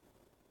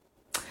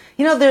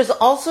 There's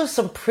also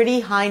some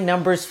pretty high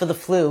numbers for the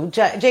flu.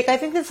 Jake, I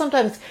think that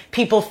sometimes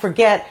people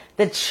forget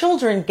that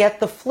children get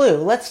the flu.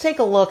 Let's take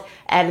a look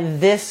at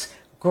this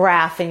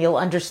graph and you'll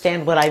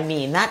understand what I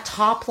mean. That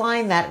top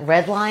line, that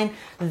red line,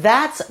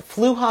 that's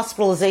flu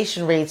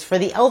hospitalization rates for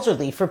the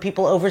elderly, for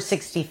people over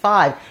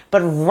 65.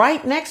 But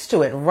right next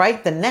to it,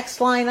 right the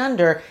next line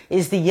under,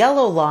 is the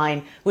yellow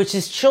line, which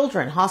is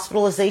children,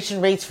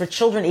 hospitalization rates for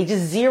children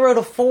ages 0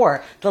 to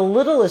 4, the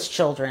littlest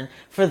children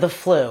for the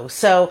flu.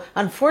 So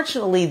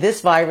unfortunately,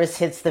 this virus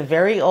hits the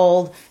very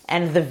old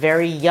and the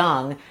very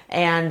young.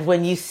 And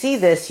when you see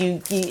this,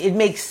 it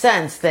makes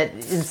sense that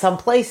in some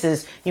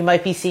places you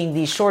might be seeing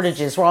these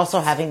shortages. We're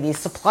also having these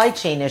supply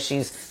chain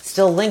issues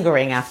still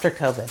lingering after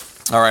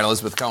COVID. All right,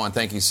 Elizabeth Cohen,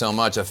 thank you so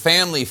much. A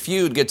family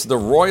feud gets the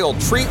royal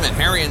treatment.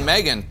 Harry and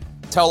Meghan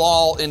tell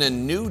all in a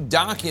new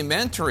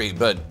documentary,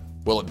 but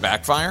will it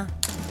backfire?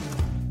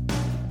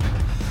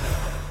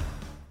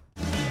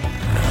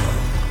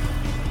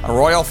 A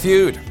royal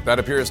feud. That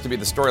appears to be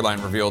the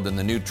storyline revealed in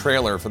the new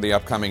trailer for the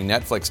upcoming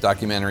Netflix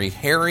documentary,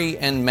 Harry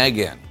and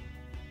Meghan.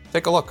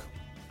 Take a look.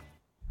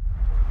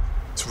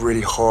 It's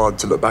really hard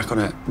to look back on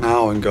it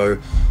now and go,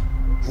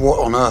 what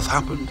on earth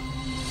happened?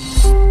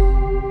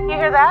 You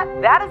hear that?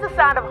 That is the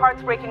sound of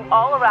hearts breaking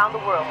all around the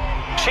world.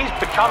 She's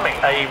becoming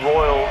a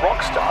royal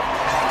rock star.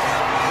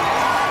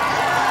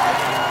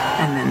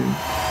 And then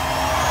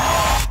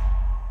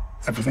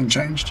everything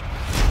changed.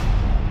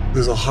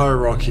 There's a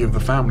hierarchy of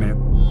the family.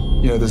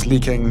 You know, there's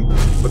leaking,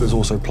 but there's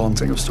also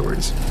planting of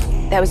stories.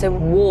 There was a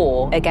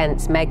war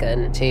against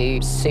Meghan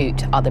to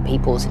suit other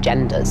people's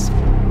agendas.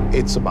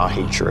 It's about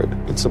hatred.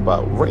 It's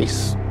about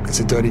race. It's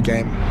a dirty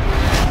game.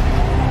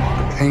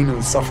 The pain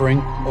and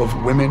suffering of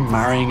women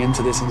marrying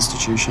into this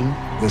institution,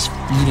 this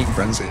feeding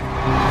frenzy.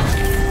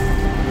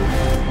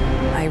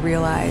 I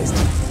realized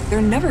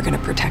they're never going to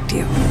protect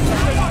you.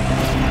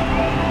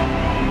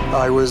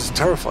 I was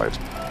terrified.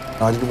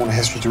 I didn't want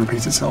history to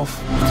repeat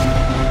itself.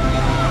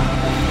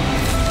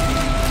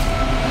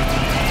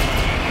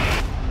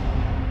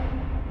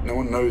 No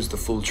one knows the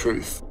full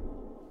truth.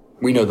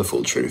 We know the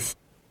full truth.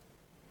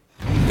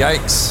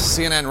 Yikes.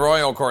 CNN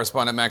Royal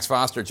correspondent Max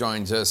Foster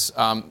joins us.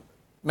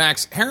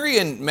 Max, Harry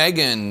and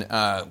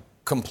Meghan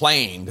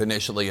complained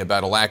initially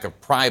about a lack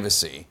of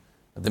privacy.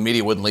 The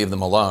media wouldn't leave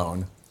them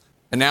alone.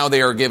 And now they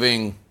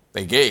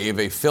gave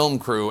a film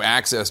crew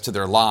access to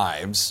their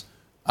lives.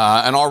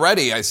 And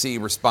already I see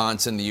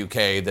response in the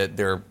UK that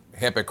they're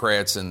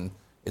hypocrites, and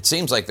it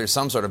seems like there's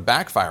some sort of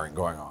backfiring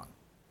going on.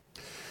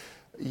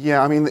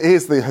 Yeah, I mean,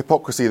 here's the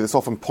hypocrisy that's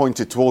often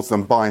pointed towards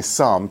them by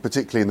some,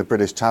 particularly in the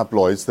British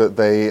tabloids, that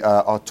they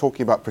are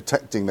talking about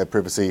protecting their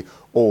privacy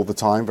all the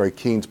time, very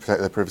keen to protect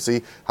their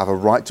privacy, have a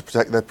right to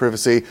protect their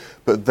privacy,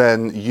 but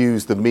then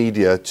use the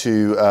media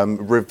to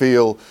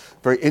reveal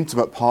very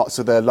intimate parts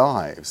of their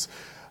lives.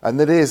 And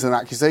that is an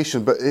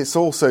accusation, but it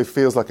also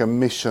feels like a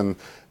mission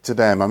to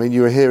them. I mean,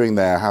 you were hearing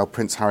there how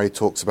Prince Harry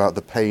talks about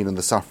the pain and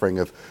the suffering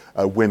of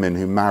women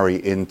who marry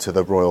into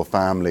the royal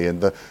family,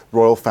 and the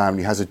royal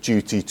family has a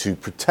duty to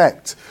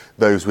protect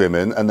those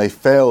women, and they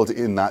failed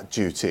in that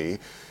duty,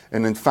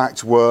 and in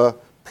fact were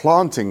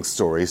planting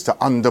stories to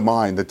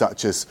undermine the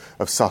Duchess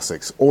of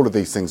Sussex. All of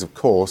these things, of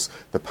course,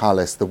 the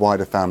palace, the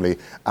wider family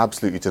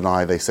absolutely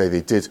deny. They say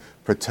they did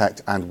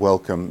protect and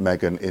welcome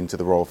Meghan into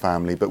the royal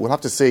family. But we'll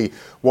have to see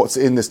what's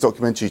in this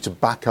documentary to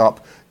back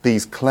up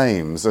these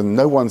claims. And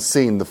no one's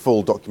seen the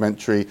full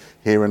documentary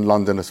here in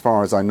London, as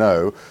far as I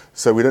know.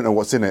 So we don't know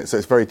what's in it. So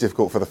it's very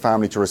difficult for the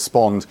family to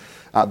respond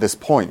at this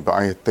point. But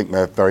I think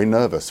they're very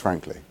nervous,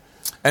 frankly.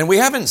 And we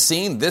haven't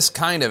seen this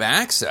kind of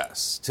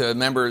access to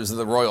members of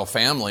the royal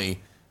family,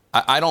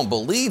 I don't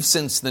believe,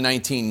 since the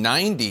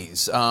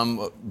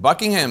 1990s.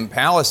 Buckingham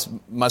Palace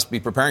must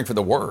be preparing for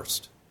the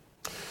worst.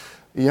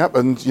 Yep,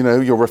 and you know,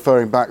 you're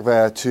referring back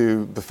there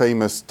to the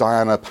famous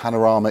Diana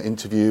Panorama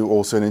interview,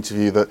 also an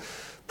interview that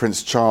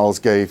Prince Charles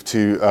gave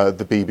to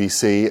the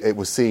BBC. It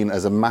was seen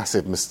as a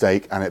massive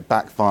mistake and it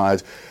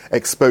backfired,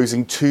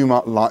 exposing too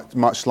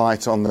much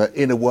light on the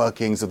inner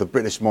workings of the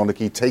British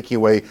monarchy, taking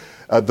away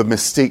the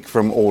mystique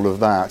from all of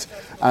that.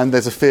 And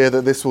there's a fear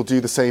that this will do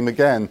the same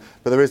again.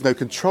 But there is no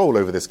control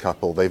over this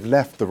couple. They've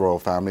left the royal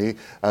family.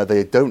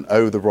 They don't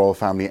owe the royal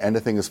family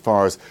anything as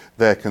far as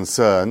they're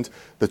concerned.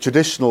 The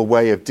traditional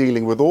way of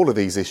dealing with all of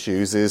these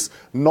issues is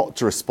not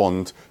to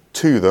respond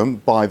to them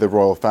by the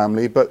royal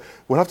family, but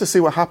we'll have to see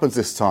what happens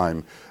this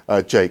time,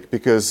 Jake,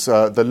 because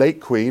the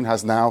late Queen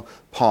has now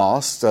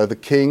passed. The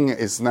King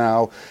is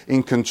now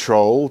in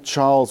control.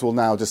 Charles will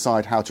now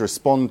decide how to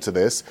respond to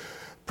this.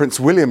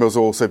 Prince William has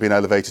also been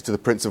elevated to the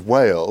Prince of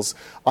Wales.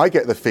 I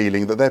get the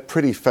feeling that they're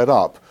pretty fed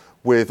up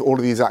with all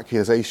of these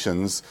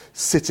accusations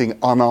sitting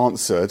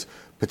unanswered,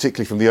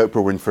 particularly from the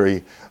Oprah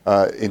Winfrey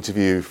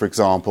interview, for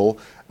example.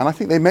 And I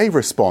think they may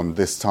respond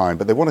this time,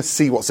 but they want to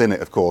see what's in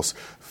it, of course,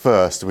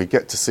 first. And we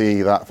get to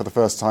see that for the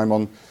first time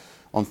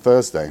on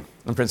Thursday.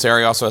 And Prince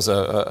Harry also has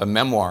a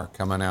memoir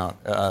coming out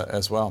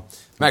as well.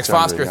 Max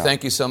Foster,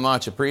 thank you so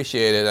much.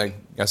 Appreciate it. I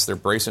guess they're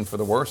bracing for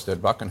the worst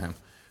at Buckingham.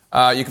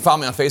 You can follow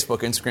me on Facebook,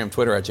 Instagram,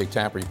 Twitter at Jake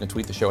Tapper. You can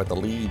tweet the show at The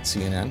Lead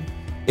CNN.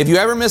 If you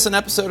ever miss an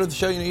episode of the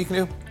show, you know what you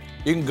can do?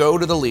 You can go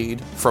to The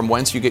Lead from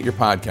whence you get your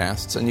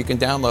podcasts, and you can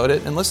download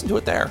it and listen to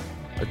it there.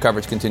 Our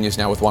coverage continues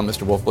now with one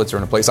Mr. Wolf Blitzer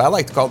in a place I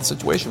like to call the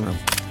Situation Room.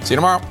 See you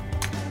tomorrow.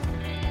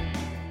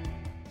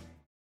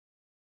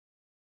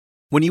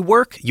 When you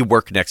work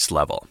next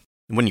level.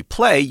 And when you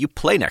play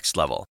next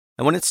level.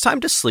 And when it's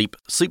time to sleep,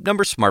 Sleep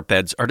Number smart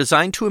beds are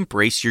designed to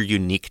embrace your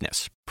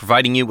uniqueness,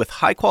 providing you with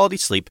high-quality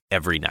sleep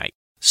every night.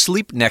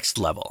 Sleep next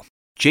level.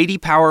 J.D.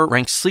 Power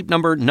ranks Sleep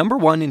Number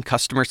 #1 in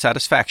customer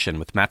satisfaction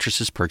with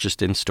mattresses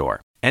purchased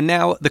in-store. And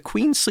now, the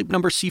Queen Sleep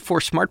Number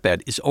C4 smart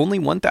bed is only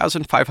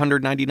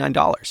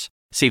 $1,599.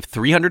 Save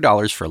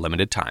 $300 for a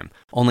limited time,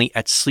 only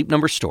at Sleep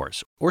Number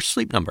stores or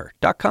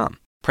sleepnumber.com.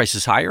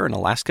 Prices higher in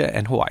Alaska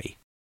and Hawaii.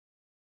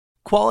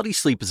 Quality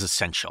sleep is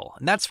essential,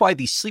 and that's why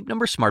the Sleep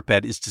Number smart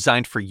bed is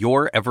designed for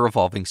your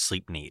ever-evolving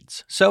sleep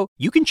needs. So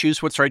you can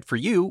choose what's right for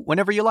you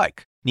whenever you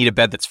like. Need a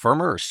bed that's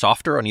firmer or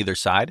softer on either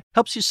side?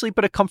 Helps you sleep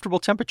at a comfortable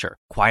temperature.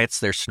 Quiets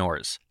their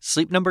snores.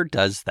 Sleep Number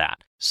does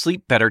that.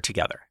 Sleep better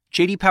together.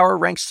 J.D. Power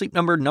ranks Sleep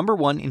Number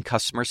 #1 in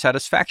customer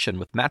satisfaction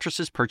with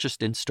mattresses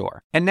purchased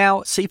in-store. And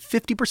now, save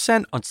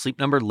 50% on Sleep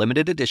Number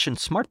limited edition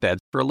smart beds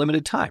for a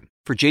limited time.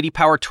 For J.D.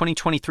 Power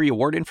 2023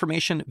 award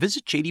information,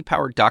 visit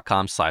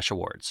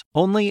jdpower.com/awards.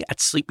 Only at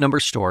Sleep Number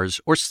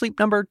stores or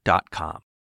sleepnumber.com.